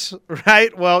outs,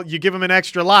 right? Well, you give them an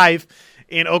extra life,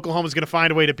 and Oklahoma's going to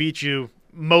find a way to beat you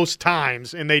most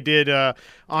times, and they did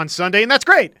on Sunday, and that's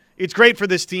great. It's great for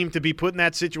this team to be put in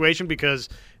that situation because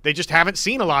they just haven't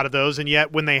seen a lot of those, and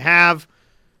yet when they have,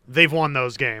 they've won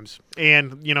those games.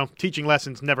 And, teaching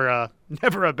lessons never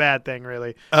a bad thing,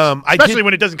 really, especially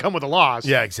when it doesn't come with a loss.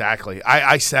 Yeah, exactly.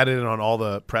 I sat in on all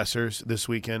the pressers this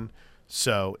weekend,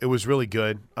 so it was really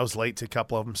good. I was late to a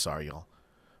couple of them. Sorry, y'all.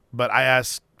 But I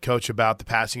asked Coach about the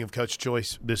passing of Coach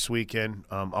Joyce this weekend.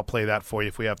 I'll play that for you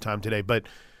if we have time today. But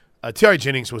T.R.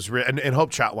 Jennings was and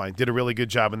Hope Chatwine did a really good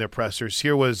job in their pressers.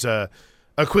 Here was a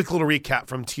quick little recap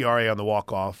from TRA on the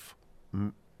walk-off.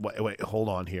 Wait, hold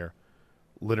on here.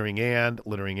 Littering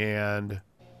and.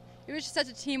 It was just such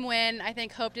a team win. I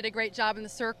think Hope did a great job in the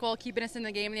circle, keeping us in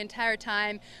the game the entire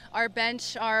time. Our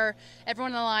bench,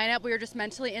 everyone in the lineup, we were just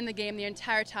mentally in the game the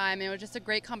entire time. And it was just a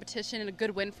great competition and a good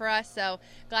win for us. So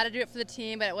glad to do it for the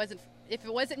team, but if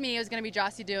it wasn't me, it was going to be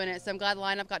Jossie doing it. So I'm glad the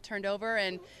lineup got turned over,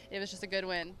 and it was just a good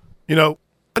win.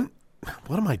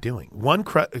 What am I doing? One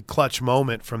clutch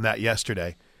moment from that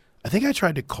yesterday. I think I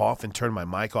tried to cough and turn my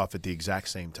mic off at the exact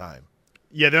same time.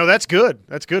 Yeah, no, that's good.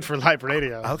 That's good for live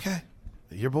radio. Okay.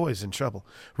 Your boy's in trouble.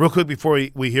 Real quick before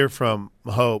we hear from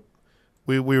Hope,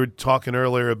 we were talking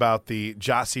earlier about the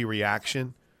Jossie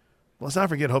reaction. Let's not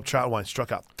forget Hope Chatwine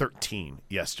struck out 13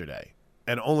 yesterday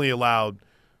and only allowed,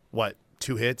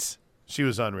 2 hits? She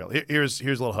was unreal. Here's a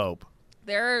little Hope.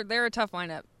 They're a tough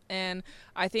lineup. And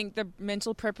I think the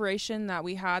mental preparation that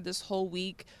we had this whole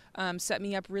week set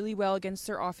me up really well against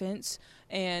their offense.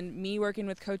 And me working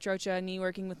with Coach Rocha and me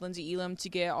working with Lindsey Elam to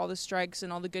get all the strikes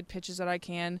and all the good pitches that I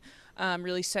can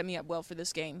really set me up well for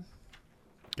this game.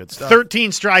 Good stuff.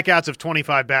 13 strikeouts of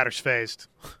 25 batters faced.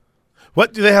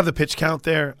 What do they have the pitch count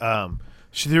there?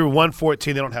 She threw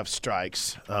 114. They don't have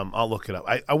strikes. I'll look it up.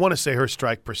 I want to say her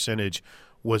strike percentage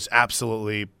was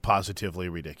absolutely, positively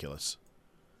ridiculous.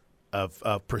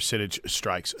 Of percentage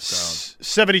strikes thrown.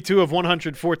 72 of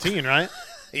 114, right?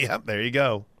 Yep, there you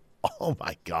go. Oh,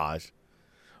 my gosh.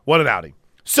 What an outing.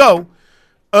 So,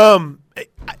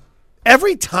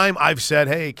 every time I've said,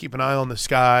 hey, keep an eye on the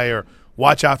sky or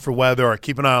watch out for weather or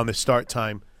keep an eye on the start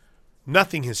time,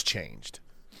 nothing has changed.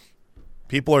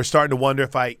 People are starting to wonder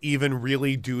if I even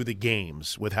really do the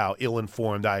games with how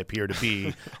ill-informed I appear to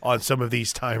be on some of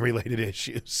these time-related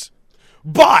issues.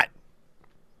 But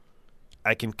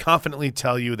I can confidently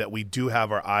tell you that we do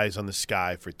have our eyes on the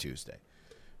sky for Tuesday.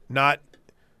 Not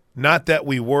that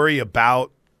we worry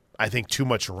about, I think, too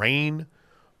much rain,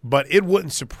 but it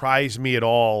wouldn't surprise me at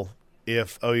all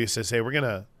if OU says, hey, we're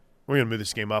gonna move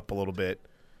this game up a little bit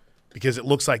because it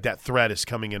looks like that threat is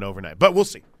coming in overnight. But we'll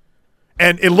see.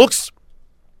 And it looks,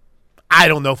 I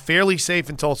don't know, fairly safe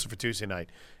in Tulsa for Tuesday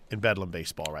night in Bedlam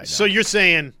baseball right now. So you're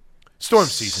saying storm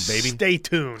season, baby. Stay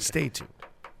tuned. Stay tuned.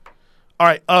 All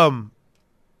right,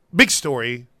 big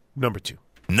story, number 2.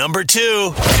 Number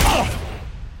 2.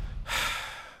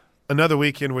 Another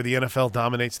weekend where the NFL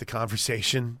dominates the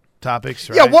conversation topics,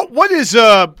 right? Yeah, what is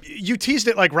you teased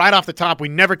it like right off the top. We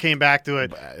never came back to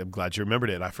it. I'm glad you remembered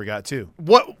it. I forgot too.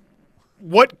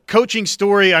 What coaching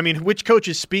story, which coach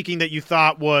is speaking that you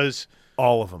thought was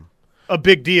all of them a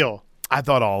big deal? I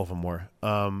thought all of them were.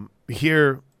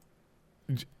 Here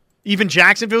even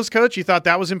Jacksonville's coach, you thought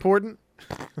that was important?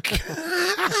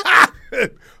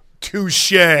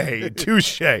 Touche. All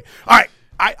right.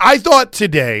 I thought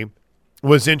today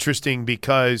was interesting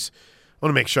because I want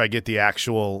to make sure I get the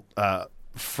actual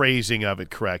phrasing of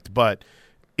it correct, but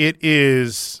it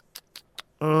is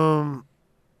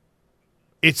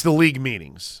it's the league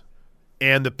meetings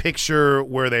and the picture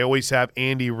where they always have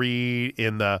Andy Reid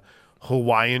in the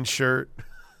Hawaiian shirt.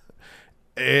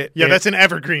 That's an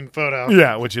evergreen photo.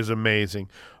 Yeah, which is amazing.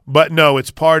 But no,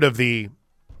 it's part of the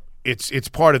it's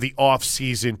part of the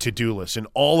off-season to-do list, and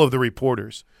all of the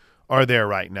reporters are there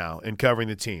right now and covering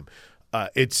the team.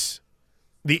 It's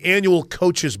the annual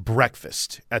coaches'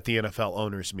 breakfast at the NFL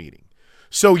owners' meeting.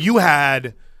 So you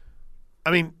had,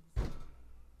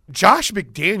 Josh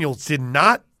McDaniels did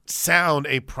not sound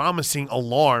a promising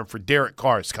alarm for Derek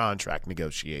Carr's contract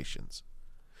negotiations.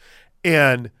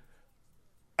 And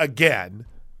again,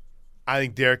 I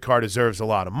think Derek Carr deserves a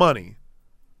lot of money.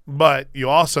 But you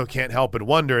also can't help but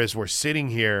wonder as we're sitting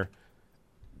here,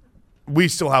 we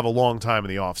still have a long time in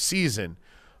the offseason,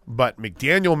 but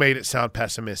McDaniel made it sound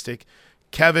pessimistic.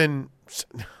 Kevin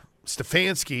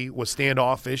Stefanski was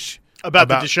standoffish about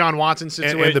the Deshaun Watson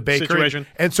and the Baker situation.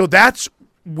 And so that's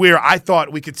where I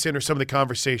thought we could center some of the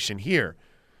conversation here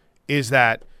is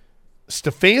that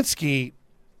Stefanski,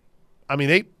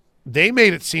 they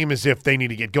made it seem as if they need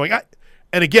to get going.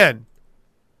 And again,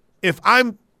 if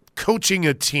I'm coaching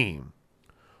a team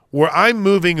where I'm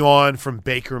moving on from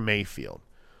Baker Mayfield,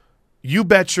 you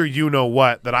betcha you know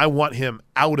what that I want him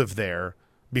out of there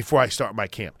before I start my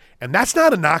camp. And that's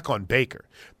not a knock on Baker.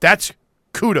 That's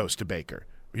kudos to Baker.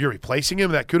 You're replacing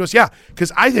him, that kudos? Yeah,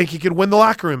 because I think he could win the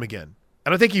locker room again.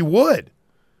 And I think he would.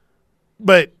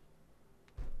 But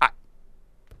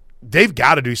they've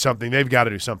got to do something. They've got to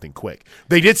do something quick.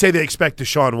 They did say they expect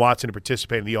Deshaun Watson to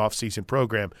participate in the offseason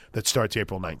program that starts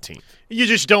April 19th. You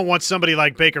just don't want somebody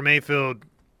like Baker Mayfield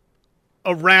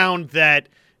around that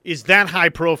is that high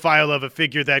profile of a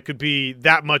figure that could be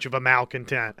that much of a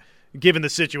malcontent, given the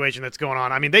situation that's going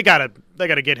on. I mean, they gotta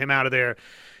get him out of there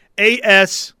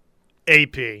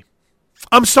ASAP.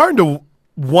 I'm starting to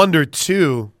wonder,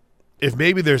 too, if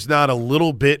maybe there's not a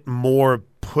little bit more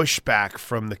pushback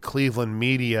from the Cleveland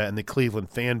media and the Cleveland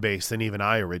fan base than even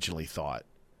I originally thought.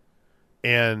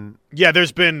 And yeah,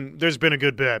 there's been a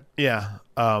good bit. Yeah.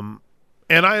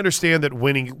 And I understand that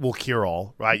winning will cure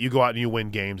all, right? You go out and you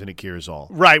win games and it cures all.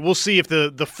 Right. We'll see if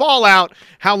the fallout,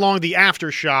 how long the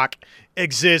aftershock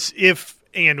exists if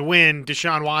and when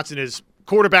Deshaun Watson is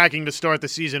quarterbacking to start the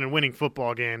season and winning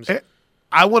football games.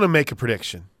 I want to make a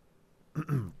prediction.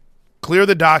 Clear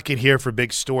the docket here for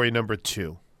big story number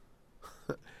 2.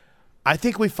 I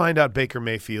think we find out Baker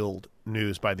Mayfield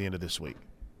news by the end of this week.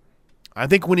 I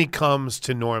think when he comes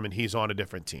to Norman, he's on a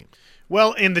different team.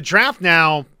 Well, in the draft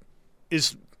now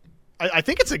is I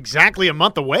think it's exactly a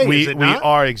month away, is it not? We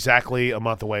are exactly a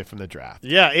month away from the draft.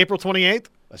 Yeah, April 28th.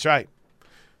 That's right.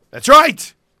 That's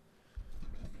right.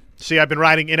 See, I've been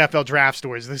writing NFL draft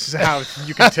stories. This is how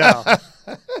you can tell.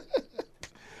 You've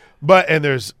got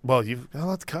a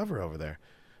lot to cover over there.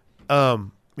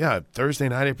 Thursday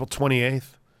night, April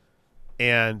 28th.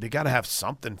 And they got to have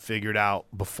something figured out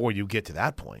before you get to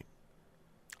that point.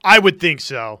 I would think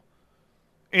so.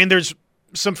 And there's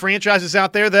some franchises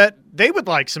out there that they would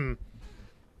like some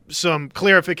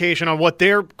clarification on what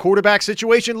their quarterback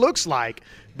situation looks like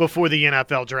before the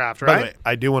NFL draft, right? By the way,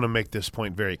 I do want to make this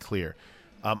point very clear.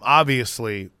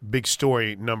 Obviously, big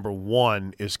story number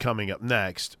 1 is coming up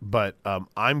next, but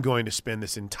I'm going to spend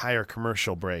this entire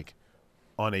commercial break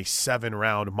on a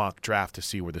 7-round mock draft to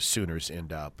see where the Sooners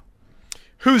end up.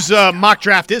 Whose mock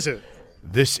draft is it?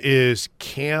 This is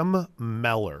Cam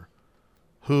Meller,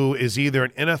 who is either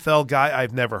an NFL guy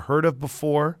I've never heard of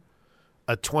before,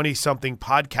 a 20-something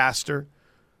podcaster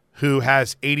who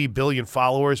has 80 billion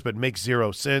followers but makes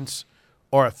 0 sense,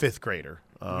 or a 5th grader.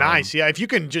 Nice. Yeah, if you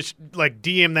can just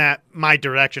DM that my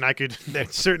direction, I could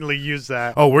certainly use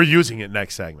that. Oh, we're using it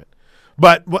next segment.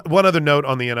 But one other note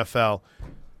on the NFL.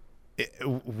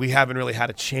 We haven't really had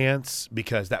a chance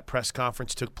because that press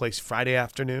conference took place Friday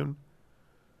afternoon.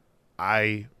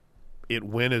 It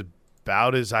went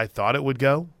about as I thought it would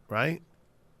go, right?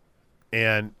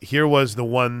 And here was the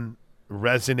one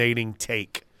resonating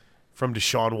take from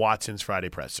Deshaun Watson's Friday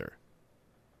presser.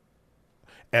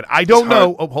 And I don't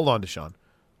know. Oh, hold on, Deshaun.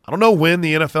 I don't know when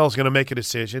the NFL is going to make a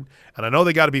decision, and I know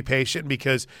they got to be patient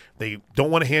because they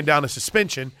don't want to hand down a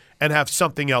suspension and have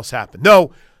something else happen.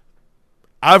 No,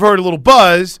 I've heard a little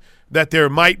buzz that there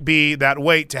might be that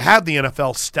wait to have the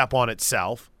NFL step on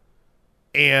itself,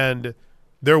 and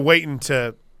they're waiting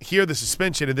to hear the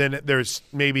suspension, and then there's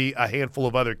maybe a handful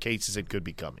of other cases that could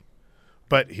be coming.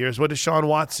 But here's what Deshaun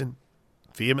Watson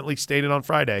vehemently stated on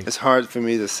Friday. It's hard for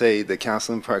me to say the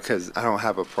counseling part because I don't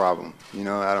have a problem. You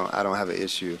know, I don't have an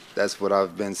issue. That's what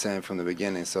I've been saying from the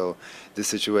beginning. So this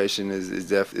situation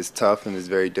is tough and it's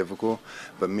very difficult.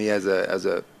 But me as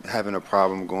a having a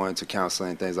problem going to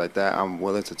counseling and things like that, I'm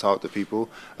willing to talk to people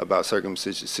about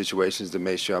situations to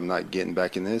make sure I'm not getting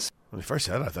back in this. When he first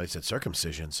said that, I thought he said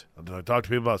circumcisions. Did I talk to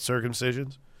people about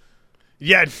circumcisions?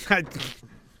 Yeah.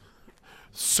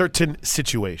 Certain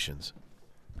situations.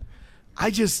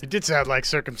 It did sound like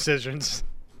circumcisions.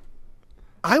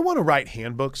 I want to write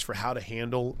handbooks for how to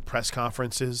handle press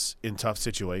conferences in tough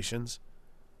situations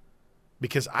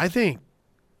because I think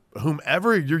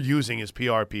whomever you're using as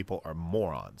PR people are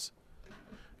morons.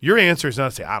 Your answer is not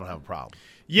to say, I don't have a problem.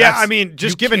 Yeah, I mean,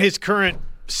 just given his current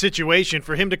situation,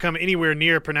 for him to come anywhere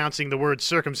near pronouncing the word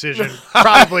circumcision,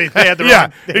 probably they had the wrong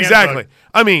handbook. Exactly.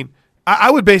 I mean,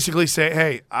 I would basically say,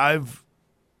 hey, I've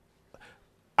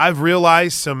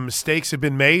realized some mistakes have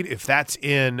been made. If that's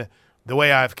in the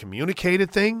way I've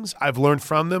communicated things, I've learned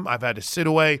from them. I've had to sit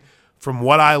away from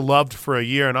what I loved for a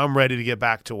year, and I'm ready to get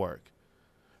back to work.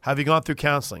 Have you gone through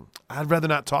counseling? I'd rather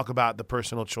not talk about the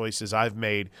personal choices I've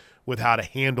made with how to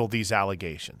handle these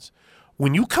allegations.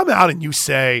 When you come out and you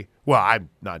say, well, I'm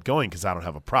not going because I don't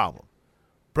have a problem,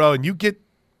 bro, and you get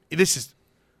this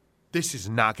is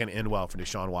not going to end well for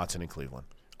Deshaun Watson in Cleveland.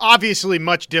 Obviously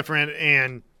much different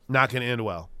and not going to end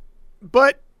well.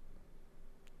 But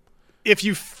if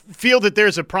you feel that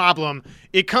there's a problem,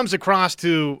 it comes across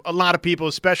to a lot of people,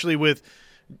 especially with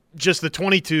just the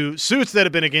 22 suits that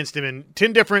have been against him and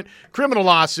 10 different criminal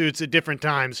lawsuits at different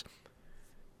times.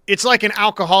 It's like an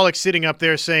alcoholic sitting up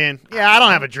there saying, yeah, I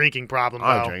don't have a drinking problem, I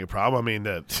don't have a drinking problem. I mean,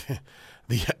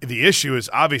 the issue is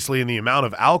obviously in the amount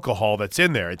of alcohol that's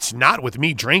in there. It's not with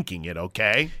me drinking it,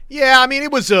 okay? Yeah, I mean,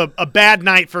 it was a bad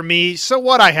night for me. So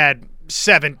what? I had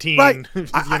 17, right.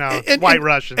 White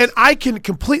Russians. And I can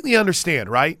completely understand,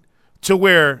 right, to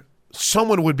where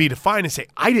someone would be defined and say,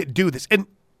 I didn't do this. And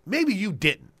maybe you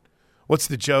didn't. What's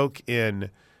the joke in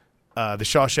The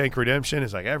Shawshank Redemption?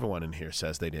 It's like everyone in here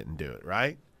says they didn't do it,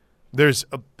 right? There's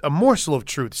a morsel of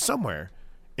truth somewhere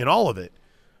in all of it.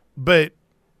 But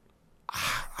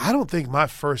I don't think my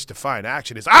first defined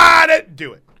action is, I didn't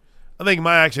do it. I think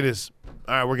my action is,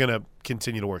 all right, we're going to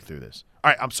continue to work through this. All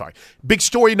right, I'm sorry. Big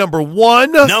story number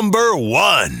one. Number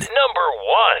one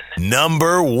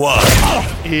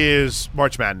Is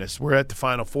March Madness. We're at the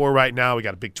Final Four right now. We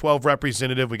got a Big 12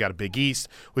 representative. We got a Big East.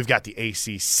 We've got the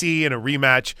ACC in a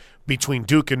rematch between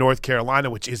Duke and North Carolina,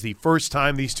 which is the first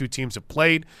time these two teams have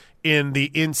played in the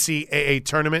NCAA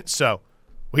tournament. So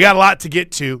we got a lot to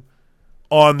get to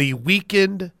on the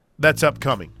weekend that's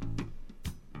upcoming.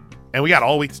 And we got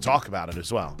all week to talk about it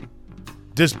as well.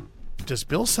 Does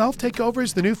Bill Self take over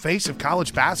as the new face of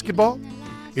college basketball?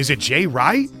 Is it Jay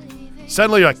Wright?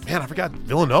 Suddenly you're like, man, I forgot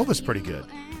Villanova's pretty good.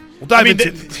 We'll dive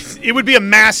into it would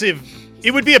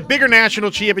be a bigger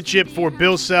national championship for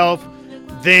Bill Self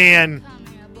than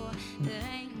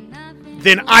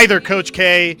either Coach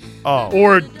K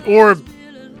or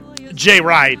Jay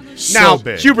Wright. So now,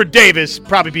 big. Hubert Davis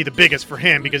probably be the biggest for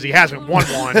him because he hasn't won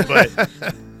one, but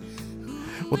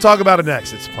we'll talk about it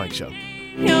next. It's the Plank Show.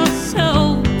 Your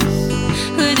soul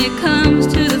when it comes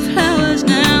to the flowers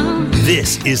now.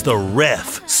 This is the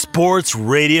Ref Sports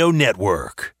Radio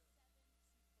Network.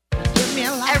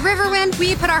 At Riverwind,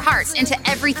 we put our hearts into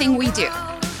everything we do.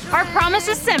 Our promise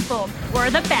is simple. We're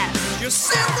the best. You're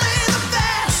simply the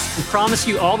best. We promise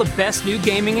you all the best new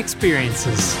gaming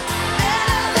experiences.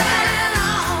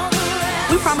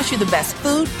 We promise you the best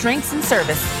food, drinks, and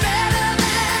service.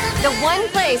 The one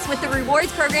place with the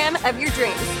rewards program of your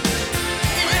dreams.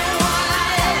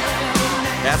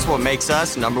 That's what makes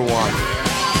us number one.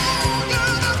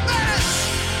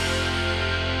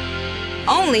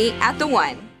 Only at the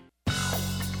One.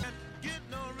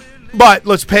 But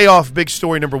let's pay off big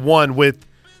story number one with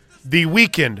the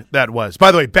weekend that was.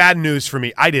 By the way, bad news for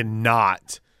me. I did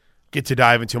not get to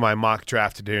dive into my mock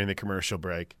draft during the commercial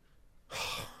break.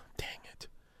 Dang it.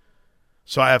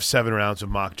 So I have 7 rounds of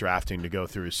mock drafting to go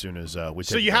through as soon as we take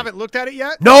So you haven't looked at it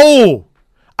yet? No!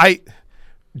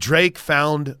 Drake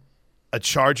found a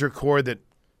charger cord that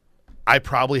I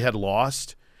probably had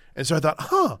lost. And so I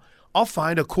thought, I'll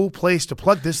find a cool place to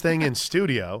plug this thing in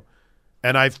studio.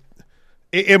 And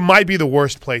it might be the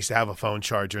worst place to have a phone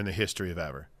charger in the history of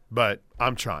ever. But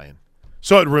I'm trying.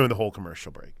 So it ruined the whole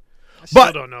commercial break. I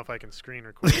still don't know if I can screen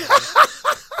record.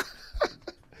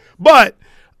 But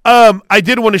I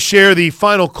did want to share the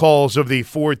final calls of the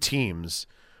 4 teams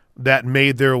that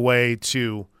made their way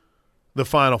to the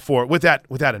Final Four. With that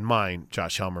in mind,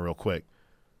 Josh Helmer, real quick.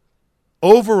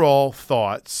 Overall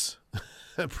thoughts.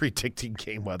 Predicting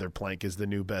game weather plank is the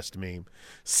new best meme.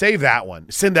 Save that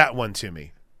one. Send that one to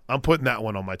me. I'm putting that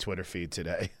one on my Twitter feed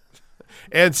today.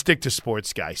 And stick to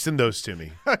sports guy. Send those to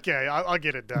me. Okay, I'll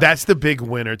get it done. That's the big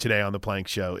winner today on the Plank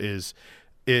Show is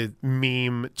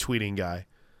meme tweeting guy.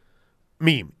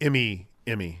 Meme. M-E,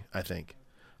 I think.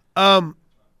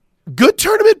 Good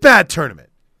tournament, bad tournament.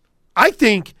 I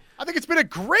think it's been a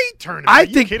great tournament. I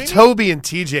think Toby and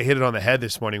TJ hit it on the head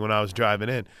this morning when I was driving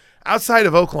in. Outside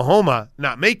of Oklahoma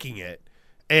not making it,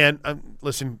 and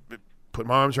listen, put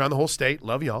my arms around the whole state.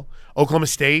 Love y'all. Oklahoma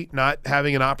State not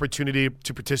having an opportunity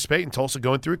to participate, and Tulsa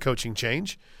going through a coaching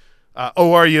change.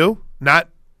 ORU not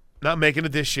making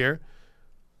it this year.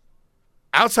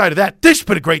 Outside of that, this has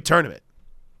been a great tournament.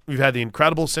 We've had the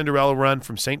incredible Cinderella run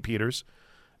from St. Peter's,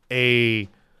 a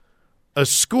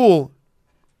school.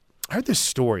 I heard this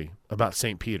story about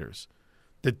St. Peter's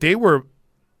that they were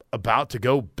about to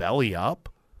go belly up.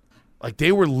 Like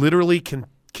they were literally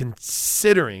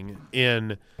considering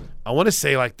in, I want to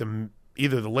say like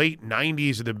either the late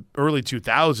 90s or the early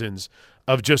 2000s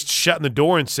of just shutting the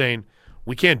door and saying,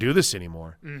 we can't do this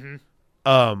anymore.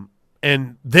 Mm-hmm.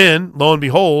 And then, lo and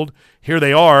behold, here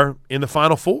they are in the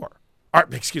Final Four.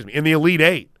 In the Elite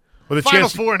Eight. With a Final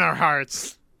chance Four in our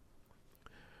hearts.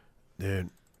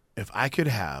 Dude, if I could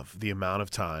have the amount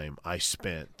of time I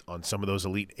spent on some of those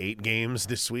Elite Eight games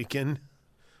this weekend,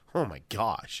 oh my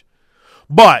gosh.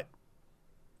 But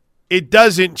it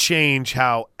doesn't change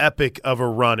how epic of a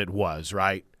run it was,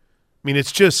 right? I mean,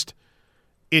 it's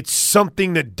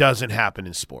something that doesn't happen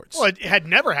in sports. Well, it had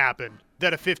never happened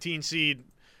that a 15 seed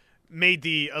made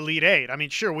the Elite Eight. I mean,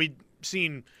 sure, we'd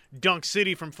seen Dunk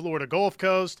City from Florida Gulf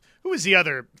Coast. Who was the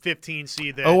other 15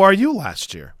 seed there? ORU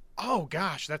last year. Oh,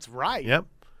 gosh, that's right.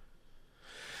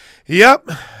 Yep.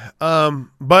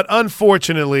 But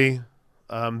unfortunately,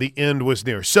 the end was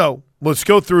near. So let's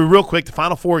go through real quick the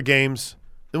final 4 games.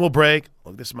 Then we'll break.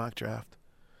 Look at this mock draft.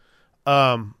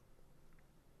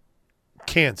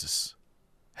 Kansas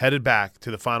headed back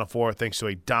to the Final Four thanks to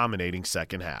a dominating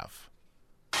second half.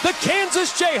 The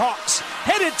Kansas Jayhawks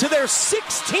headed to their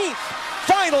 16th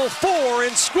Final Four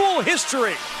in school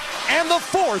history, and the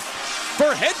 4th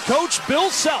for head coach Bill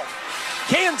Self.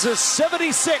 Kansas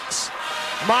 76,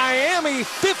 Miami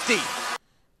 50.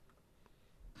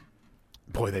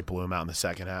 Boy, they blew him out in the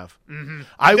second half. Mm-hmm.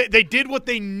 They did what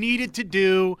they needed to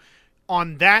do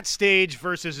on that stage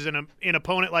versus an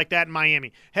opponent like that in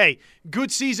Miami. Hey, good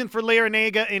season for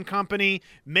Larrañaga and company.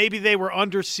 Maybe they were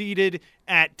underseeded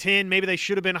at 10. Maybe they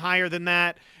should have been higher than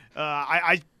that.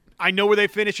 I know where they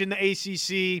finished in the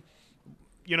ACC.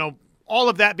 You know, all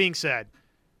of that being said,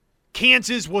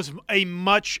 Kansas was a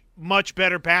much, much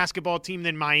better basketball team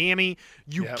than Miami.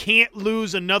 You can't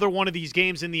lose another one of these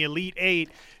games in the Elite Eight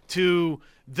to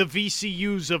the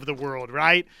VCUs of the world,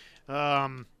 right?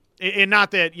 And not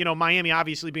that, you know, Miami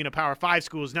obviously being a Power 5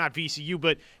 school is not VCU,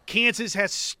 but Kansas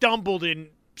has stumbled in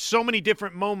so many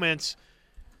different moments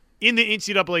in the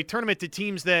NCAA tournament to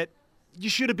teams that you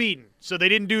should have beaten. So they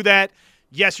didn't do that.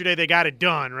 Yesterday they got it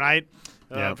done, right?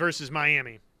 Versus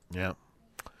Miami. Yeah.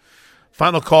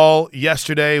 Final call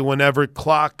yesterday whenever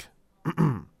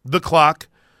the clock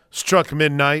struck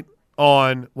midnight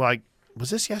on, was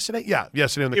this yesterday? Yeah,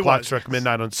 yesterday when the clock struck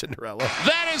midnight on Cinderella.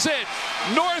 That is it.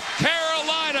 North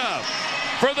Carolina,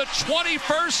 for the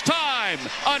 21st time,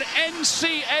 an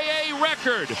NCAA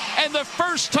record, and the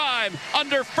first time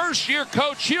under first-year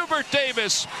coach Hubert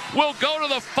Davis, will go to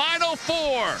the Final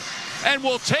Four and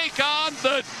will take on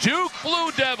the Duke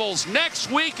Blue Devils next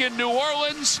week in New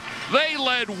Orleans. They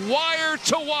led wire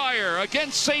to wire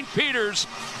against St. Peter's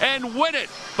and win it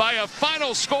by a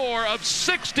final score of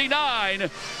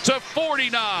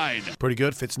 69-49. Pretty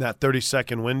good. Fits in that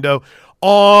 30-second window.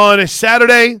 On a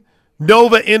Saturday,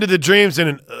 Nova ended the dreams in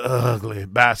an ugly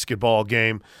basketball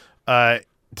game to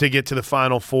get to the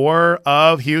Final Four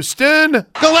of Houston.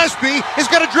 Gillespie is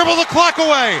going to dribble the clock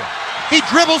away. He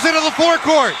dribbles into the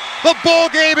forecourt. The ball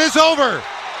game is over.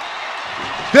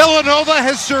 Villanova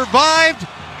has survived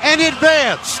and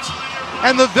advanced.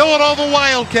 And the Villanova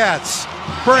Wildcats,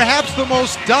 perhaps the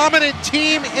most dominant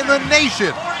team in the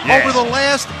nation over the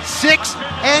last 6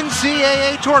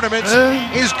 NCAA tournaments,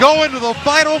 is going to the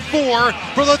Final Four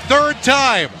for the 3rd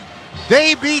time.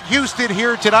 They beat Houston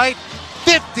here tonight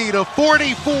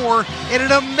 50-44 in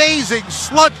an amazing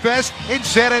slugfest in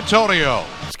San Antonio.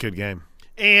 It's a good game.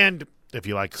 And if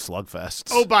you like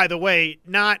slugfests. Oh, by the way,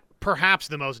 not perhaps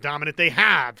the most dominant. They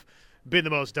have been the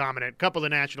most dominant. Couple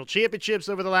of national championships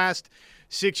over the last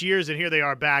 6 years, and here they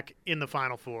are back in the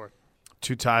Final Four.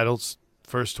 2 titles.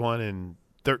 First one in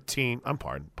 13.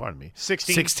 Pardon me.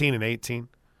 16 and 18.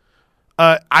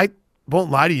 I won't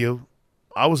lie to you.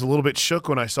 I was a little bit shook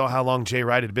when I saw how long Jay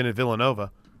Wright had been at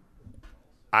Villanova.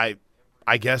 I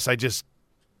guess I just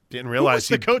didn't realize.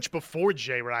 Who was the coach before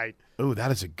Jay Wright? Oh,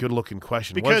 that is a good-looking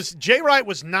question. Because Jay Wright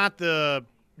was not the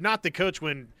coach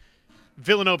when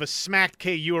Villanova smacked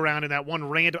KU around in that one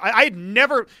random. I had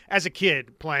never, as a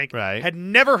kid, had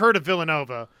never heard of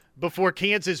Villanova before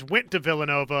Kansas went to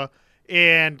Villanova,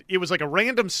 and it was like a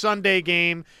random Sunday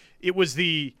game. It was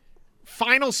the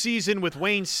final season with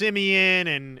Wayne Simeon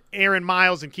and Aaron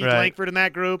Miles and Keith Langford in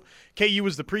that group. KU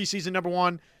was the preseason number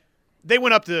 1. They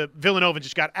went up to Villanova and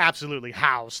just got absolutely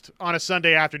housed on a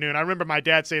Sunday afternoon. I remember my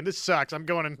dad saying, "This sucks. I'm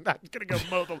gonna go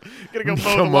mow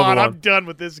the lawn. I'm done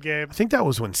with this game." I think that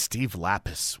was when Steve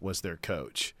Lapis was their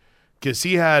coach, because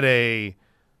he had a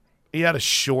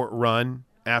short run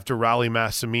after Raleigh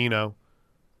Massimino.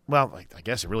 Well, I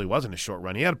guess it really wasn't a short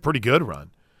run. He had a pretty good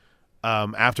run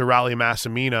after Raleigh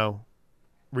Massimino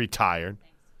retired.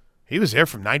 He was there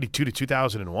from 92 to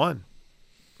 2001.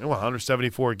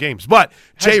 174 games. But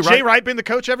Jay Wright been the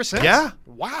coach ever since? Yeah.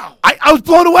 Wow. I was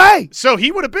blown away. So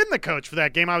he would have been the coach for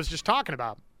that game I was just talking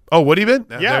about. Oh, would he been?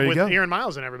 Yeah, with Aaron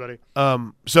Miles and everybody.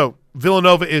 So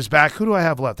Villanova is back. Who do I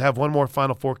have left? I have one more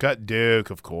Final Four cut.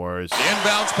 Duke, of course.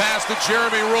 Inbounds pass to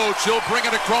Jeremy Roach. He'll bring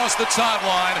it across the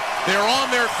timeline. They're on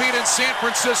their feet in San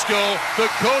Francisco. The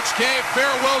Coach K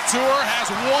farewell tour has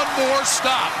one more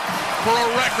stop. For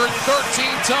a record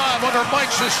 13th time under Mike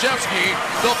Krzyzewski,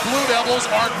 the Blue Devils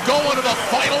are going to the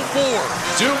Final Four.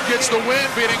 Duke gets the win,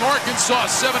 beating Arkansas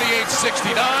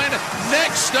 78-69.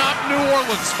 Next stop, New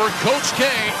Orleans for Coach K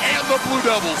and the Blue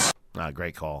Devils.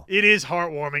 Great call. It is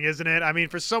heartwarming, isn't it? I mean,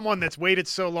 for someone that's waited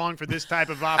so long for this type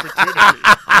of opportunity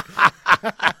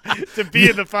to be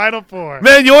in the Final Four.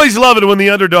 Man, you always love it when the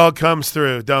underdog comes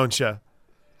through, don't you?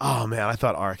 Oh, man, I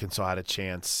thought Arkansas had a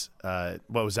chance.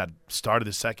 What was that? Started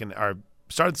the second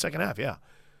half, yeah.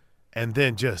 And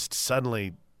then just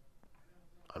suddenly,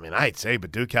 I mean, I'd say,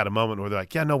 but Duke had a moment where they're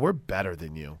like, yeah, no, we're better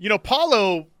than you. You know,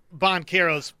 Paulo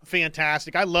Banchero's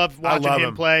fantastic. I love watching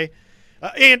him play.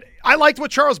 And I liked what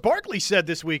Charles Barkley said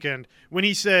this weekend when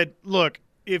he said, look,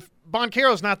 if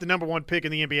Banchero's not the number one pick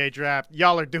in the NBA draft,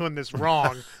 y'all are doing this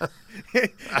wrong. I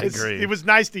agree. It was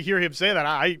nice to hear him say that.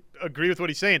 I agree with what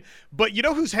he's saying. But you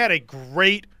know who's had a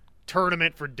great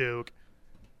tournament for Duke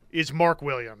is Mark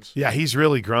Williams. Yeah, he's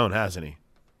really grown, hasn't he?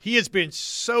 He has been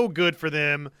so good for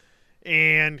them.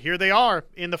 And here they are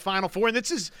in the Final Four. And this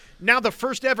is now the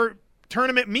first ever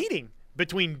tournament meeting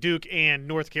between Duke and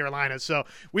North Carolina. So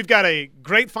we've got a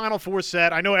great Final Four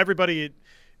set. I know everybody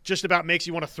just about makes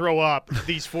you want to throw up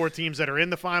these four teams that are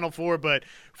in the Final Four, but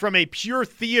from a pure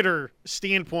theater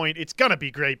standpoint, it's going to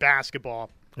be great basketball.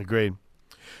 Agreed.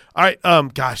 All right,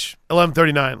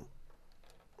 11:39.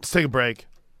 Let's take a break.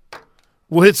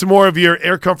 We'll hit some more of your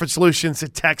Air Comfort Solutions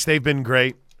text. They've been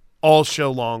great all show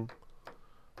long.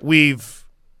 We've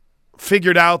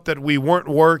figured out that we weren't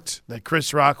worked, that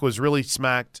Chris Rock was really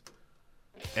smacked,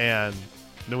 and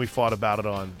then we fought about it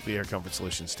on the Air Comfort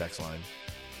Solutions text line.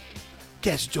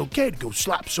 Guess it's okay to go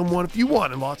slap someone if you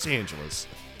want in Los Angeles.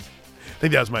 I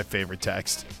think that was my favorite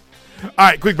text. All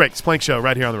right, quick break. It's Plank Show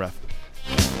right here on The Ref.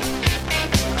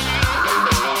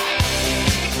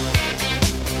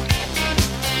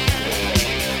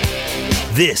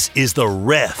 This is the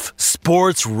Ref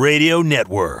Sports Radio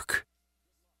Network.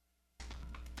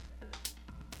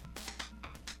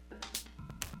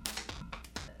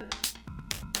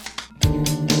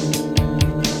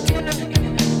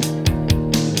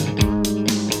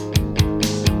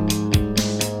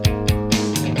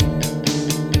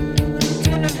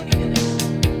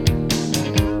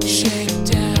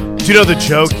 Do you know the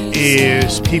joke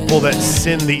is people that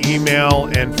send the email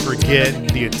and forget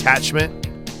the attachment?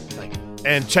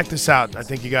 And check this out. I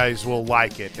think you guys will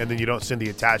like it. And then you don't send the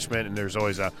attachment, and there's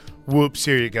always a whoops,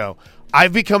 here you go.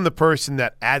 I've become the person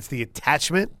that adds the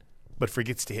attachment but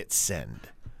forgets to hit send.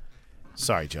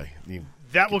 Sorry, Joey.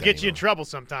 That will get you in trouble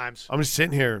sometimes. I'm just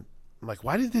sitting here. I'm like,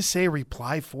 why did this say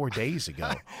reply 4 days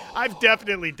ago? I've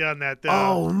definitely done that, though.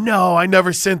 Oh, no. I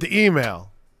never sent the email.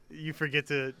 You forget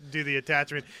to do the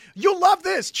attachment. You'll love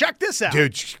this. Check this out.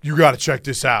 Dude, you got to check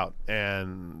this out.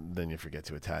 And then you forget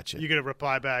to attach it. You're going to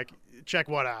reply back, check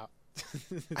what out?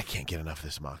 I can't get enough of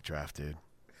this mock draft, dude.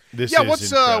 This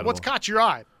is what's caught your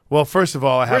eye? Well, first of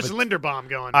all, Where's Linderbaum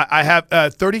going? I have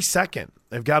 32nd.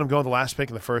 They've got him going the last pick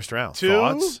in the first round.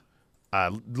 Thoughts?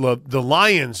 The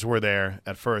Lions were there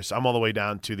at first. I'm all the way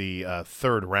down to the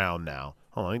third round now.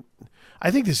 Hold on. I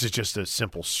think this is just a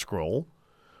simple scroll.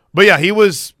 But, yeah, he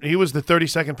was the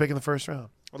 32nd pick in the first round.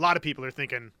 A lot of people are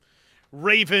thinking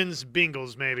Ravens,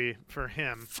 Bengals maybe for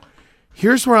him.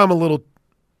 Here's where I'm a little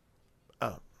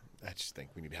I just think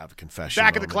we need to have a confession.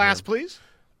 Back of the class, please.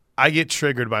 I get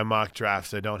triggered by mock drafts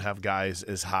that don't have guys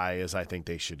as high as I think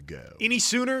they should go. Any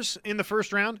Sooners in the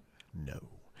first round? No.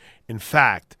 In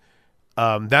fact,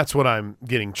 that's what I'm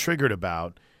getting triggered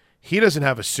about. He doesn't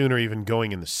have a Sooner even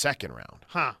going in the second round.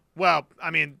 Huh. Well,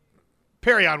 I mean,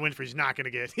 Perrion Winfrey's not going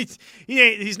to get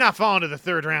he's not falling to the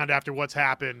third round after what's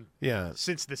happened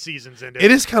since the season's ended. It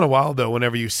is kind of wild, though,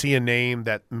 whenever you see a name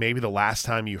that maybe the last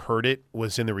time you heard it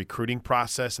was in the recruiting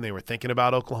process and they were thinking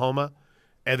about Oklahoma,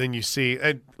 and then you see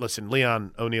listen,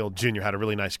 Leon O'Neal Jr. had a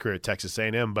really nice career at Texas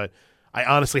A&M, but I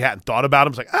honestly hadn't thought about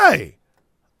him. It's like, hey,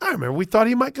 I remember we thought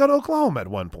he might go to Oklahoma at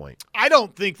one point. I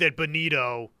don't think that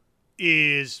Benito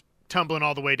is tumbling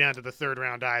all the way down to the third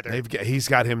round either. He's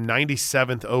got him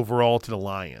 97th overall to the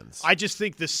Lions. I just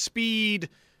think the speed,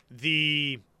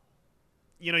 you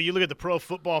look at the Pro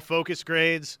Football Focus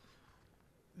grades,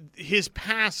 his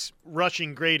pass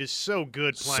rushing grade is so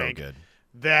good, Plank, so good,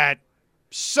 that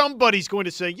somebody's going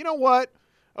to say, you know what?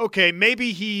 Okay,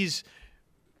 maybe he's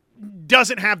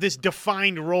doesn't have this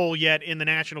defined role yet in the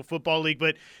National Football League,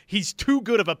 but he's too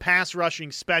good of a pass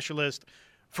rushing specialist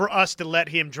for us to let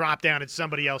him drop down and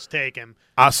somebody else take him.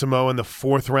 Asamoah in the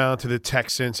fourth round to the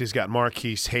Texans. He's got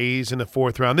Marquise Hayes in the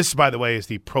fourth round. This, by the way, is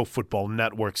the Pro Football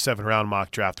Network 7-round mock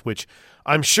draft, which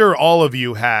I'm sure all of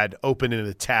you had open in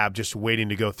the tab just waiting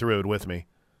to go through it with me.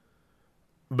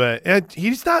 But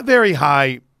he's not very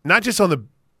high not just on the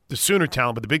Sooner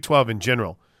talent, but the Big 12 in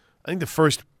general. I think the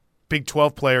first Big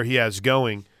 12 player he has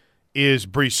going is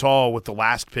Breece Hall with the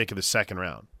last pick of the second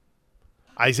round.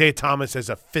 Isaiah Thomas as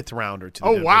a fifth rounder to the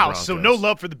Denver Broncos. So no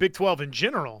love for the Big 12 in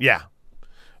general. Yeah.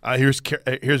 Here's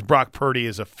Brock Purdy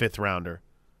as a fifth rounder.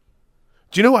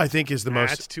 Do you know who I think is the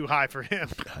most? That's too high for him.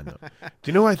 I know. Do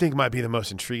you know who I think might be the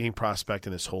most intriguing prospect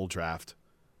in this whole draft?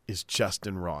 Is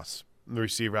Justin Ross, the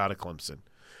receiver out of Clemson,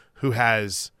 who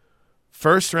has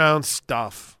first round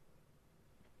stuff.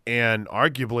 And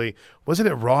arguably, wasn't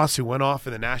it Ross who went off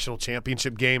in the national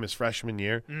championship game his freshman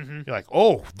year? Mm-hmm. You're like,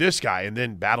 oh, this guy, and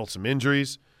then battled some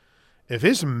injuries. If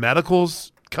his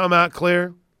medicals come out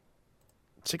clear,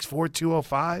 6'4",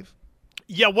 205.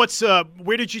 Yeah,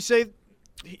 where did you say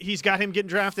he's got him getting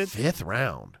drafted? Fifth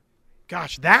round.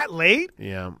 Gosh, that late?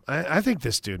 Yeah, I think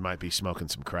this dude might be smoking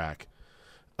some crack.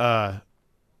 But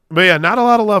yeah, not a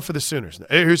lot of love for the Sooners.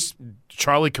 Here's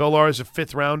Charlie Kolar as a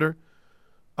fifth rounder.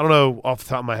 I don't know off the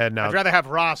top of my head now. I'd rather have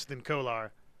Ross than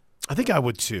Kolar. I think I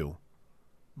would too.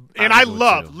 And I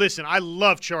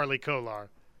love Charlie Kolar.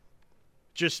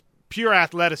 Just pure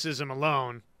athleticism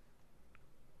alone.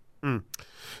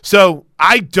 So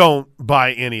I don't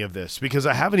buy any of this because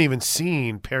I haven't even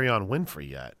seen Perion Winfrey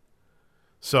yet.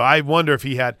 So I wonder if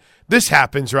he had – this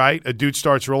happens, right? A dude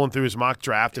starts rolling through his mock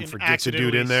draft and forgets a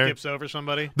dude in there. Skips over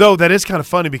somebody. Though that is kind of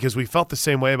funny because we felt the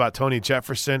same way about Tony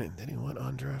Jefferson, and then he went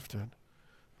undrafted.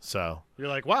 So you're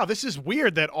like, wow, this is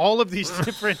weird that all of these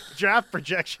different draft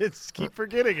projections keep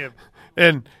forgetting him.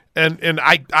 And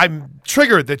I'm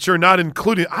triggered that you're not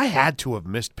included. I had to have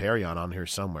missed Perion on here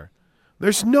somewhere.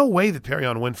 There's no way that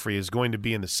Perion Winfrey is going to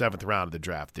be in the seventh round of the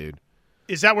draft, dude.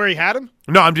 Is that where he had him?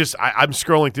 No, I'm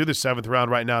scrolling through the seventh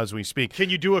round right now as we speak. Can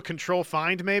you do a control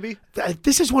find maybe?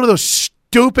 This is one of those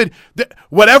stupid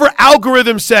whatever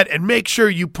algorithm set, and make sure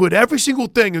you put every single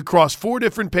thing across 4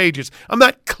 different pages. I'm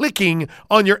not clicking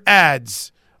on your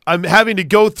ads. I'm having to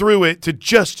go through it to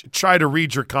just try to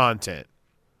read your content.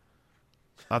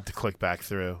 I'll have to click back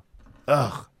through.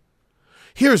 Ugh.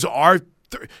 Here's our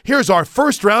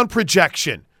first round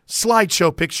projection.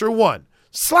 Slideshow picture 1.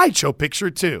 Slideshow picture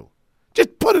 2.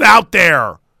 Just put it out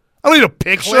there. I don't need a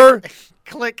picture.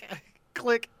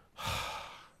 Click.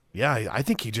 Yeah, I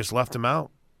think he just left him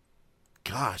out.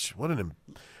 Gosh, what an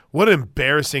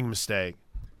embarrassing mistake.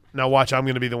 Now watch, I'm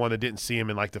going to be the one that didn't see him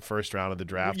in like the first round of the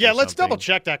draft. Yeah, let's double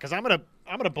check that because I'm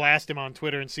gonna blast him on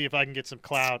Twitter and see if I can get some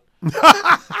clout.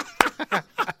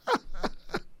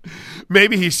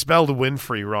 Maybe he spelled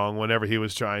Winfrey wrong whenever he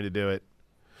was trying to do it.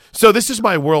 So this is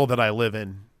my world that I live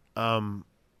in.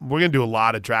 We're going to do a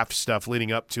lot of draft stuff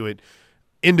leading up to it.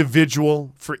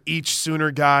 Individual for each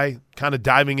Sooner guy, kind of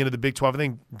diving into the Big 12. I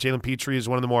think Jalen Petrie is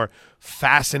one of the more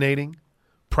fascinating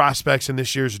prospects in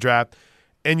this year's draft.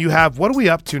 And you have, what are we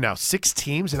up to now? 6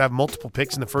 teams that have multiple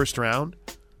picks in the first round?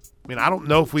 I mean, I don't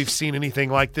know if we've seen anything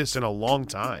like this in a long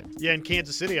time. Yeah, and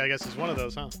Kansas City, I guess, is one of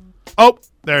those, huh? Oh,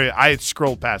 there. I had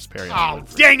scrolled past Perry. Oh,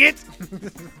 dang it.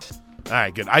 All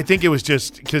right, good. I think it was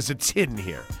just because it's hidden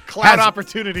here. Cloud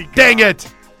opportunity. Dang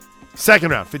it.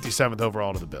 Second round, 57th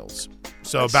overall to the Bills.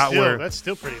 So that's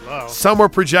still pretty low. Some were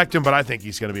projecting, but I think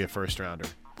he's going to be a first rounder.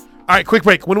 All right, quick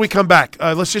break. When we come back,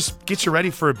 let's just get you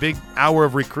ready for a big hour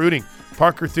of recruiting.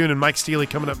 Parker Thune and Mike Steely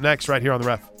coming up next right here on The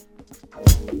Ref.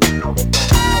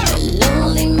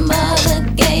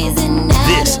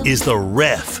 This is The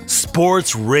Ref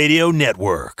Sports Radio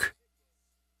Network.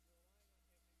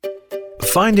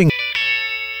 Finding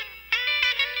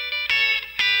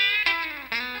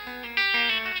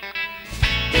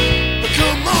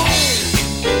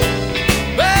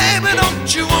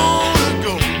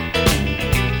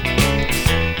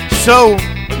So,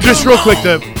 just real quick,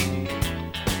 the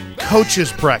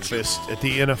coaches' breakfast at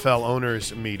the NFL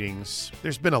owners' meetings.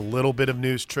 There's been a little bit of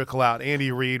news trickle out.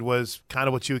 Andy Reid was kind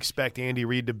of what you expect Andy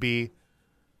Reid to be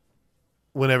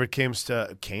whenever it comes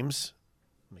to Cames.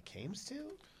 McCames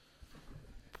too?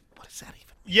 What is that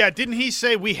even? Yeah, didn't he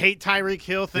say we hate Tyreek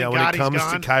Hill? Thank God when it comes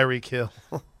he's gone. to Tyreek Hill.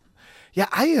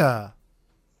 Yeah,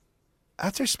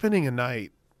 after spending a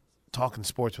night talking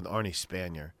sports with Arnie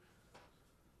Spanier,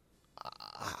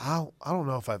 I don't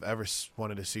know if I've ever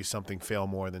wanted to see something fail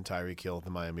more than Tyreek Hill at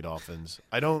the Miami Dolphins.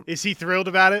 Is he thrilled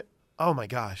about it? Oh, my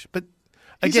gosh. But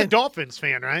he's a Dolphins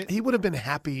fan, right? He would have been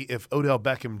happy if Odell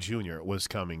Beckham Jr. was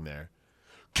coming there.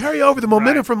 Carry over the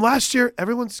momentum from last year.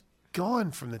 Everyone's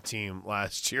gone from the team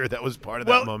last year. That was part of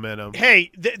that momentum. Hey,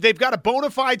 they've got a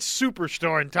bona fide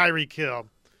superstar in Tyreek Hill.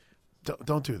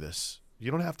 Don't do this.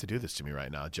 You don't have to do this to me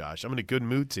right now, Josh. I'm in a good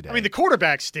mood today. I mean, the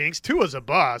quarterback stinks. Tua's a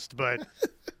bust, but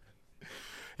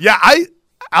yeah,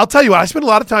 I'll tell you what. I spent a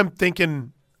lot of time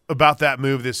thinking about that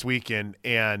move this weekend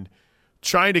and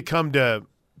trying to come to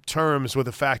terms with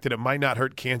the fact that it might not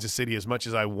hurt Kansas City as much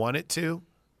as I want it to.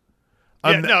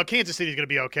 No, Kansas City's going to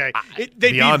be okay.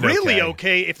 They'd be really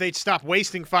okay if they'd stop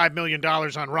wasting $5 million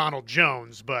on Ronald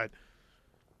Jones, but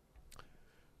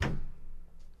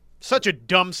such a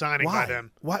dumb signing by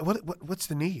them. Why? What's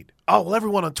the need? Oh, well,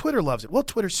 everyone on Twitter loves it. Well,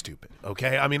 Twitter's stupid,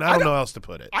 okay? I mean, I don't know how else to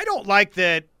put it. I don't like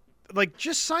that. Like,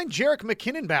 just sign Jerick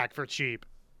McKinnon back for cheap.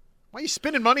 Why are you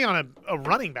spending money on a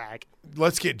running back?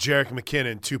 Let's get Jerick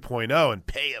McKinnon 2.0 and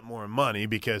pay him more money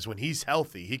because when he's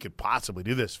healthy, he could possibly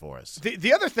do this for us.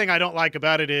 The other thing I don't like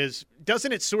about it is,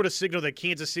 doesn't it sort of signal that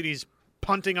Kansas City's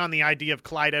punting on the idea of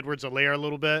Clyde Edwards-Helaire a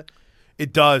little bit?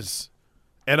 It does.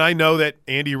 And I know that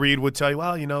Andy Reid would tell you,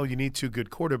 well, you need two good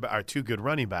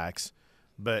running backs,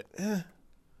 but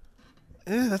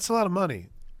that's a lot of money.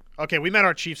 Okay, we met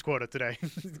our Chiefs quota today.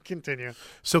 Continue.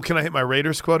 So can I hit my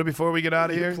Raiders quota before we get out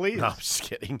of here? Please. No, I'm just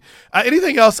kidding.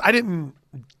 Anything else? I didn't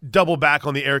double back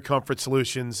on the Air Comfort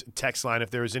Solutions text line if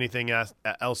there was anything else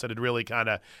that had really kind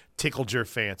of tickled your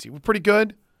fancy. We're pretty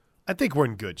good. I think we're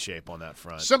in good shape on that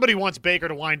front. Somebody wants Baker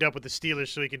to wind up with the Steelers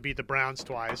so he can beat the Browns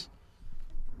twice.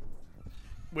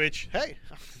 Which, hey,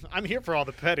 I'm here for all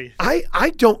the petty. I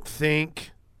don't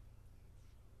think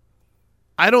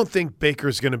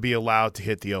Baker's going to be allowed to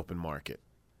hit the open market.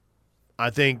 I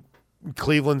think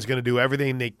Cleveland's going to do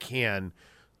everything they can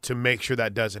to make sure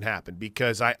that doesn't happen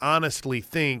because I honestly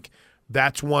think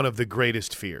that's one of the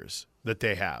greatest fears that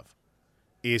they have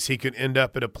is he could end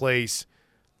up at a place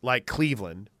like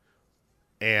Cleveland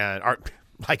or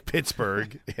like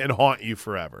Pittsburgh and haunt you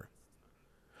forever.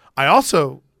 I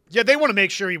also – yeah, they want to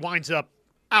make sure he winds up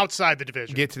outside the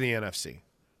division. Get to the NFC.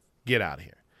 Get out of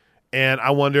here. And I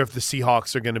wonder if the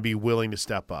Seahawks are going to be willing to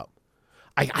step up.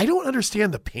 I don't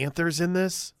understand the Panthers in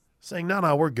this, saying,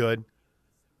 no, we're good.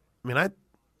 I mean, I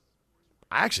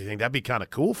actually think that'd be kind of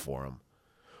cool for him.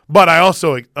 But I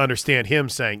also understand him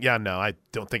saying, yeah, no, I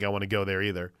don't think I want to go there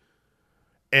either.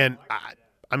 And,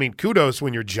 I mean, kudos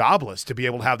when you're jobless to be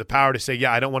able to have the power to say,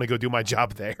 yeah, I don't want to go do my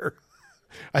job there.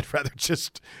 I'd rather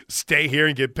just stay here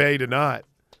and get paid or not.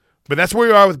 But that's where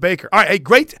we are with Baker. All right, hey,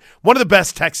 great. One of the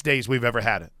best text days we've ever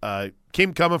had.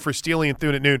 Keep coming for Steely and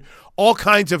Thune at noon. All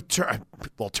kinds of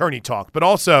tourney talk, but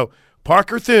also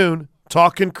Parker Thune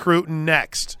talking Cruton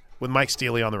next with Mike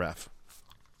Steely on the ref.